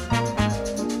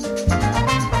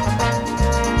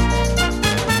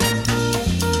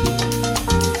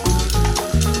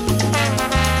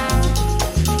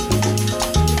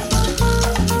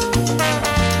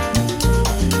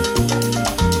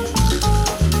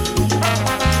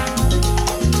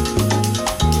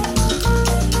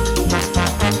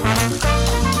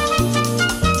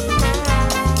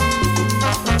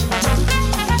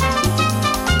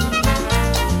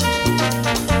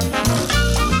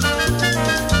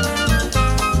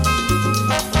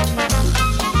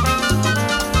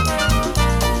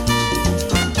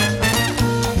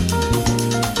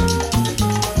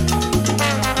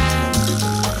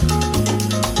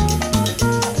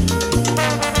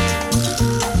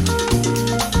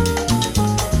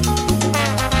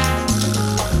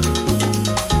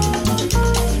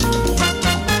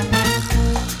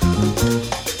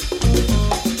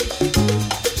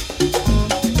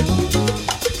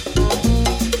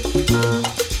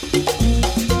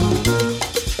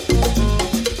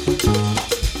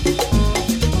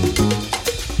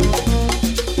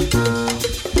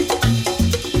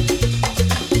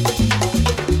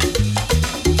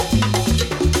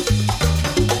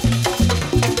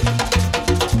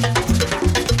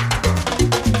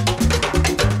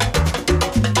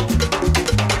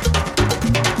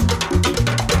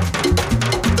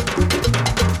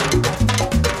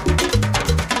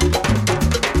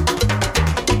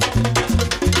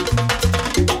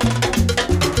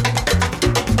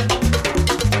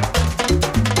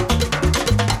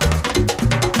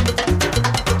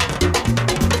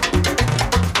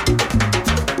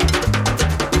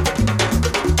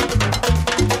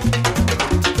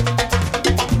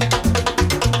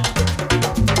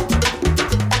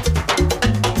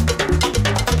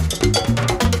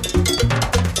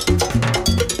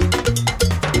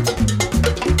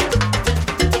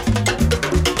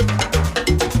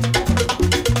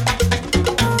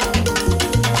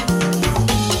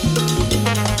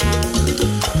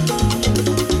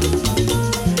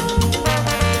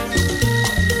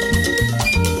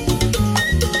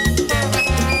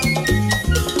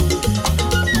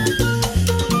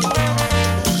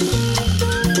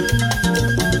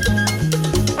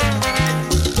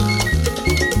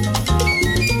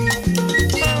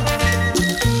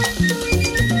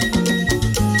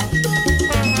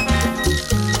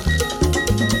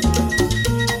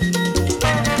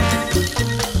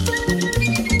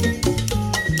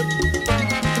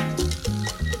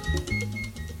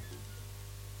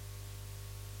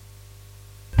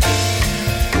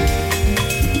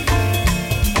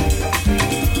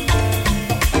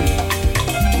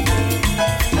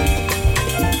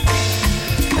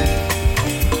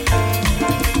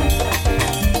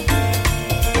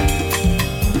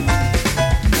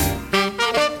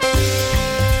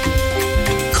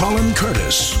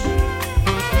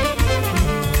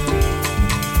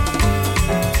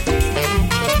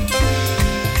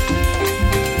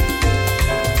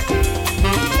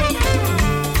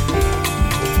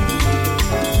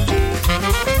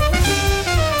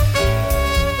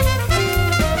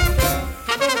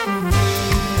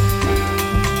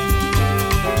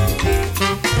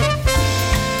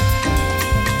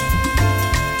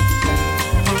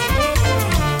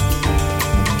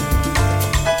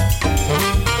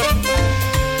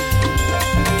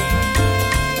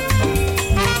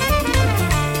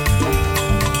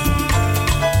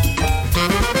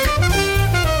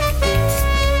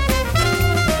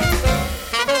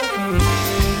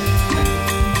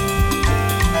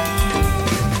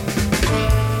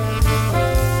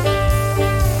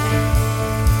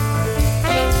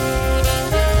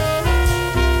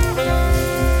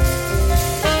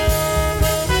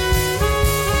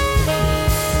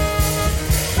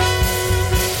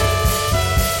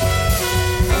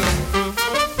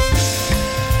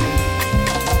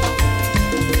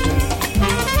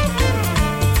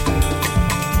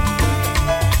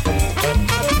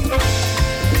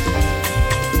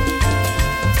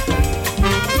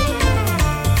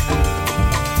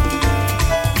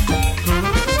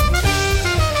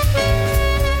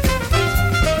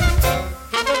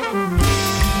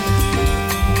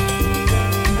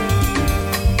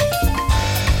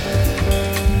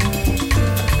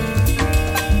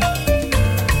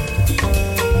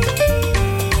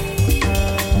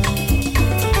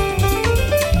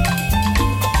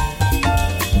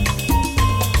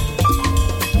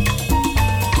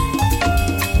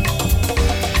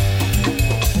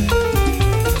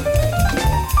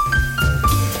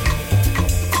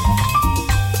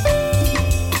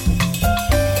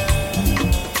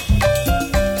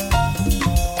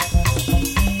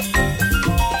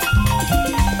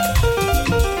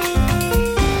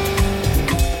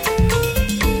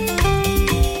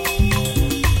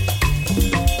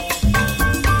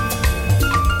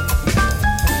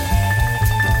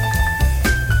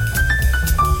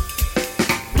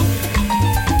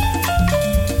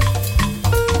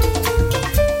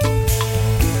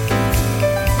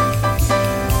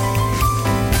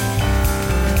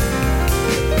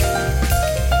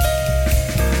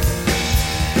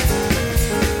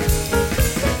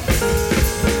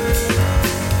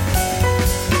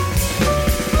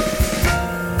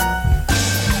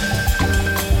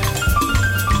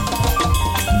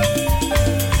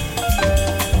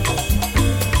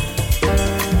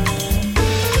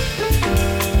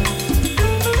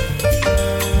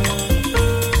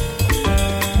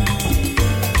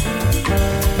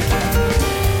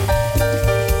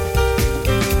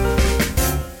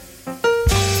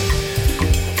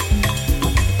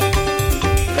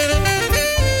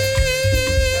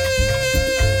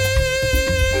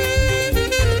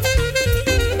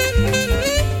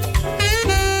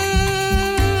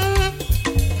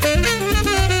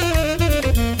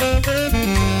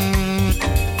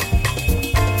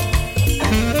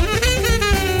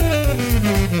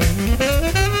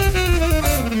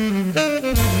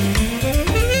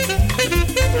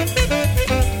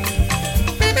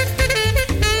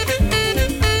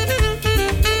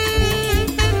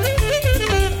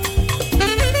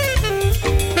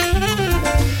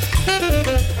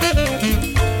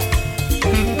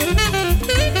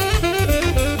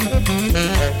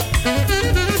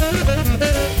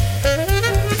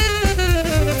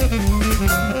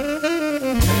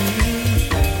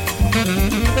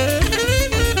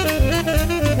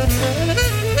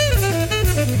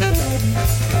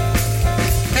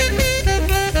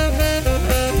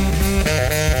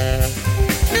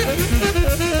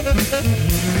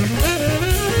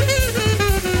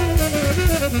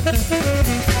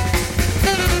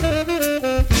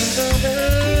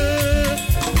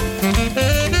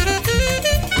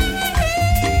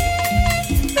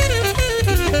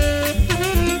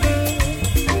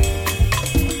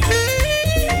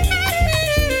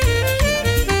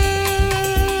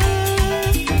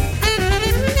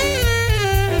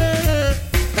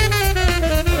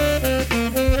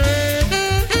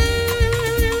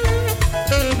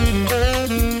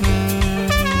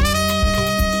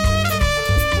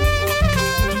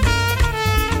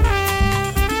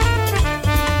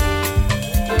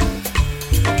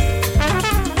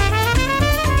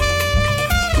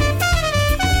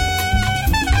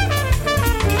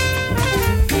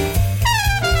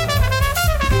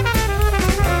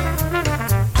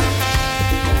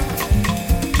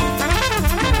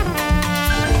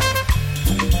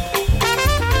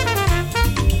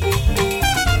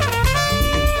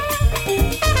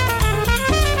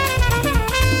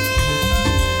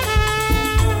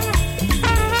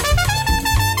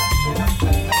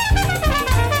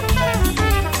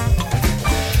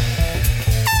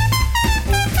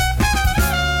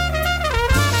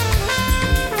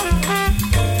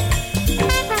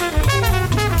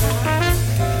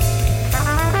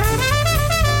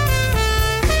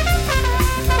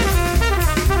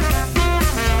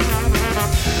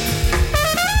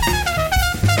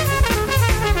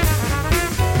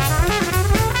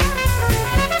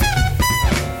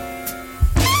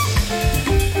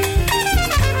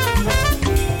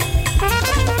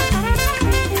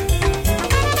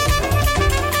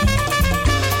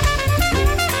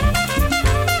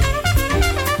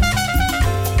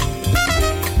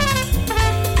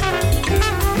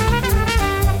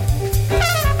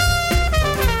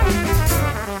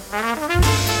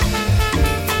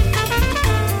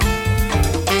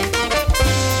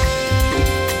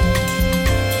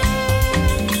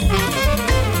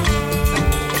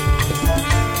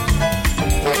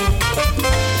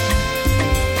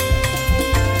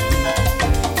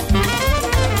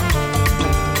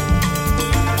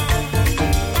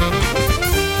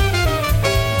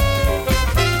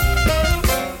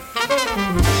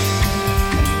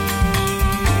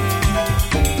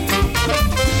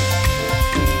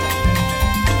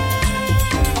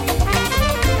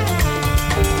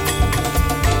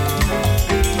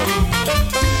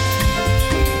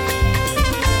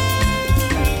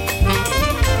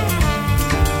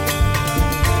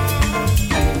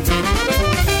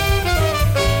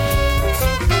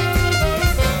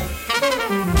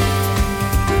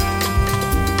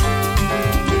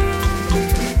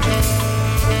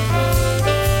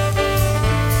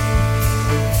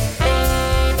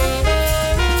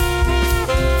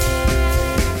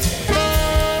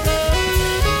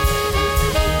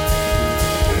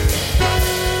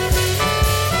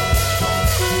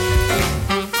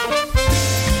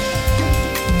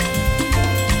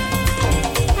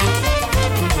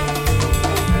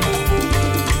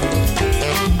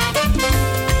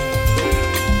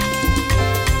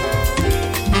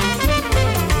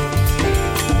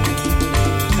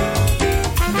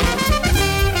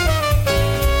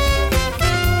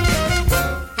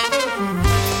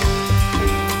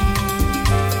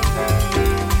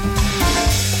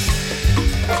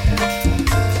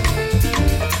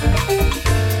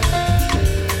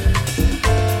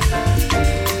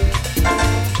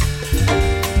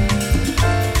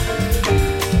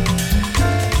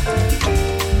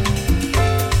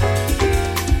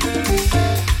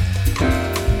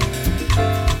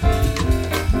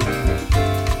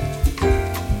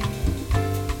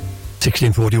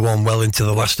 16:41, well into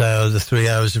the last hour of the 3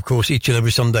 hours, of course, each and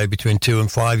every Sunday between 2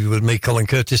 and 5. You're with me, Colin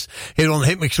Curtis, here on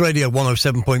Hitmix Radio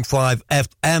 107.5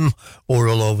 FM, or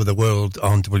all over the world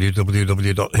on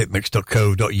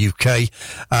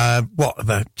www.hitmix.co.uk.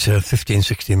 About 15,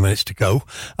 16 minutes to go.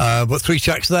 But 3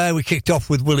 tracks there. We kicked off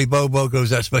with Willie Bobo,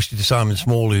 goes out especially to Simon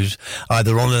Small, who's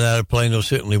either on an aeroplane or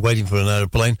certainly waiting for an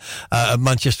aeroplane at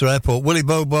Manchester Airport. Willie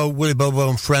Bobo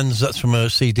and Friends, that's from a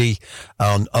CD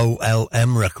on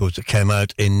OLM Records that came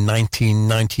out in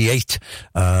 1998,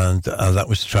 and that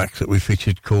was the track that we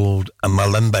featured called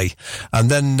Malembe.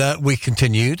 And then we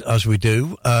continued, as we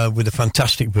do, with a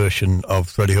fantastic version of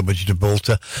Freddie Hubbard's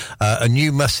Gibraltar. A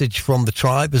New Message from the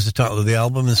Tribe is the title of the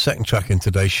album, and the second track in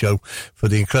today's show for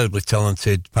the incredibly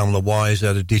talented Pamela Wise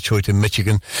out of Detroit in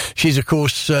Michigan. She's, of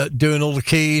course, doing all the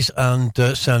keys and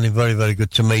sounding very, very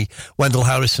good to me. Wendell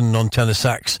Harrison on tenor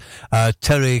sax,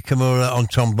 Terry Kimura on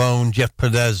trombone, Jeff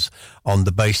Perez on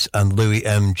the bass, and Louis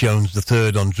M. Jones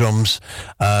III on drums,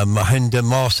 Mahinda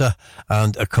Marsa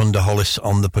and Akunda Hollis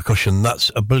on the percussion. That's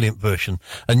a brilliant version.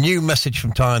 A New Message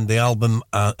from Time, the album,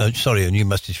 A New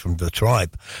Message from the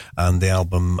Tribe, and the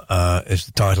album is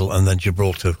the title, and then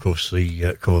Gibraltar, of course,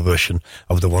 the cover version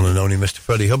of the one and only Mr.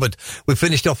 Freddie Hubbard. We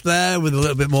finished off there with a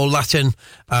little bit more Latin,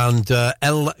 and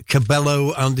El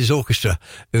Cabello and his orchestra,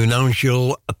 Un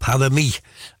Angel para mí.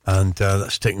 And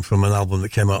that's taken from an album that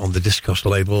came out on the Discos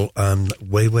label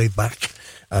way back,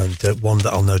 and one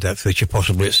that I'll no doubt feature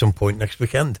possibly at some point next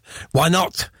weekend. Why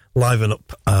not liven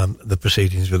up the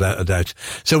proceedings without a doubt?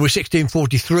 So we're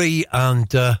 16:43,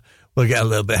 and we'll get a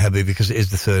little bit heavy because it is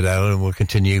the third hour, and we'll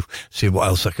continue, see what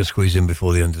else I can squeeze in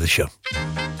before the end of the show.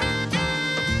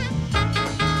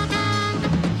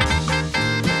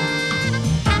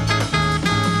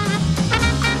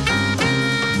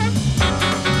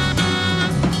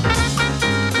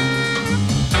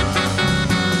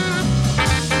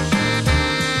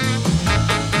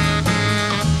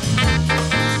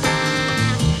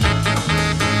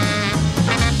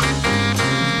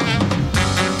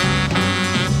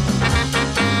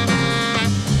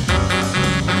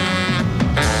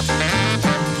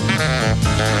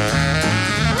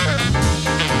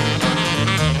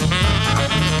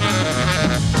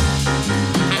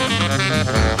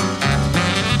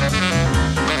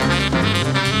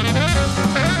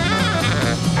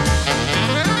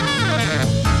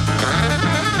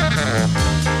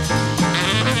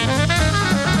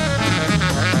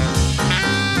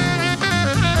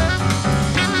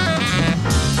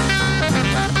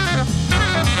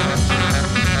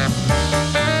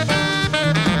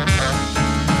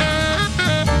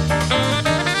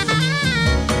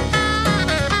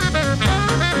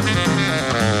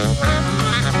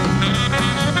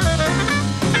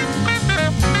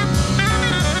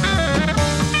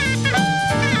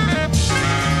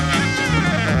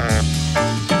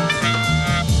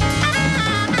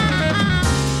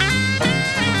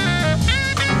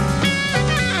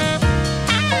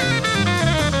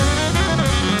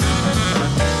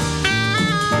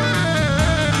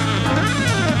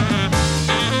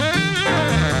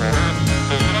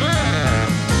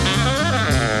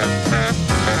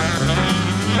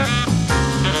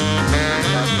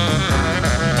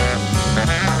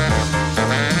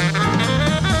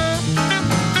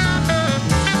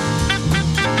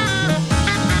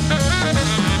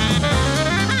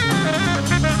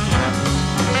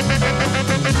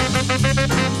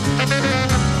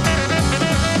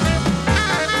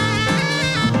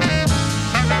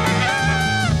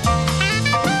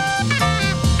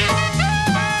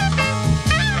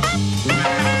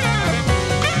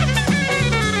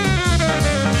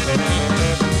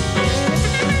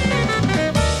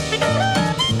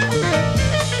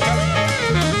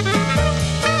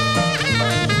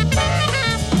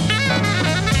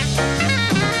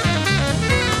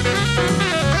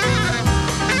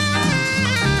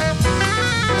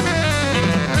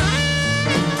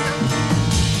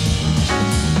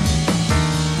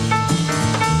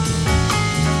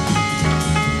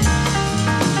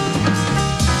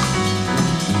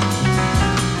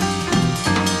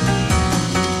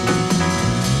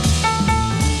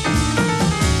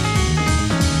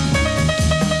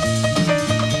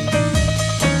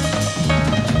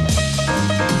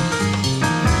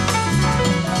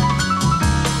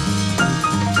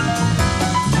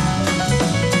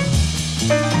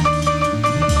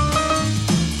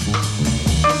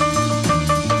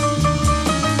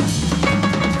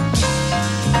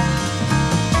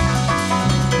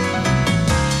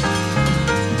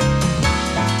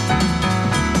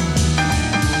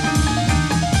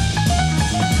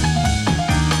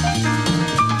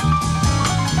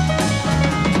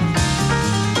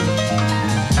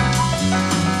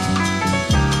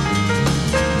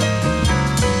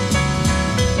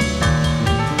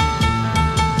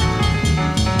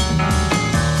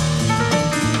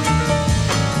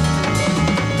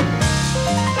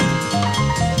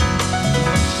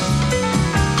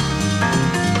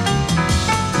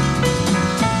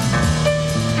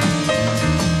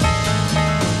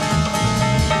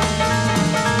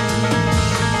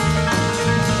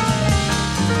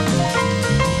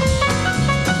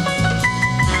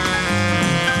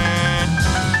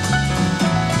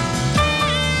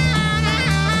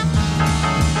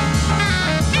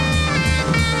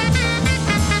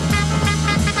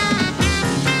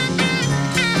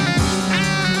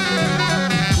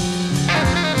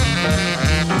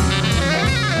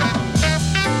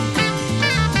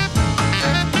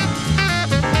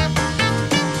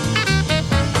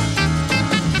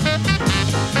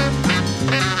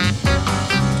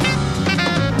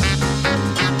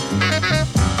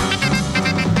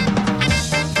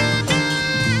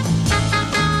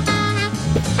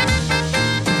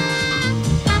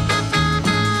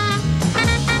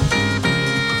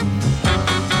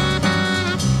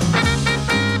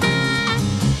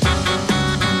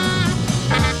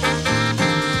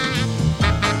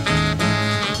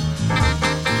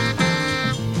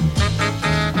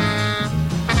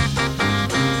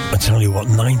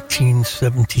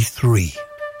 1973.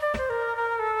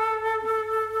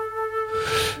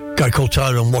 Guy called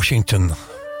Tyrone Washington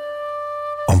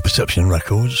on Perception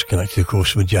Records, connected of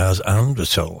course with jazz and the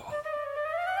soul.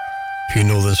 A few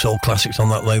Northern Soul classics on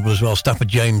that label as well. Stafford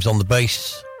James on the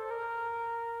bass,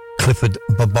 Clifford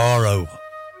Barbaro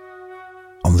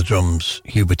on the drums,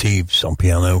 Hubert Eves on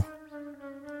piano,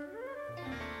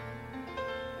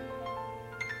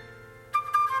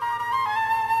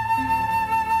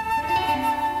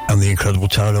 and the incredible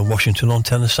Tyrone Washington on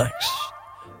tenor sax,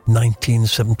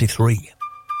 1973.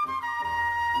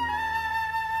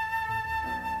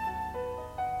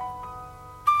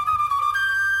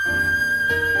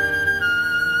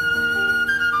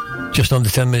 Just under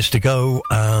 10 minutes to go,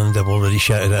 and I've already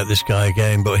shouted out this guy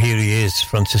again, but here he is,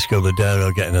 Francisco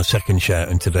Ladero, getting a second shout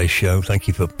in today's show. Thank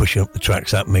you for pushing up the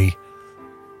tracks at me.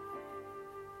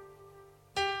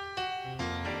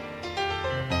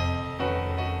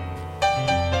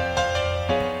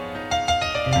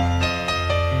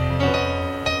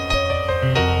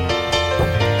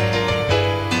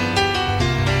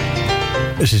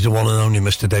 This is the one and only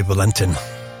Mr. Dave Valentin.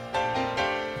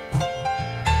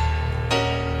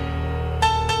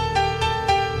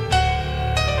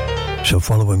 So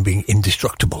following being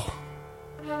indestructible,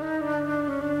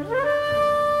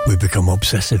 we become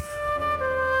obsessive.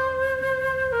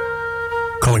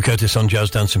 Colin Curtis on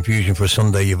Jazz Dance and Fusion for a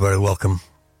Sunday. You're very welcome.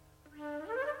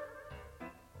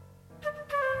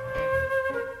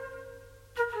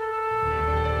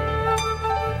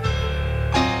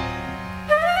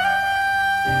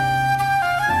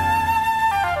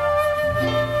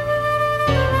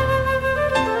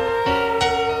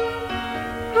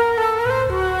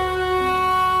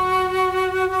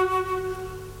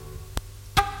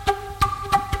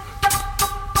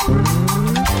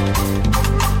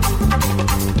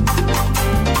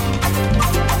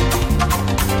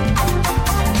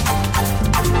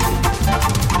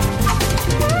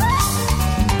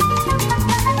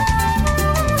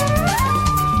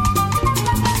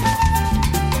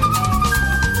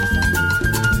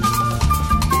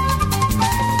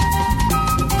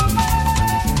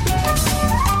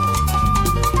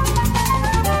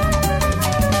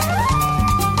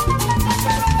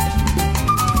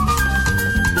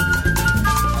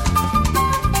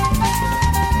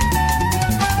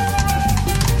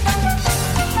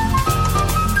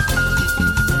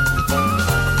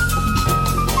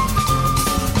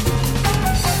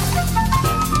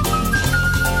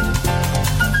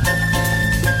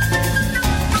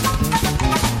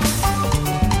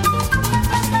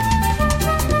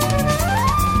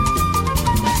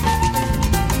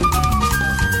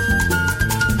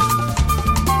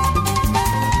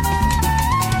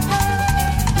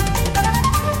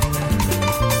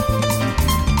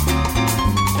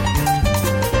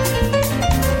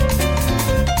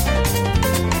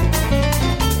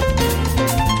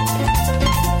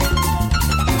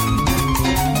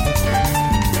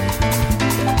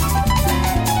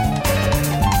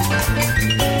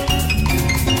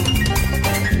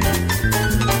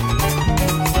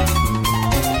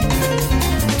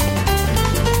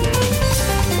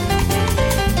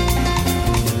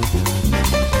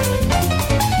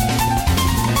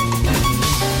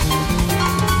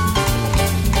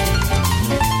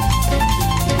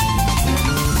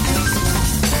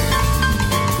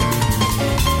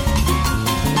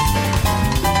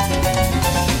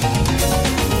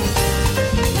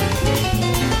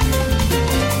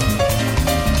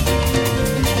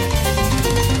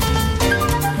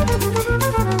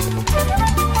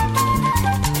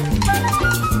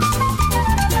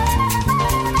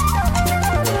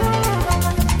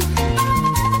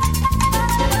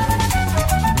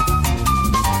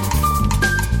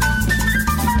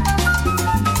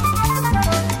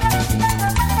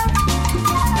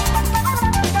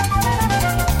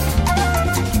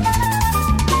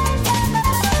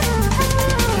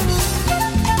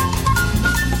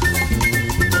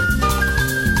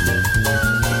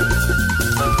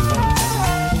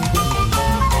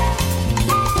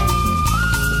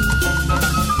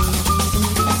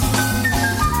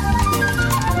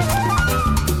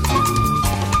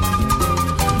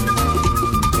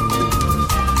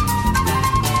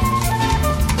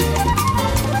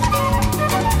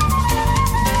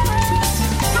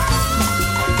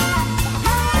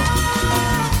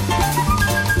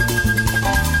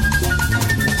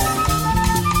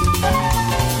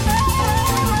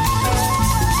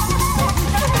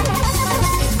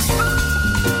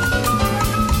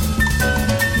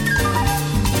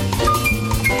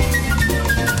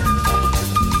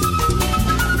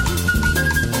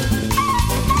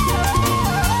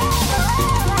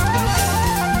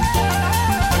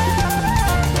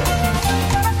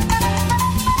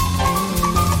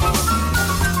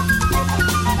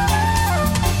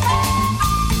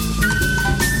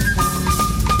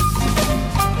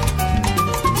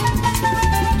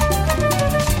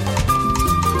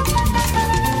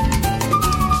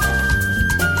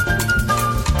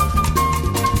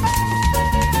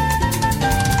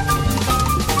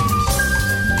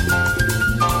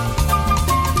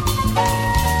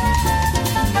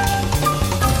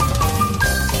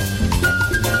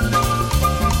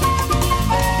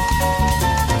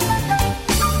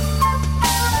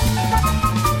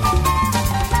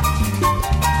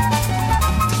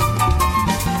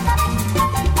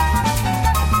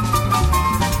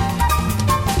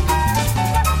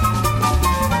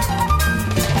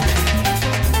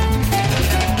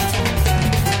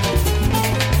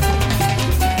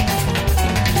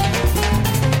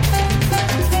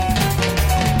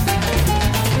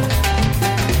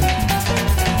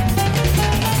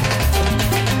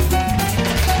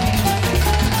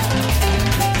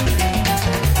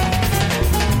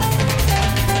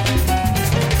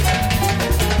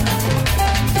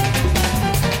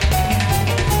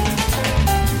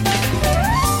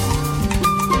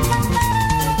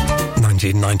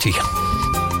 90.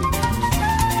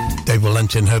 Dave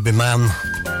Valentin, Herbie Mann,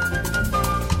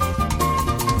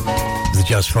 the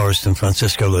Jazz Forest and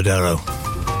Francisco Ladero.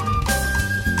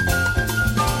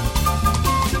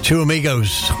 Two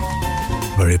Amigos,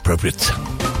 very appropriate.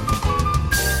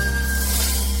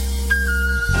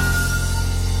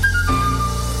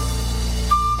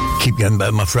 Keep getting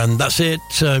better, my friend. That's it.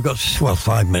 I've got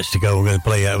 5 minutes to go. We're going to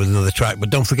play out with another track. But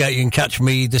don't forget, you can catch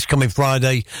me this coming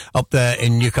Friday up there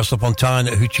in Newcastle upon Tyne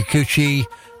at Hoochie Coochie.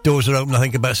 Doors are open, I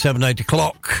think, about 7, 8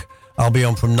 o'clock. I'll be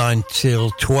on from 9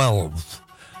 till 12.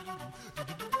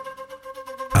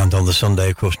 And on the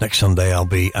Sunday, of course, next Sunday, I'll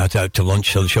be out to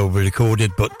lunch. So the show will be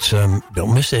recorded, but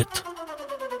don't miss it.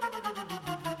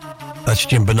 That's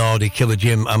Jim Bernardi, Killer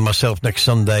Jim, and myself next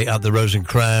Sunday at the Rose and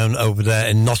Crown over there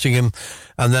in Nottingham.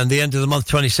 And then the end of the month,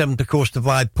 27th, of course, the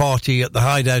Vibe Party at the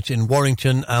Hideout in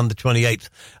Warrington. And the 28th,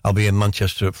 I'll be in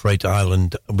Manchester at Freight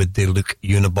Island with the Luke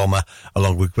Unabomber,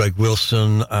 along with Greg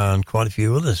Wilson and quite a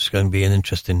few others. It's going to be an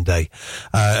interesting day,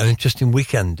 an interesting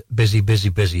weekend. Busy, busy,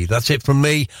 busy. That's it from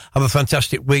me. Have a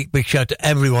fantastic week. Big shout to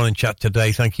everyone in chat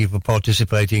today. Thank you for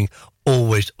participating.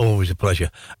 Always, always a pleasure.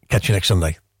 Catch you next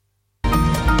Sunday.